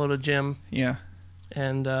 Say hello to Jim. Yeah.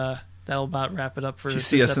 And that'll about wrap it up for this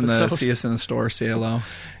see us episode. See us in the store. Say hello.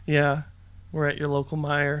 Yeah. We're at your local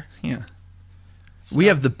Meijer. Yeah. We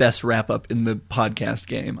have the best wrap-up in the podcast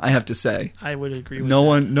game, I have to say. I would agree with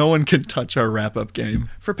no that. No one can touch our wrap-up game.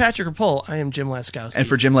 For Patrick Rapole, I am Jim Laskowski. And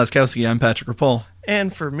for Jim Laskowski, I'm Patrick Rapole.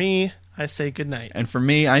 And for me, I say good night. And for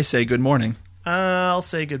me, I say good morning. I'll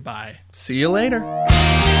say goodbye. See you later.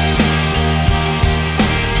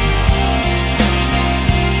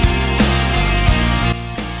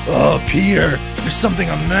 Oh, Peter, there's something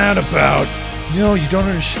I'm mad about. No, you don't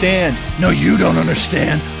understand. No, you don't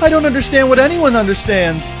understand. I don't understand what anyone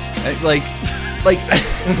understands. Like...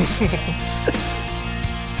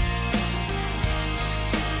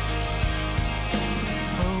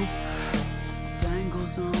 Hope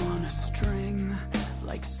dangles on a string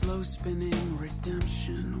like slow spinning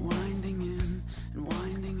redemption. Wind